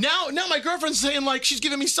party here. Now my girlfriend's saying like she's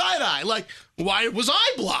giving me side eye. Like, why was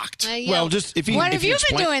I blocked? Well, just what have you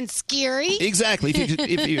been doing, Scary? Exactly.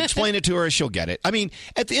 If you explain it to her, she'll get it. I mean,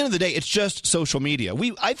 at the end of the day, it's just social media.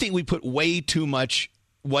 I think we put way too much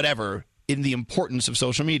whatever in the importance of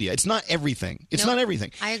social media. It's not everything. It's not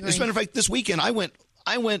everything. I agree. As a matter of fact, this weekend I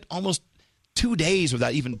went almost 2 days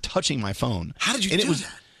without even touching my phone. How did you do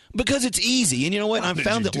that? Because it's easy. And you know what? I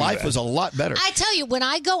found that life was a lot better. I tell you, when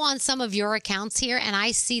I go on some of your accounts here and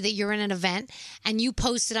I see that you're in an event and you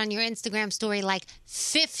posted on your Instagram story like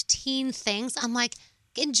 15 things, I'm like,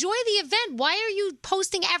 enjoy the event. Why are you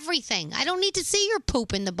posting everything? I don't need to see your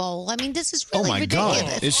poop in the bowl. I mean, this is really ridiculous. Oh,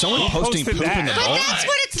 my God. Is someone posting poop in the bowl? But that's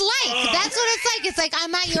what it's like. That's what it's like. It's like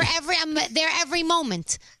I'm there every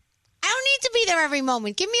moment. I don't need to be there every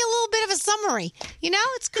moment. Give me a little bit of a summary. You know,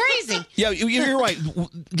 it's crazy. Yeah, you're right.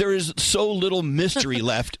 There is so little mystery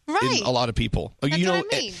left in a lot of people. That's what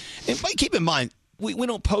I mean. And keep in mind, we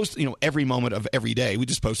don't post every moment of every day. We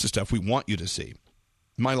just post the stuff we want you to see.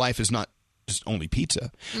 My life is not just only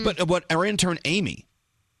pizza. But what our intern Amy,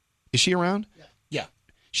 is she around? Yeah.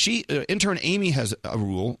 She intern Amy has a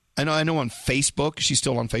rule. I know on Facebook. She's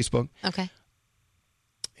still on Facebook. Okay.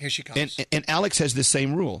 Here she comes. And Alex has this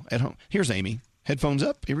same rule at home. Here's Amy. Headphones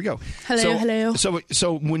up. Here we go. Hello.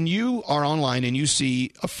 So when you are online and you see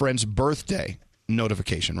a friend's birthday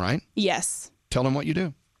notification, right? Yes. Tell them what you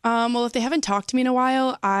do. Well, if they haven't talked to me in a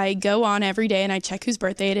while, I go on every day and I check whose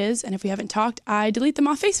birthday it is. And if we haven't talked, I delete them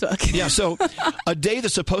off Facebook. Yeah, so a day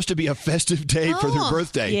that's supposed to be a festive day for their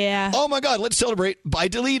birthday. Yeah. Oh, my God, let's celebrate by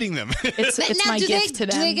deleting them. It's my gift to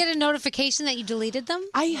them. Do they get a notification that you deleted them?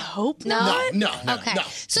 I hope not. No. Okay.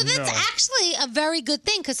 So that's actually a very good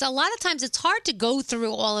thing because a lot of times it's hard to go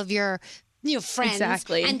through all of your friends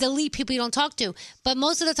and delete people you don't talk to. But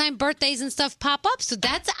most of the time, birthdays and stuff pop up. So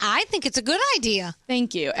I think it's a good idea.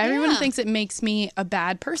 Thank you. Everyone thinks it makes me a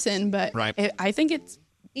bad person, but I think it's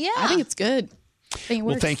good.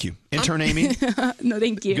 Well, thank you. Intern Amy. No,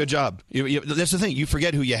 thank you. Good job. That's the thing. You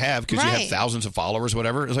forget who you have because you have thousands of followers,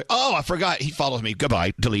 whatever. It's like, oh, I forgot. He follows me.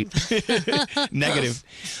 Goodbye. Delete. Negative.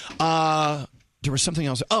 There was something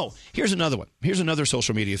else. Oh, here's another one. Here's another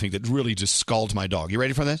social media thing that really just scalds my dog. You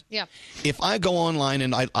ready for this? Yeah. If I go online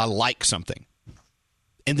and I like something,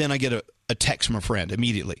 and then I get a text from a friend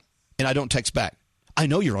immediately, and I don't text back, I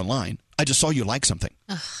know you're online. I just saw you like something.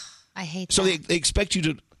 Ugh, I hate that. So they expect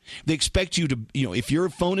you to, if your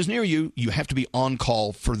phone is near you, you have to be on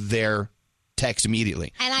call for their text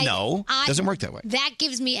immediately. And it doesn't work that way. That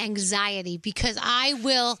gives me anxiety because I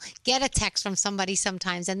will get a text from somebody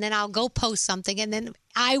sometimes and then I'll go post something and then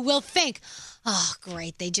I will think, oh,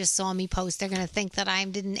 great, they just saw me post. They're going to think that I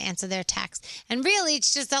didn't answer their text. And really,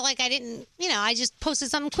 it's just that, like, I didn't, I just posted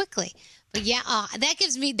something quickly. But yeah,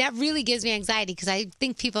 that really gives me anxiety because I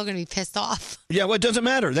think people are going to be pissed off. Yeah, well, it doesn't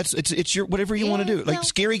matter. It's your whatever you want to do. Like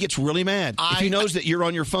Scary gets really mad if he knows that you're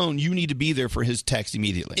on your phone. You need to be there for his text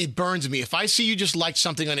immediately. It burns me. If I see you just liked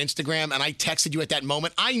something on Instagram and I texted you at that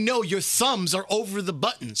moment, I know your thumbs are over the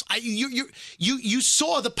buttons. You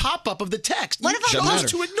saw the pop up of the text. What if you I'm chose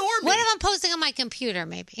to ignore me? What if I'm posting on my computer?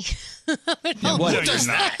 Maybe. Yeah, what? Who does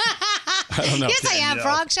that? I don't know. Yes, I am,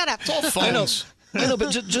 Frog. Shut up. It's all phones. I know, but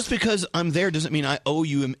just because I'm there doesn't mean I owe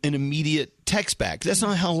you an immediate text back. That's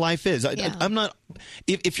not how life is. I'm not.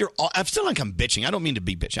 If you're, I feel like I'm bitching. I don't mean to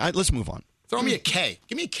be bitching. Let's move on. Throw me a K.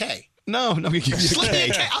 Give me a K. No, I'm gonna give you a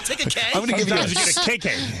K. I'll take a K. I'm gonna give you a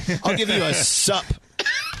KK. I'll give you a sup.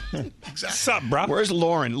 Sup, bro? Where's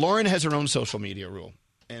Lauren? Lauren has her own social media rule.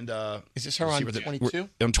 And is this her on 22?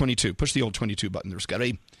 On 22. Push the old 22 button there,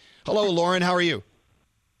 Scotty. Hello, Lauren. How are you?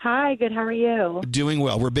 Hi, good. How are you? Doing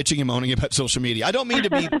well. We're bitching and moaning about social media. I don't mean to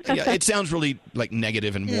be. It sounds really like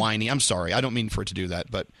negative and whiny. I'm sorry. I don't mean for it to do that,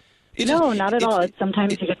 but not at all.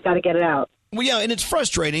 Sometimes you just got to get it out. Well, yeah, and it's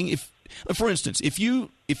frustrating. If, for instance, if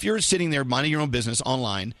you're sitting there minding your own business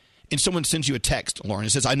online, and someone sends you a text, Lauren,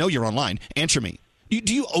 and says, "I know you're online. Answer me."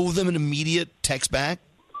 Do you owe them an immediate text back?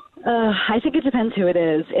 I think it depends who it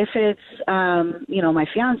is. If it's, my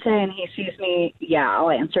fiance and he sees me, yeah, I'll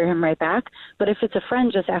answer him right back. But if it's a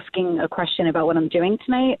friend just asking a question about what I'm doing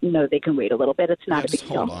tonight, no, they can wait a little bit. It's not a big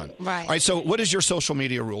deal. Hold on. Right. All right, so what is your social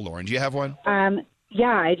media rule, Lauren? Do you have one?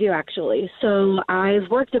 Yeah, I do actually. So I've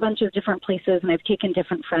worked a bunch of different places and I've taken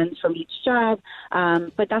different friends from each job,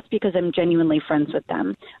 but that's because I'm genuinely friends with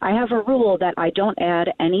them. I have a rule that I don't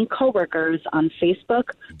add any coworkers on Facebook,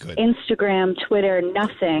 Instagram, Twitter,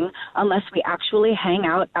 nothing, unless we actually hang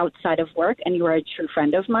out outside of work and you are a true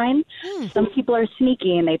friend of mine. Some people are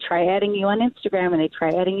sneaky and they try adding you on Instagram and they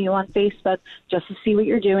try adding you on Facebook just to see what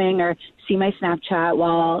you're doing or see my Snapchat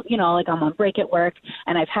while, like I'm on break at work.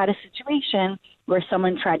 And I've had a situation where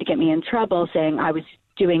someone tried to get me in trouble saying I was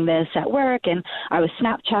doing this at work and I was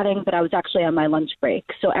Snapchatting, but I was actually on my lunch break.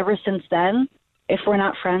 So ever since then, if we're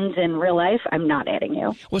not friends in real life, I'm not adding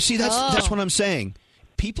you. Well, see, that's what I'm saying.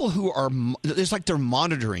 People who are, it's like they're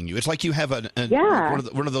monitoring you. It's like you have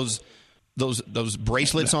one of those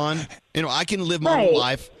bracelets on. I can live my own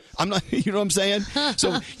life. I'm not, you know what I'm saying?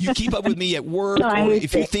 So you keep up with me at work, or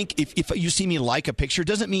if you think, if you see me like a picture,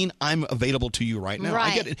 doesn't mean I'm available to you right now.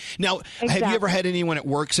 Right. I get it. Now, have you ever had anyone at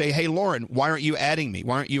work say, "Hey, Lauren, why aren't you adding me?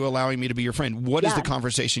 Why aren't you allowing me to be your friend?" What is the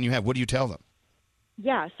conversation you have? What do you tell them?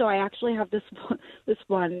 Yeah, so I actually have this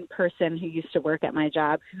one person who used to work at my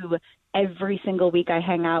job who every single week I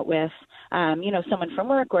hang out with, someone from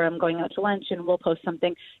work where I'm going out to lunch and we'll post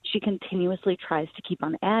something. She continuously tries to keep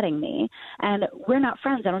on adding me. And we're not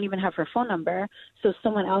friends. I don't even have her phone number. So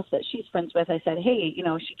someone else that she's friends with, I said, hey,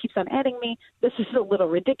 she keeps on adding me. This is a little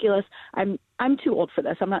ridiculous. I'm too old for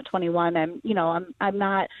this. I'm not 21. I'm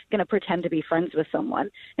not going to pretend to be friends with someone.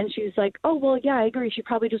 And she's like, oh, well, yeah, I agree. She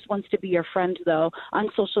probably just wants to be your friend, though, on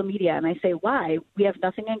social media. And I say, why? We have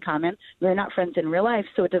nothing in common. We're not friends in real life,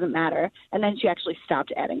 so it doesn't matter. And then she actually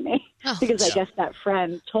stopped adding me because I guess that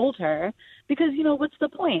friend told her, because, what's the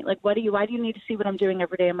point? Like, why do you need to see what I'm doing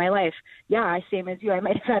every day in my life? Yeah, same as you. I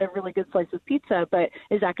might have had a really good slice of pizza, but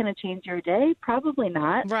is that going to change your day? Probably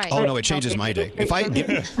not. Right. Oh, no, it changes my day. Let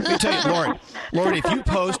me tell you, Lauren, if you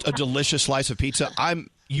post a delicious slice of pizza,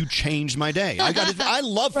 you changed my day. I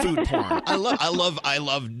love food porn. I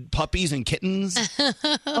love puppies and kittens.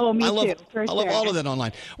 Oh, me too. I love all of that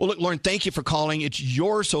online. Well, look, Lauren, thank you for calling. It's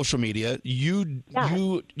your social media. You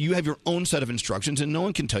have your own set of instructions, and no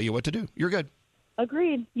one can tell you what to do. You're good.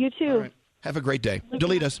 Agreed. You too. All right. Have a great day.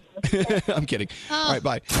 Delete us. I'm kidding. All right,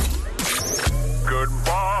 bye.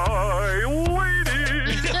 Goodbye,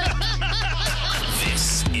 lady.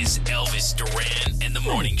 This is Elvis Duran and the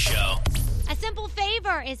Morning Show. A Simple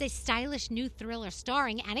Favor is a stylish new thriller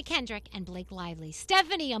starring Anna Kendrick and Blake Lively.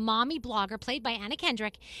 Stephanie, a mommy blogger played by Anna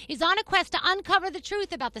Kendrick, is on a quest to uncover the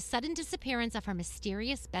truth about the sudden disappearance of her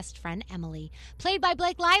mysterious best friend Emily, played by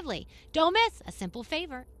Blake Lively. Don't miss A Simple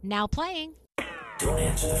Favor, now playing. Don't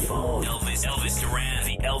answer the phone. Elvis Duran,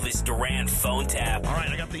 the Elvis Duran phone tap. All right,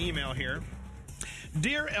 I got the email here.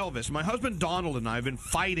 Dear Elvis, my husband Donald and I have been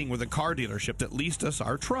fighting with a car dealership that leased us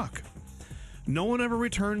our truck. No one ever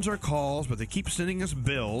returns our calls, but they keep sending us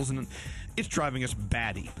bills, and it's driving us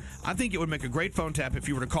batty. I think it would make a great phone tap if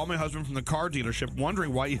you were to call my husband from the car dealership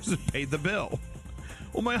wondering why he hasn't paid the bill.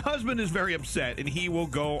 Well, my husband is very upset, and he will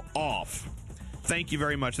go off. Thank you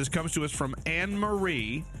very much. This comes to us from Anne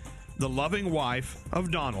Marie. the loving wife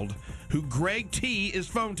of Donald, who Greg T is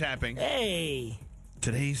phone tapping. Hey.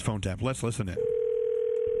 Today's phone tap. Let's listen in.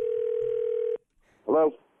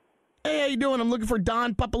 Hello? Hey, how you doing? I'm looking for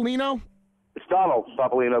Don Papolino. It's Donald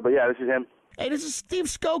Papolino, but yeah, this is him. Hey, this is Steve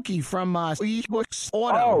Skokie from Auto.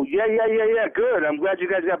 Oh, yeah. Good. I'm glad you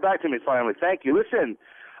guys got back to me finally. Thank you. Listen,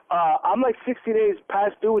 I'm like 60 days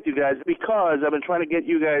past due with you guys because I've been trying to get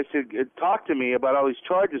you guys to talk to me about all these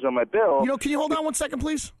charges on my bill. You know, can you hold on 1 second,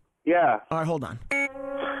 please? Yeah. All right, hold on.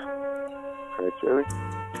 Christ, really?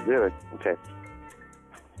 Really? Okay.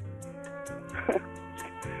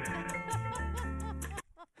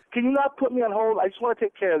 Can you not put me on hold? I just want to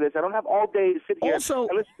take care of this. I don't have all day to sit here and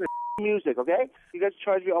listen to music, okay? You guys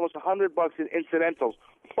charge me almost $100 in incidentals.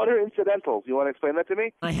 What are incidentals? You want to explain that to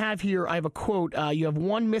me? I have a quote. You have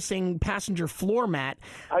one missing passenger floor mat.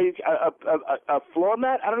 A floor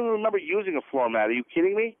mat? I don't even remember using a floor mat. Are you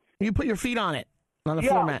kidding me? You put your feet on it, on the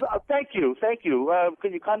floor mat. Thank you.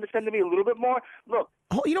 Can you condescend to me a little bit more? Look.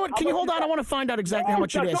 You know what? Can you hold on? I want to find out exactly how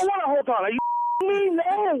much it is. I don't want to hold on. Are you me?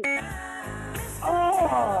 No.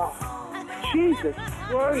 Oh, Jesus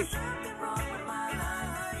Christ.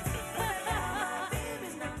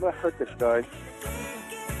 I'm going to hurt this guy.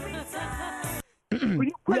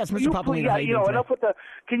 Yes, Mr. Papolino, how you doing today? Enough with the.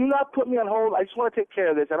 Can you not put me on hold? I just want to take care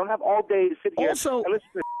of this. I don't have all day to sit here and listen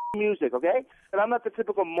to music, okay? And I'm not the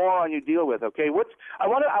typical moron you deal with, okay? I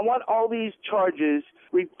want all these charges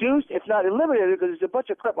reduced, if not eliminated, because it's a bunch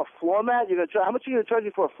of crap. A floor mat? How much are you going to charge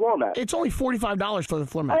me for a floor mat? It's only $45 for the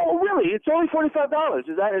floor mat. Oh, really? It's only $45.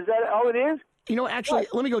 Is that all it is? You know, actually,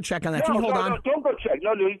 let me go check on that. Can you hold on? No, don't go check.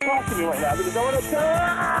 No, you talk to me right now because I want to tell.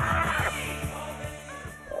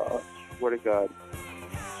 Oh, swear to God.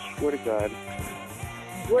 Swear to God.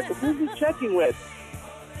 Who's he checking with?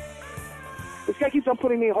 This guy keeps on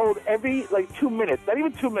putting me on hold every 2 minutes. Not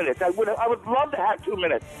even 2 minutes. I would love to have 2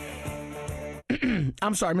 minutes.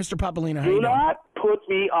 I'm sorry, Mr. Papolino. Do not put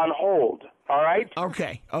me on hold. All right.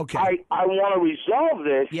 Okay. I want to resolve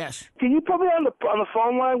this. Yes. Can you put me on the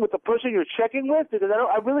phone line with the person you're checking with? Because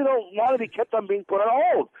I really don't want to be kept on being put on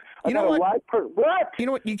hold. You know what? What? You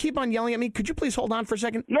know what? You keep on yelling at me. Could you please hold on for a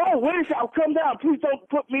second? No, wait a second. I'll come down. Please don't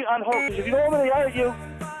put me on hold. Because if you don't want me to yell at you,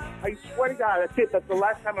 I swear to God, that's it. That's the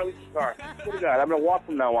last time I leave the car. I swear to God, I'm going to walk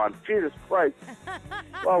from now on. Jesus Christ.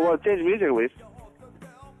 Well, change the music at least.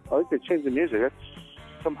 I think they changed the music. That's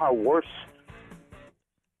somehow worse.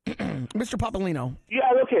 Mr. Papolino. Yeah,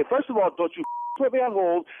 okay. First of all, don't you put me on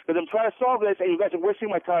hold because I'm trying to solve this and you guys are wasting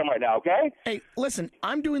my time right now, okay? Hey, listen,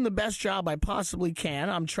 I'm doing the best job I possibly can.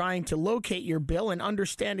 I'm trying to locate your bill and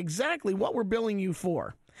understand exactly what we're billing you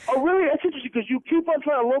for. Oh, really? That's interesting because you keep on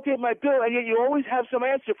trying to locate my bill and yet you always have some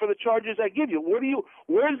answer for the charges I give you.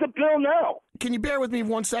 Where's the bill now? Can you bear with me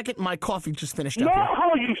 1 second? My coffee just finished up here.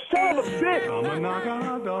 No, you son of a bitch!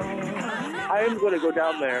 I am going to go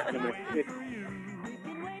down there and I'm going to sit.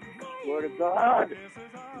 Swear to God.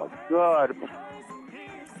 Oh, my God.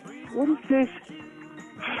 What is this?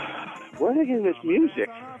 Where are they getting this music?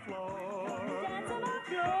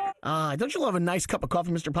 Don't you love a nice cup of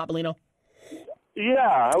coffee, Mr. Papolino?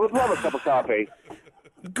 Yeah, I would love a cup of coffee.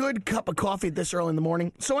 Good cup of coffee this early in the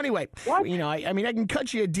morning. So anyway, what? I mean, I can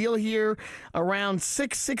cut you a deal here around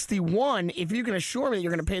 $661 if you can assure me that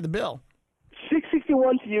you're going to pay the bill.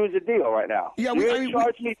 $661 to you is a deal right now. Yeah, you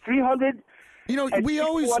charge me $300. You know, we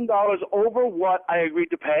always $1 over what I agreed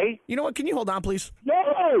to pay. You know what? Can you hold on, please? No,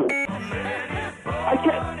 I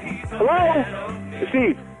can't. Hello,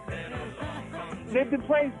 Steve. They've been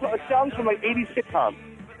playing songs from like 80 sitcoms.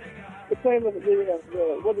 They're playing what's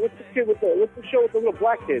the show with the little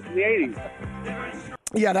black kids in the 80s?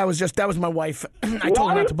 Yeah, that was my wife. I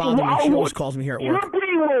told her not to bother me. She always calls me here at work. You're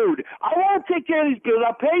being rude. I want to take care of these bills.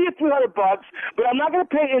 I'll pay you $300, but I'm not going to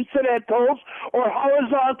pay incidentals or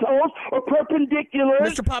horizontals or perpendiculars.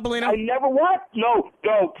 Mr. Papolino. I never what? No,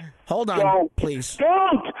 don't. Hold on, don't. Please.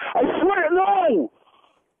 Don't. I swear, no.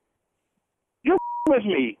 You're with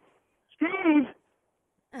me. Steve.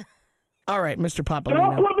 All right, Mr. Papolino.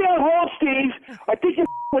 Don't put me on hold, Steve. I think you're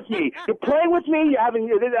with me. You're playing with me. I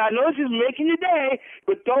know this is making your day,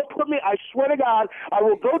 but don't put me. I swear to God, I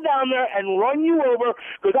will go down there and run you over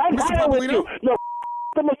because I'm tired with you. No,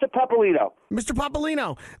 Mr. Papolino. Mr.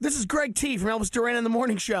 Papolino, this is Greg T. from Elvis Duran in the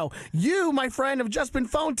Morning Show. You, my friend, have just been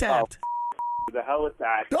phone tapped. Who the hell is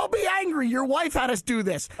that? Don't be angry. Your wife had us do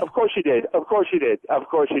this. Of course she did. Of course she did. Of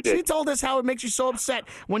course she did. She told us how it makes you so upset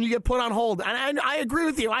when you get put on hold. And I agree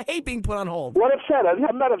with you. I hate being put on hold. What upset?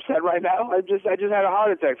 I'm not upset right now. I just had a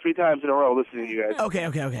heart attack 3 times in a row listening to you guys.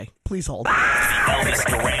 Okay. Please hold. The Elvis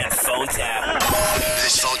Duran phone tap.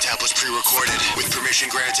 This phone tap was pre-recorded with permission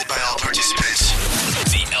granted by all participants.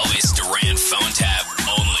 The Elvis Duran phone tap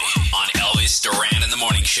only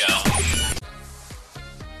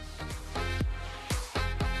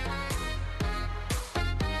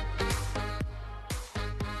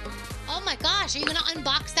Oh my gosh, are you going to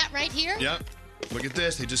unbox that right here? Yep. Look at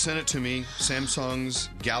this. They just sent it to me. Samsung's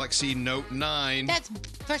Galaxy Note 9.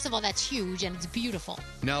 First of all, that's huge and it's beautiful.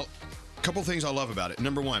 Now, a couple things I love about it.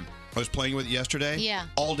 Number one, I was playing with it yesterday. Yeah.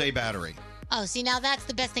 All-day battery. Oh, see, now that's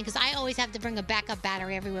the best thing because I always have to bring a backup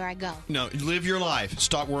battery everywhere I go. No, live your life.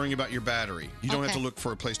 Stop worrying about your battery. You don't have Okay. to look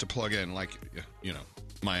for a place to plug in like,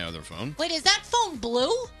 my other phone. Wait, is that phone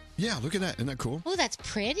blue? Yeah, look at that. Isn't that cool? Oh, that's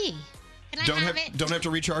pretty. Can I Don't have it? don't have to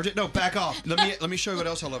recharge it. No, back off. Let me show you what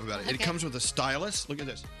else I love about it. It Okay. comes with a stylus. Look at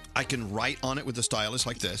this. I can write on it with the stylus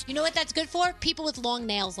like this. You know what that's good for? People with long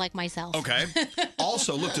nails like myself. Okay.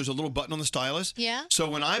 Also, look, there's a little button on the stylus. Yeah. So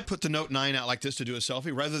when I put the Note 9 out like this to do a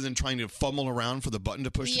selfie, rather than trying to fumble around for the button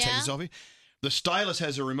to push to take Yeah. a selfie, the stylus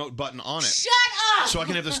has a remote button on it. Shut up! So I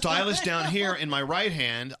can have the stylus down here in my right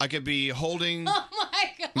hand. I could be holding Oh my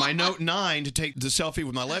God. my Note 9 to take the selfie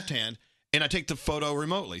with my left hand, and I take the photo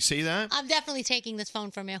remotely. See that? I'm definitely taking this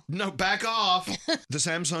phone from you. No, back off. The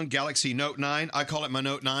Samsung Galaxy Note 9, I call it my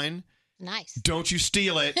Note 9. Nice. Don't you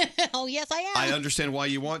steal it. Oh, yes, I am. I understand why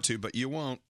you want to, but you won't.